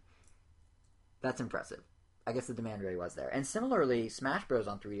game. That's impressive. I guess the demand really was there. And similarly, Smash Bros.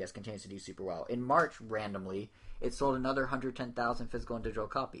 On 3DS continues to do super well. In March, randomly, it sold another 110,000 physical and digital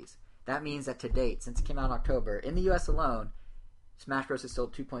copies. That means that to date, since it came out in October, in the US alone, Smash Bros. Has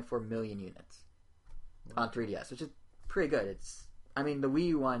sold 2.4 million units on 3DS, which is pretty good. The Wii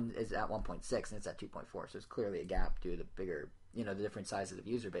U one is at 1.6 and it's at 2.4, so it's clearly a gap due to the bigger, the different sizes of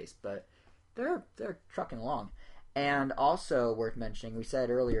user base, but they're trucking along. And also worth mentioning, we said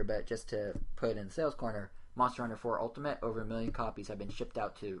earlier, but just to put it in the sales corner, Monster Hunter 4 Ultimate, over 1 million copies have been shipped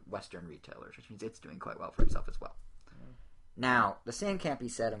out to Western retailers, which means it's doing quite well for itself as well. Now, the same can't be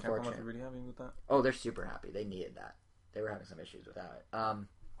said, unfortunately. Capcom really happy with that? Oh, they're super happy. They needed that. They were having some issues without it.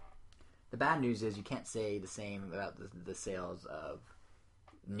 The bad news is you can't say the same about the sales of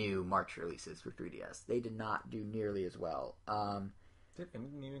new March releases for 3DS. They did not do nearly as well. Did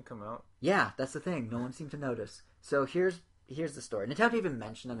anything even come out? Yeah, that's the thing. No one seemed to notice. So here's the story. Nintendo even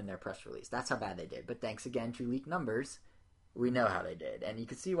mentioned them in their press release. That's how bad they did. But thanks again to leaked numbers, we know how they did, and you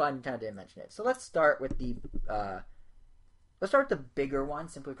can see why Nintendo didn't mention it. So let's start with the bigger one,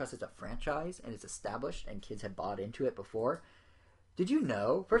 simply because it's a franchise and it's established and kids had bought into it before.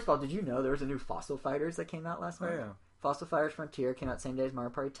 First of all, did you know there was a new Fossil Fighters that came out last month? Yeah. Fossil Fighters Frontier came out the same day as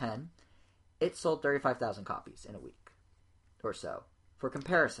Mario Party 10. It sold 35,000 copies in a week or so. For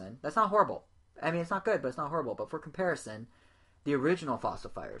comparison, that's not horrible. It's not good, but it's not horrible. But for comparison, the original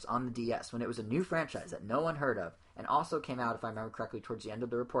Fossil Fighters on the DS, when it was a new franchise that no one heard of, and also came out, if I remember correctly, towards the end of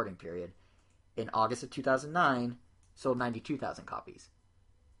the reporting period, in August of 2009, sold 92,000 copies.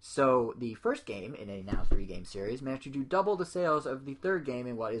 So the first game in a now 3-game series managed to do double the sales of the third game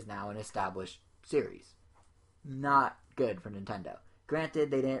in what is now an established series. Not good for Nintendo. Granted,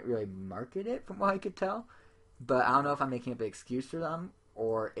 they didn't really market it from what I could tell, but I don't know if I'm making up an excuse for them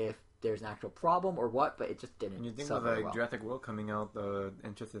or if there's an actual problem or what, but it just didn't. And you think with well. Jurassic World coming out, the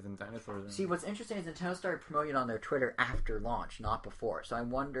interest is in dinosaurs. See, what's interesting is Nintendo started promoting it on their Twitter after launch, not before. So I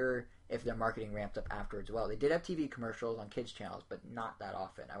wonder if their marketing ramped up afterwards. Well, they did have TV commercials on kids channels, but not that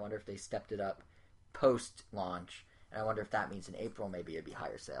often. I wonder if they stepped it up post-launch And I wonder if that means in April maybe it'd be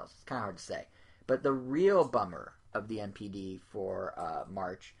higher sales. It's kind of hard to say. But the real bummer of the NPD for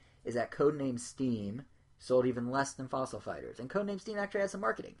March is that Codename Steam sold even less than Fossil Fighters. And Codename Steam actually has some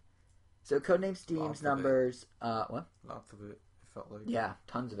marketing. So Codename Steam's numbers... what? Lots of it, it felt like. Yeah,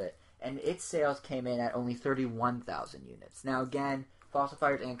 tons of it. And its sales came in at only 31,000 units. Now again, Fossil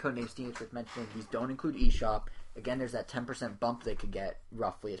Fighters and Codename Steam, it's worth mentioning, these don't include eShop. Again, there's that 10% bump they could get,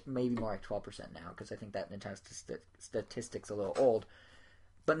 roughly. It's maybe more like 12% now, because I think that Nintendo statistic's a little old.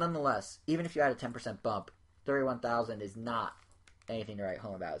 But nonetheless, even if you had a 10% bump, 31,000 is not anything to write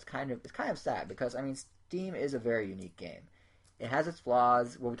home about. It's kind of sad, because, I mean, Steam is a very unique game. It has its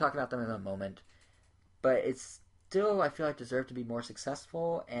flaws. We'll talk about them in a moment. But it's still, I feel like, deserved to be more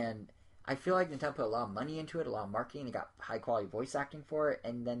successful, and I feel like Nintendo put a lot of money into it, a lot of marketing, they got high-quality voice acting for it,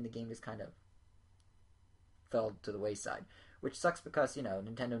 and then the game just kind of fell to the wayside, which sucks because, you know,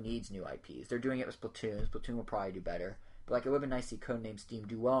 Nintendo needs new IPs. They're doing it with Splatoon. Splatoon will probably do better. But, like, it would have been nice to see Codename Steam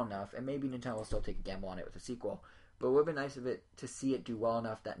do well enough, and maybe Nintendo will still take a gamble on it with a sequel, but it would have been nice of it to see it do well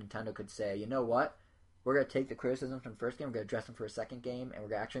enough that Nintendo could say, you know what, we're going to take the criticisms from the first game, we're going to address them for a second game, and we're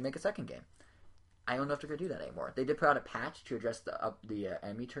going to actually make a second game. I don't know if they're going to do that anymore. They did put out a patch to address the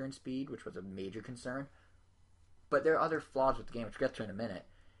enemy turn speed, which was a major concern, but there are other flaws with the game, which we'll get to in a minute,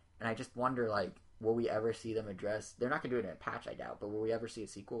 and I just wonder, like, will we ever see them address... They're not going to do it in a patch, I doubt, but will we ever see a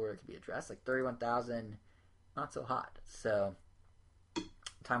sequel where it could be addressed? Like, 31,000, not so hot. So,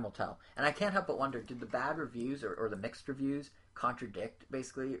 time will tell. And I can't help but wonder, did the bad reviews or the mixed reviews contradict,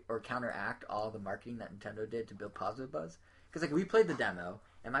 basically, or counteract all the marketing that Nintendo did to build positive buzz? Because, like, we played the demo,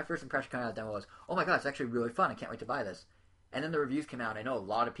 and my first impression coming out of the demo was, oh my god, it's actually really fun, I can't wait to buy this. And then the reviews came out, and I know a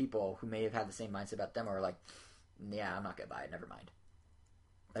lot of people who may have had the same mindset about the demo are like, yeah, I'm not going to buy it, never mind.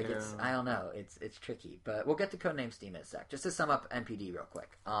 Like, yeah. It's, I don't know, it's tricky. But we'll get to Codename Steam in a sec. Just to sum up NPD real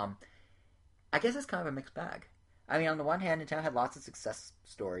quick. I guess it's kind of a mixed bag. I mean, on the one hand, Nintendo had lots of success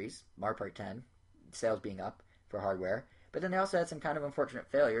stories. Mario Party 10, sales being up for hardware. But then they also had some kind of unfortunate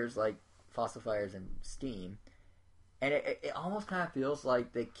failures, like Fossil Fighters and Steam. And it almost kind of feels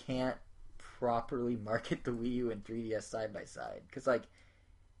like they can't properly market the Wii U and 3DS side by side. Because, like,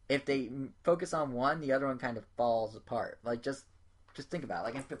 if they focus on one, the other one kind of falls apart. Like, just think about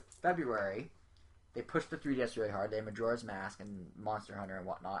it. Like, in February, they pushed the 3DS really hard. They had Majora's Mask and Monster Hunter and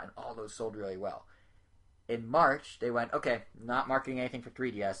whatnot, and all those sold really well. In March, they went, okay, not marketing anything for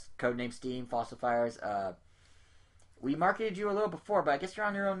 3DS. Codename Steam, Fossil Fighters. We marketed you a little before, but I guess you're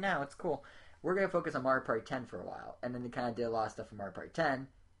on your own now. It's cool. We're going to focus on Mario Party 10 for a while. And then they kind of did a lot of stuff for Mario Party 10.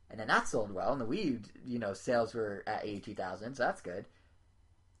 And then that sold well. And the Wii U, sales were at 82,000, so that's good.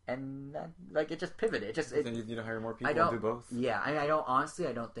 And it just pivoted. Then you need to hire more people and do both. Yeah, I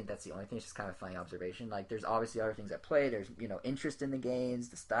don't think that's the only thing. It's just kind of a funny observation. Like, there's obviously other things at play. There's, interest in the games,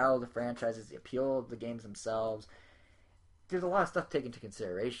 the style of the franchises, the appeal of the games themselves. There's a lot of stuff taken into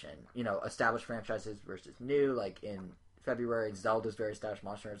consideration. Established franchises versus new. Like, in February, Zelda's very established,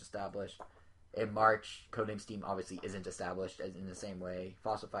 Monster Hunter's established. In March, Codename Steam obviously isn't established as in the same way.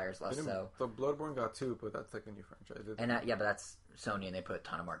 Fossil Fire's less so. The Bloodborne got 2, but that's like a new franchise. But that's Sony, and they put a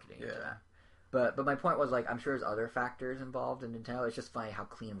ton of marketing into that. But my point was, like, I'm sure there's other factors involved in Nintendo. It's just funny how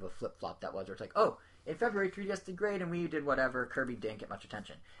clean of a flip-flop that was. Where it's like, oh, in February, 3DS did great, and Wii U did whatever. Kirby didn't get much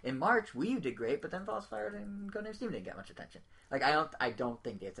attention. In March, Wii U did great, but then Fossil Fire and Codename Steam didn't get much attention. Like, I don't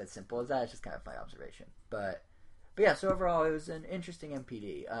think it's as simple as that. It's just kind of a funny observation. But yeah, so overall, it was an interesting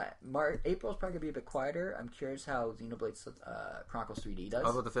NPD. April's probably going to be a bit quieter. I'm curious how Xenoblade Chronicles 3D does. I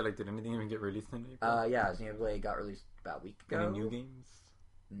was about to say, like, did anything even get released in April? Yeah, Xenoblade got released about a week ago. Any new games?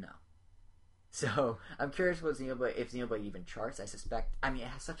 No. So, I'm curious if Xenoblade even charts. I suspect, it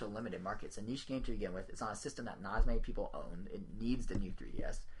has such a limited market. It's a niche game to begin with. It's on a system that not as many people own. It needs the new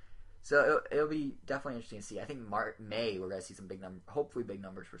 3DS. So, it'll be definitely interesting to see. I think May, we're going to see some hopefully big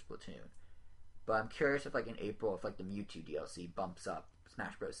numbers for Splatoon. But I'm curious if, like, in April, if, like, the Mewtwo DLC bumps up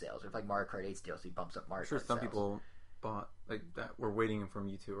Smash Bros. Sales, or if, like, Mario Kart 8's DLC bumps up Mario Kart sales. I'm sure some people bought, like, that were waiting for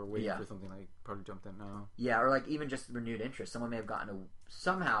Mewtwo, or waiting for something, like, probably jumped in now. Yeah, or, like, even just renewed interest. Someone may have gotten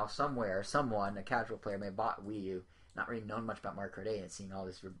a casual player may have bought Wii U, not really known much about Mario Kart 8, and seeing all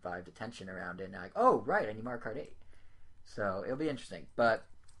this revived attention around it, and like, oh, right, I need Mario Kart 8. So, it'll be interesting. But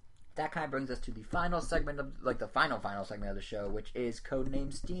that kind of brings us to the final segment of, like, the final segment of the show, which is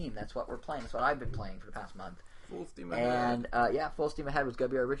Codename Steam. That's what we're playing. That's what I've been playing for the past month. Full Steam Ahead. And, Full Steam Ahead was going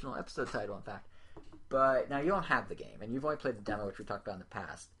to be our original episode title, in fact. But now you don't have the game, and you've only played the demo, which we talked about in the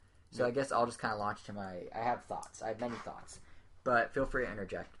past. So I guess I'll just kind of launch to I have thoughts. I have many thoughts. But feel free to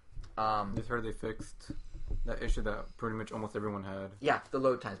interject. Just heard they fixed that issue that pretty much almost everyone had. Yeah, the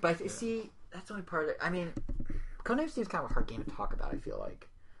load times. But see, that's the only part of it. I mean, Codename Steam is kind of a hard game to talk about, I feel like.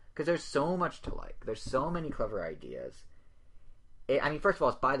 because there's so much to like. There's so many clever ideas. I mean, first of all,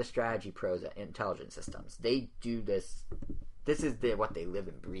 it's by the strategy pros at Intelligent Systems. They do this. This is what they live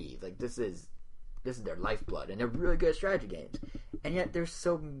and breathe. Like this is their lifeblood, and they're really good at strategy games. And yet, there's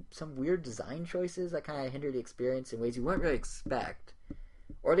some weird design choices that kind of hinder the experience in ways you wouldn't really expect,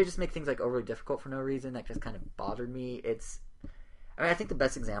 or they just make things like overly difficult for no reason. That just kind of bothered me. I think the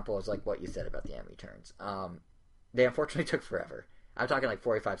best example is like what you said about the enemy turns. They unfortunately took forever. I'm talking like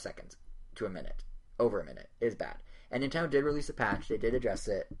 45 seconds to a minute. Over a minute is bad. And Nintendo did release a patch. They did address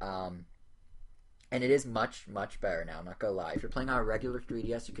it. And it is much, much better now. I'm not going to lie. If you're playing on a regular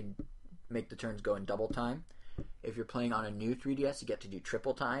 3DS, you can make the turns go in double time. If you're playing on a new 3DS, you get to do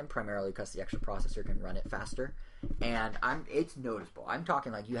triple time, primarily because the extra processor can run it faster. And it's noticeable. I'm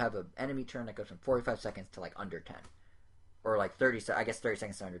talking like you have an enemy turn that goes from 45 seconds to like under 10. Or like 30, I guess 30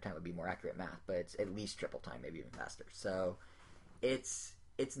 seconds to under 10 would be more accurate math, but it's at least triple time, maybe even faster. So it's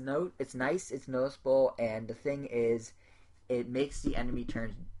nice, it's noticeable, and the thing is, it makes the enemy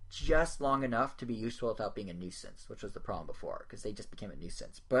turns just long enough to be useful without being a nuisance, which was the problem before, because they just became a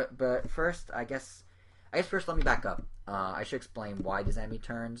nuisance. But first, I guess first let me back up. I should explain why these enemy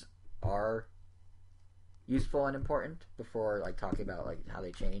turns are useful and important before like talking about like how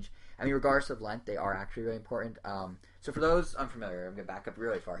they change. I mean, regardless of length, they are actually really important. So for those unfamiliar, I'm going to back up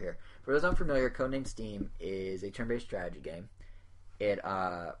really far here. For those unfamiliar, Codename Steam is a turn-based strategy game.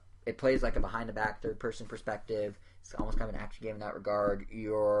 It plays like a behind-the-back, third-person perspective. It's almost kind of an action game in that regard.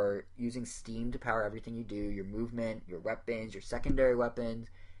 You're using Steam to power everything you do. Your movement, your weapons, your secondary weapons.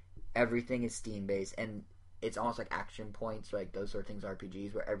 Everything is Steam-based. And it's almost like action points, like those sort of things,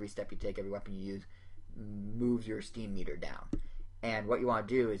 RPGs, where every step you take, every weapon you use, moves your Steam meter down. And what you want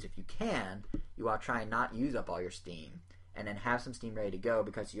to do is, if you can, you want to try and not use up all your Steam, and then have some Steam ready to go,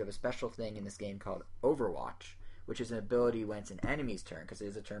 because you have a special thing in this game called Overwatch, which is an ability when it's an enemy's turn, because it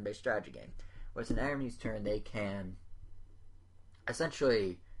is a turn-based strategy game. When it's an enemy's turn, they can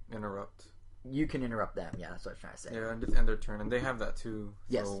essentially interrupt. You can interrupt them, yeah, that's what I was trying to say. Yeah, and just end their turn, and they have that too.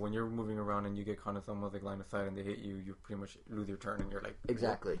 So yes. When you're moving around and you get caught in someone's like line of sight and they hit you, you pretty much lose your turn, and you're like...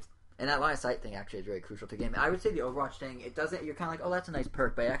 Exactly. What? And that line of sight thing actually is really crucial to the game. I would say the Overwatch thing, it doesn't, you're kind of like, oh, that's a nice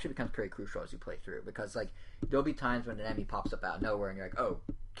perk, but it actually becomes pretty crucial as you play through, because like there'll be times when an enemy pops up out of nowhere and you're like, oh,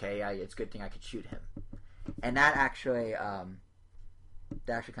 okay, it's a good thing I could shoot him. And that actually kind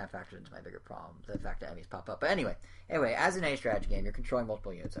of factors into my bigger problem, the fact that enemies pop up. But anyway, as in any strategy game, you're controlling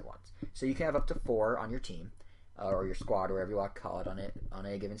multiple units at once. So you can have up to 4 on your team, or your squad, or whatever you want to call it, on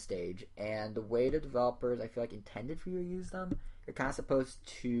a given stage. And the way the developers, I feel like, intended for you to use them, you're kind of supposed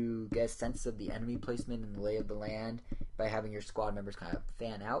to get a sense of the enemy placement and the lay of the land by having your squad members kind of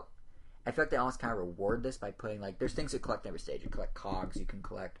fan out. I feel like they almost kind of reward this by putting, like, there's things to collect in every stage. You collect cogs, you can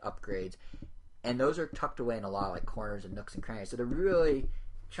collect upgrades, and those are tucked away in a lot of like corners and nooks and crannies. So they're really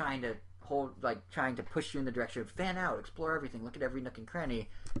trying to push you in the direction of fan out, explore everything, look at every nook and cranny,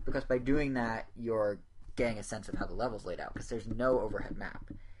 because by doing that, you're getting a sense of how the level's laid out, because there's no overhead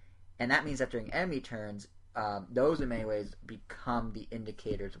map. And that means that during enemy turns, those in many ways become the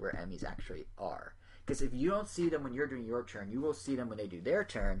indicators where enemies actually are. Because if you don't see them when you're doing your turn, you will see them when they do their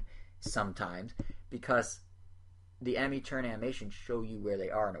turn sometimes, because the enemy turn animations show you where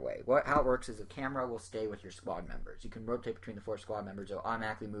they are in a way. How it works is the camera will stay with your squad members. You can rotate between the 4 squad members. It'll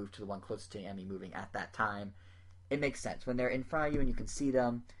automatically move to the one closest to the enemy moving at that time. It makes sense. When they're in front of you and you can see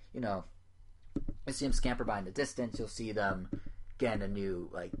them, you'll see them scamper by in the distance. You'll see them get in a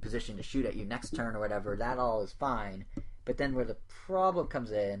new position to shoot at you next turn or whatever. That all is fine. But then where the problem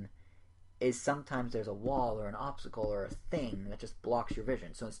comes in is sometimes there's a wall or an obstacle or a thing that just blocks your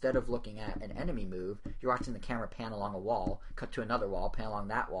vision. So instead of looking at an enemy move, you're watching the camera pan along a wall, cut to another wall, pan along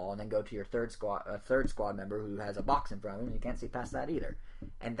that wall, and then go to your third squad member who has a box in front of him, and you can't see past that either.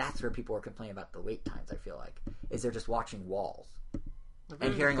 And that's where people are complaining about the wait times, I feel like, is they're just watching walls.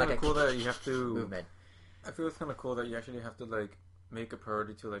 And hearing like a cool that you have to movement. I feel it's kind of cool that you actually have to make a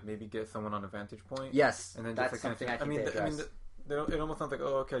priority to maybe get someone on a vantage point. Yes, and then that's just, something I think they address. It almost sounds like,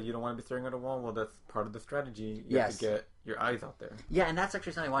 oh, okay, you don't want to be staring at a wall. Well, that's part of the strategy. You have to get your eyes out there. Yeah, and that's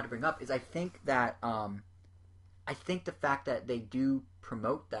actually something I wanted to bring up. Is I think that I think the fact that they do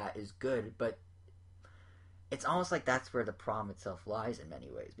promote that is good, but it's almost like that's where the problem itself lies in many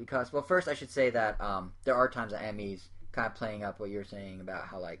ways. Because, well, first I should say that there are times that enemies kind of playing up what you're saying about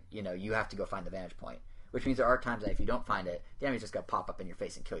how you have to go find the vantage point. Which means there are times that if you don't find it, the enemy's just going to pop up in your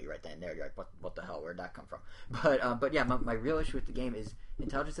face and kill you right then and there. You're like, what the hell? Where'd that come from? But yeah, my real issue with the game is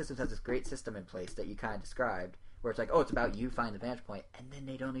Intelligent Systems has this great system in place that you kind of described, where it's like, oh, it's about you finding the vantage point, and then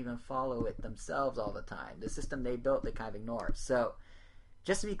they don't even follow it themselves all the time. The system they built, they kind of ignore. So,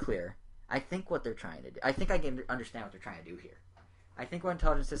 just to be clear, I think what they're trying to do, I think I can understand what they're trying to do here. I think what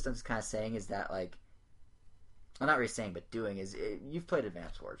Intelligent Systems is kind of saying is that, like, well, not really saying, but doing is, you've played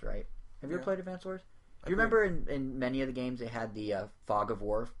Advance Wars, right? Have you ever played Advance Wars? Do you remember in many of the games they had the fog of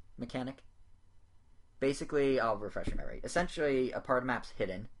war mechanic? Basically, I'll refresh your memory. Essentially, a part of the map's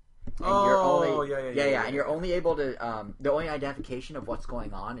hidden. And you're only, and you're only able to, the only identification of what's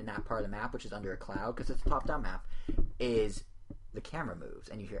going on in that part of the map, which is under a cloud, because it's a top-down map, is the camera moves,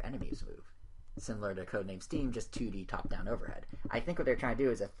 and you hear enemies move. Similar to Codename Steam, just 2D top-down overhead. I think what they're trying to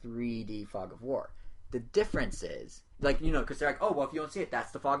do is a 3D fog of war. The difference is, like, you know, because they're like, oh, well, if you don't see it,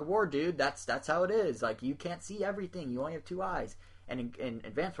 that's the fog of war, dude. That's how it is. Like, you can't see everything. You only have 2 eyes. And in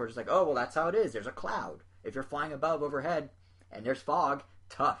Advance Wars, it's like, oh, well, that's how it is. There's a cloud. If you're flying above, overhead, and there's fog,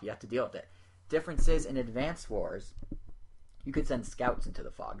 tough. You have to deal with it. Difference is, in Advance Wars, you could send scouts into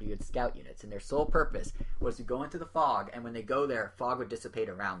the fog. You had scout units, and their sole purpose was to go into the fog, and when they go there, fog would dissipate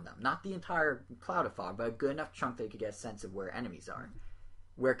around them. Not the entire cloud of fog, but a good enough chunk that you could get a sense of where enemies are.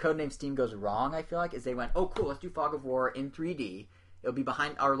 Where Codename Steam goes wrong, I feel like, is they went, oh, cool, let's do Fog of War in 3D. It'll be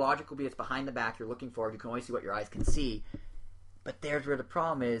behind, our logic will be it's behind the back, you're looking forward, you can only see what your eyes can see. But there's where the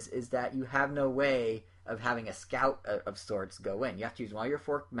problem is that you have no way of having a scout of sorts go in. You have to use one of your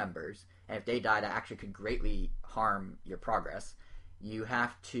 4 members, and if they die, that actually could greatly harm your progress. You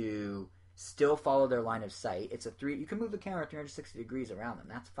have to still follow their line of sight. It's you can move the camera 360 degrees around them.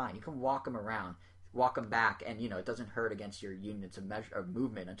 That's fine. You can walk them around. Walk them back, and, you know, it doesn't hurt against your units of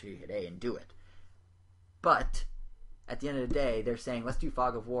movement until you hit A and do it. But, at the end of the day, they're saying, let's do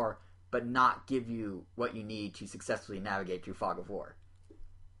Fog of War, but not give you what you need to successfully navigate through Fog of War.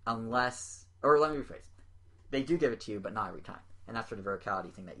 Unless, or let me rephrase, they do give it to you, but not every time. And that's where the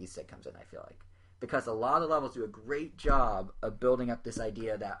verticality thing that you said comes in, I feel like. Because a lot of levels do a great job of building up this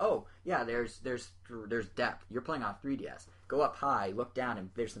idea that, oh, yeah, there's depth. You're playing on 3DS. Go up high, look down, and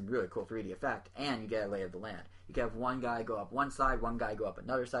there's some really cool 3D effect, and you get a lay of the land. You can have one guy go up one side, one guy go up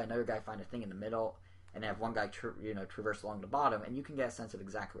another side, another guy find a thing in the middle, and have one guy traverse along the bottom, and you can get a sense of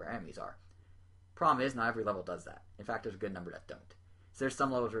exactly where enemies are. Problem is, not every level does that. In fact, there's a good number that don't. So there's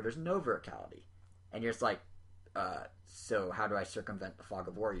some levels where there's no verticality, and you're just like, so how do I circumvent the fog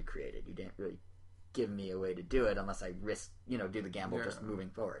of war you created? You didn't really give me a way to do it unless I risk, do the gamble just moving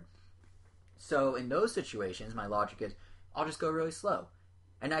forward. So in those situations, my logic is, I'll just go really slow.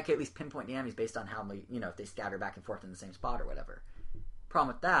 And I can at least pinpoint the enemies based on how many, if they scatter back and forth in the same spot or whatever.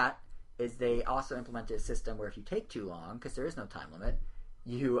 Problem with that is they also implemented a system where if you take too long, because there is no time limit,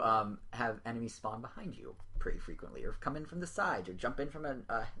 you have enemies spawn behind you pretty frequently, or come in from the sides, or jump in from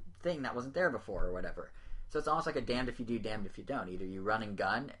a thing that wasn't there before, or whatever. So it's almost like a damned if you do, damned if you don't. Either you run and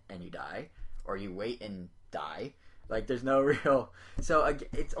gun and you die, or you wait and die. Like, there's no real... So,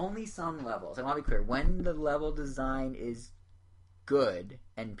 it's only some levels. I want to be clear. When the level design is good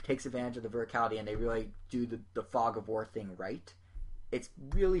and takes advantage of the verticality and they really do the fog of war thing right, it's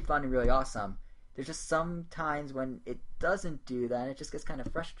really fun and really awesome. There's just some times when it doesn't do that, and it just gets kind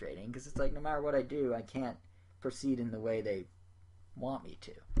of frustrating, because it's like, no matter what I do, I can't proceed in the way they want me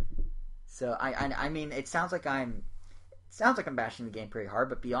to. So, I mean, it sounds like I'm bashing the game pretty hard,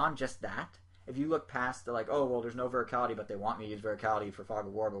 but beyond just that, if you look past the, like, oh, well, there's no verticality, but they want me to use verticality for Fog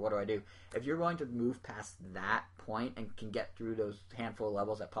of War, but what do I do? If you're willing to move past that point and can get through those handful of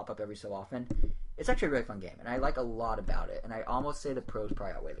levels that pop up every so often, it's actually a really fun game, and I like a lot about it, and I almost say the pros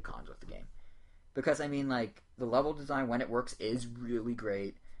probably outweigh the cons with the game. Because, I mean, like, the level design, when it works, is really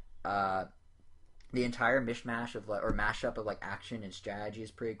great. The entire mishmash of, or mashup of, like, action and strategy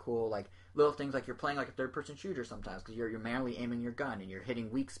is pretty cool. Like, little things like you're playing like a third-person shooter sometimes, because you're manually aiming your gun, and you're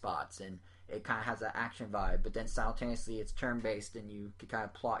hitting weak spots, and it kind of has that action vibe, but then simultaneously it's turn-based, and you can kind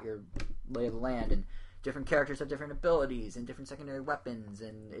of plot your lay of the land, and different characters have different abilities, and different secondary weapons,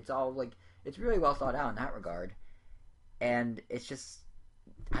 and it's all, like, it's really well thought out in that regard. And it's just,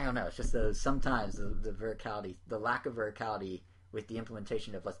 I don't know, it's just sometimes the verticality, the lack of verticality with the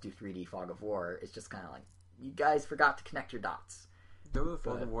implementation of let's do 3D Fog of War, it's just kind of like, you guys forgot to connect your dots. There was a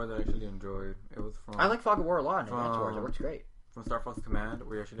Fog of War that I actually enjoyed. It was from... I like Fog of War a lot in Advance Wars. It works great. From Star Fox Command,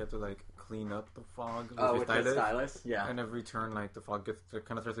 where you actually have to, like, clean up the fog with your stylus. The stylus? Yeah. And every turn, like, the fog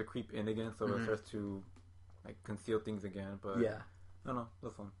kind of starts to creep in again, so it starts to, like, conceal things again. But yeah, I don't know,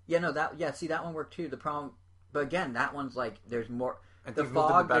 that's fun. Yeah, no, see, that one worked too. The problem, but again, that one's like, there's more. The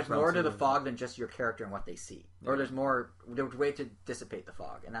fog, there's more to the fog than just your character and what they see. Yeah. Or there's a way to dissipate the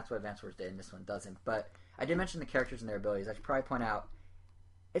fog, and that's what Advance Wars did, and this one doesn't. But I did mention the characters and their abilities. I should probably point out,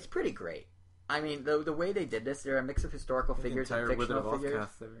 it's pretty great. I mean, the way they did this, they're a mix of historical figures and fictional figures.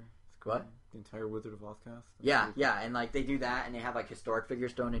 What? The entire Wizard of Oz cast? Yeah, and, like, they do that, and they have, like, historic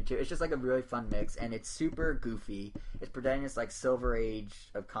figures thrown into it. It's just, like, a really fun mix, and it's super goofy. It's presenting this, like, Silver Age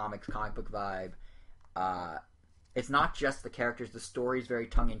of comics, comic book vibe. it's not just the characters. The story is very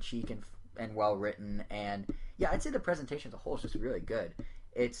tongue in cheek and well written, and yeah, I'd say the presentation as a whole is just really good.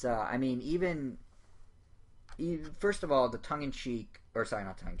 It's I mean even first of all, the tongue in cheek, or sorry,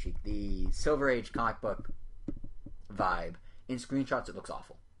 not tongue in cheek, the Silver Age comic book vibe in screenshots, it looks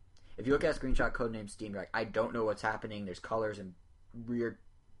awful. If you look at a screenshot codename Steam, you're like, I don't know what's happening. There's colors and weird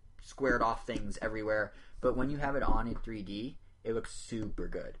squared off things everywhere. But when you have it on in 3D, it looks super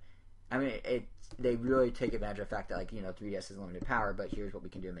good. I mean, they really take advantage of the fact that, like, you know, 3DS has limited power, but here's what we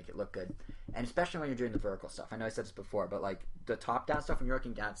can do to make it look good. And especially when you're doing the vertical stuff. I know I said this before, but, like, the top-down stuff, when you're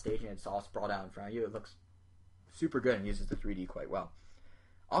looking down stage and it's all sprawled out in front of you, it looks super good and uses the 3D quite well.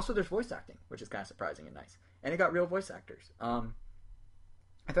 Also, there's voice acting, which is kind of surprising and nice. And it got real voice actors.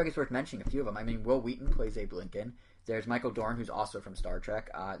 I feel like it's worth mentioning a few of them. I mean, Will Wheaton plays Abe Lincoln. There's Michael Dorn, who's also from Star Trek.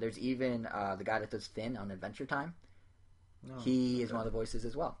 There's even the guy that does Finn on Adventure Time. He is one of the voices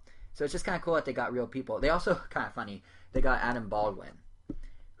as well. So it's just kind of cool that they got real people. They also, kind of funny, they got Adam Baldwin,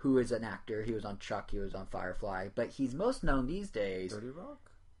 who is an actor. He was on Chuck, he was on Firefly. But he's most known these days... 30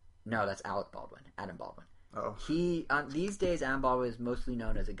 Rock? No, that's Alec Baldwin. Adam Baldwin. Oh. These days, Adam Baldwin is mostly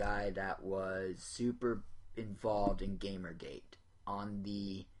known as a guy that was super involved in Gamergate on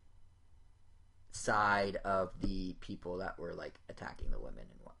the side of the people that were, like, attacking the women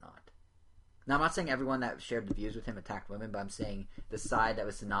and whatnot. Now, I'm not saying everyone that shared the views with him attacked women, but I'm saying the side that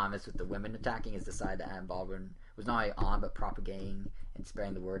was synonymous with the women attacking is the side that Adam Baldwin was not only on, but propagating and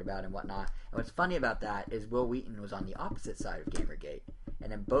spreading the word about and whatnot. And what's funny about that is Will Wheaton was on the opposite side of Gamergate,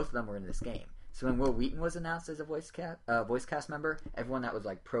 and then both of them were in this game. So when Will Wheaton was announced as a voice cast member, everyone that was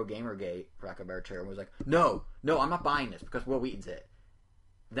like pro Gamergate, for lack of a better term, was like, no, I'm not buying this because Will Wheaton's it.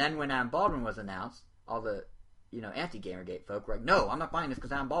 Then when Adam Baldwin was announced, all the anti-Gamergate folk were like, no, I'm not buying this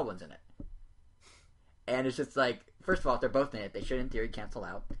because Adam Baldwin's in it. And it's just like, first of all, if they're both in it, they should in theory cancel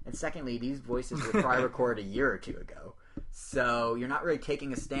out. And secondly, these voices were probably recorded a year or two ago. So you're not really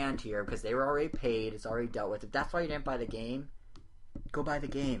taking a stand here because they were already paid, it's already dealt with. If that's why you didn't buy the game, go buy the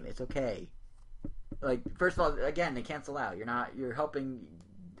game. It's okay. Like, first of all, again, they cancel out. You're helping.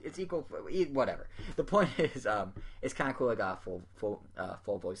 It's equal. Whatever. The point is, it's kind of cool. I got full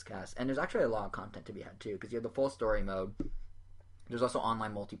voice cast, and there's actually a lot of content to be had too, because you have the full story mode. There's also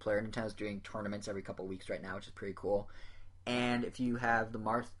online multiplayer. Nintendo's doing tournaments every couple of weeks right now, which is pretty cool. And if you have the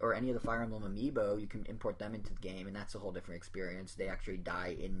Marth or any of the Fire Emblem amiibo, you can import them into the game, and that's a whole different experience. They actually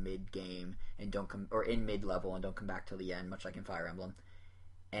die in mid game and don't come, or in mid level and don't come back till the end, much like in Fire Emblem.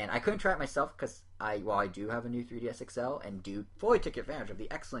 And I couldn't try it myself because while I do have a new 3DS XL and do fully take advantage of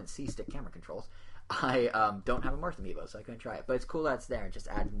the excellent C-Stick camera controls, I don't have a Marth amiibo, so I couldn't try it. But it's cool that it's there and just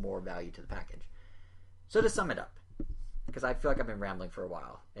adds more value to the package. So to sum it up, because I feel like I've been rambling for a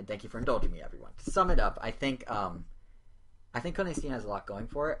while, and thank you for indulging me, everyone. To sum it up, I think Codename Steam has a lot going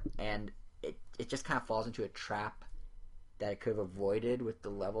for it, and it just kind of falls into a trap that it could have avoided with the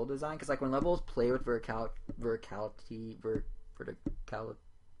level design. Because like when levels play with verticality.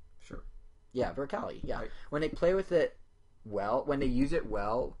 Sure. Yeah, verticality. Yeah. Right. When they play with it well, when they use it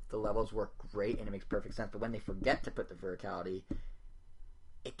well, the levels work great and it makes perfect sense. But when they forget to put the verticality,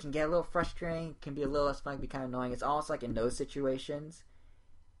 it can get a little frustrating, can be a little less fun, can be kind of annoying. It's almost like in those situations,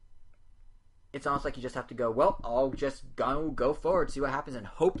 it's almost like you just have to go, well, I'll just go forward, see what happens, and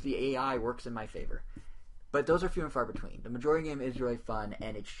hope the AI works in my favor. But those are few and far between. The majority game is really fun,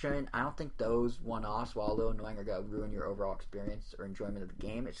 and it shouldn't. I don't think those one-offs, while a little annoying, are going to ruin your overall experience or enjoyment of the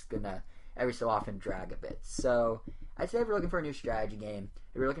game. It's just going to, every so often, drag a bit. So, I'd say if you're looking for a new strategy game,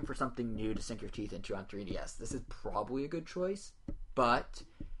 if you're looking for something new to sink your teeth into on 3DS, this is probably a good choice. But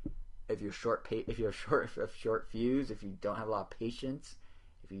if you're short fuse, if you don't have a lot of patience,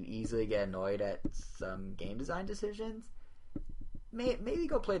 if you easily get annoyed at some game design decisions, maybe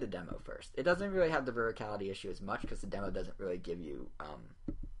go play the demo first. It doesn't really have the verticality issue as much because the demo doesn't really give you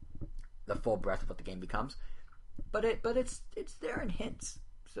the full breadth of what the game becomes. But it's there in hints.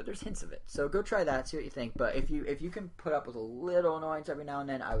 So there's hints of it. So go try that, see what you think. But if you can put up with a little annoyance every now and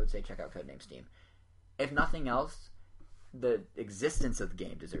then, I would say check out Codename Steam. If nothing else, the existence of the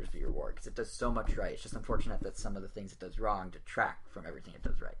game deserves to be rewarded because it does so much right. It's just unfortunate that some of the things it does wrong detract from everything it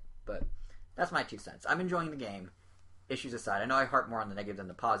does right. But that's my 2 cents. I'm enjoying the game. Issues aside, I know I harp more on the negative than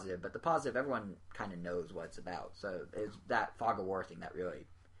the positive, but the positive, everyone kind of knows what it's about. So it's that Fog of War thing that really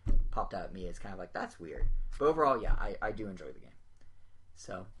popped out at me. It's kind of like, that's weird. But overall, yeah, I do enjoy the game.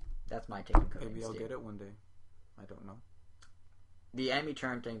 So that's my take on Codename Steam. Maybe I'll get it one day. I don't know. The enemy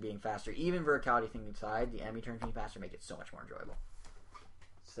turn thing being faster, even verticality thing aside, the enemy turn being faster make it so much more enjoyable.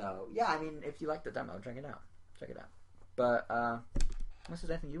 So, yeah, I mean, if you like the demo, check it out. But, unless there's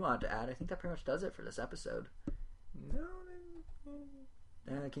anything you wanted to add, I think that pretty much does it for this episode. No.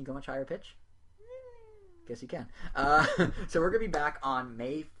 Can you go much higher pitch? guess you can. So we're going to be back on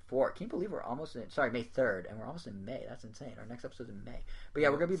May 4th. Can you believe we're almost in... Sorry, May 3rd, and we're almost in May. That's insane. Our next episode's in May. But yeah,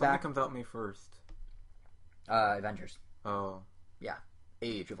 we're going to be back... Something comes out May 1st. Avengers. Oh. Yeah.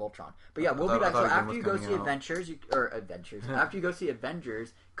 Age of Ultron. But yeah, we'll be back. So after you go see after you go see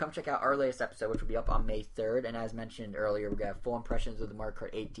Avengers, come check out our latest episode, which will be up on May 3rd. And as mentioned earlier, we're going to have full impressions of the Mario Kart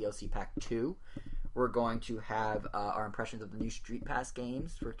 8 DLC Pack 2. We're going to have our impressions of the new Street Pass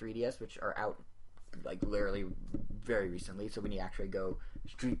games for 3DS, which are out like literally very recently. So we need to actually go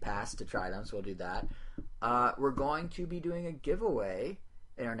Street Pass to try them. So we'll do that. We're going to be doing a giveaway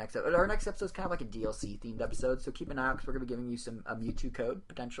in our next episode. Our next episode is kind of like a DLC themed episode, so keep an eye out because we're going to be giving you some Mewtwo code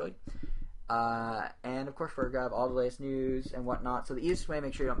potentially. And of course, we're going to have all the latest news and whatnot. So the easiest way to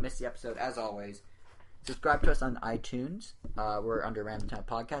make sure you don't miss the episode, as always, subscribe to us on iTunes. We're under Random Time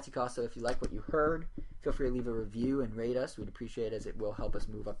Podcast. You can also, if you like what you heard, feel free to leave a review and rate us. We'd appreciate it, as it will help us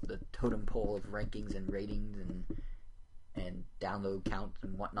move up the totem pole of rankings and ratings and download counts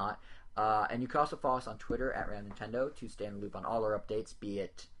and whatnot. And you can also follow us on Twitter at Random Nintendo to stay in the loop on all our updates, be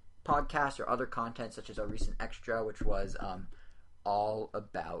it podcasts or other content, such as our recent extra, which was all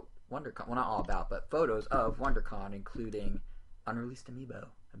about WonderCon. Well, not all about, but photos of WonderCon, including unreleased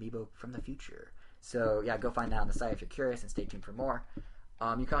amiibo from the future. So yeah, go find that on the site if you're curious, and stay tuned for more.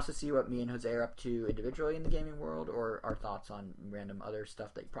 You can also see what me and Jose are up to individually in the gaming world, or our thoughts on random other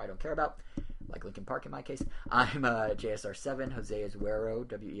stuff that you probably don't care about, like Linkin Park in my case. I'm JSR7. Jose is Wero,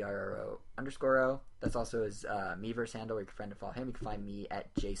 WERRO_O. That's also his Miiverse handle, where you can friend and follow him. You can find me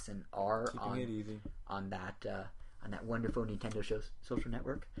at Jason R on that wonderful Nintendo social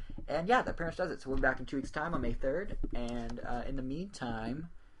network. And yeah, that pretty much does it. So we'll be back in 2 weeks' time on May 3rd. And in the meantime,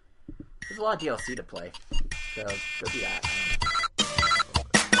 there's a lot of DLC to play, so go do that.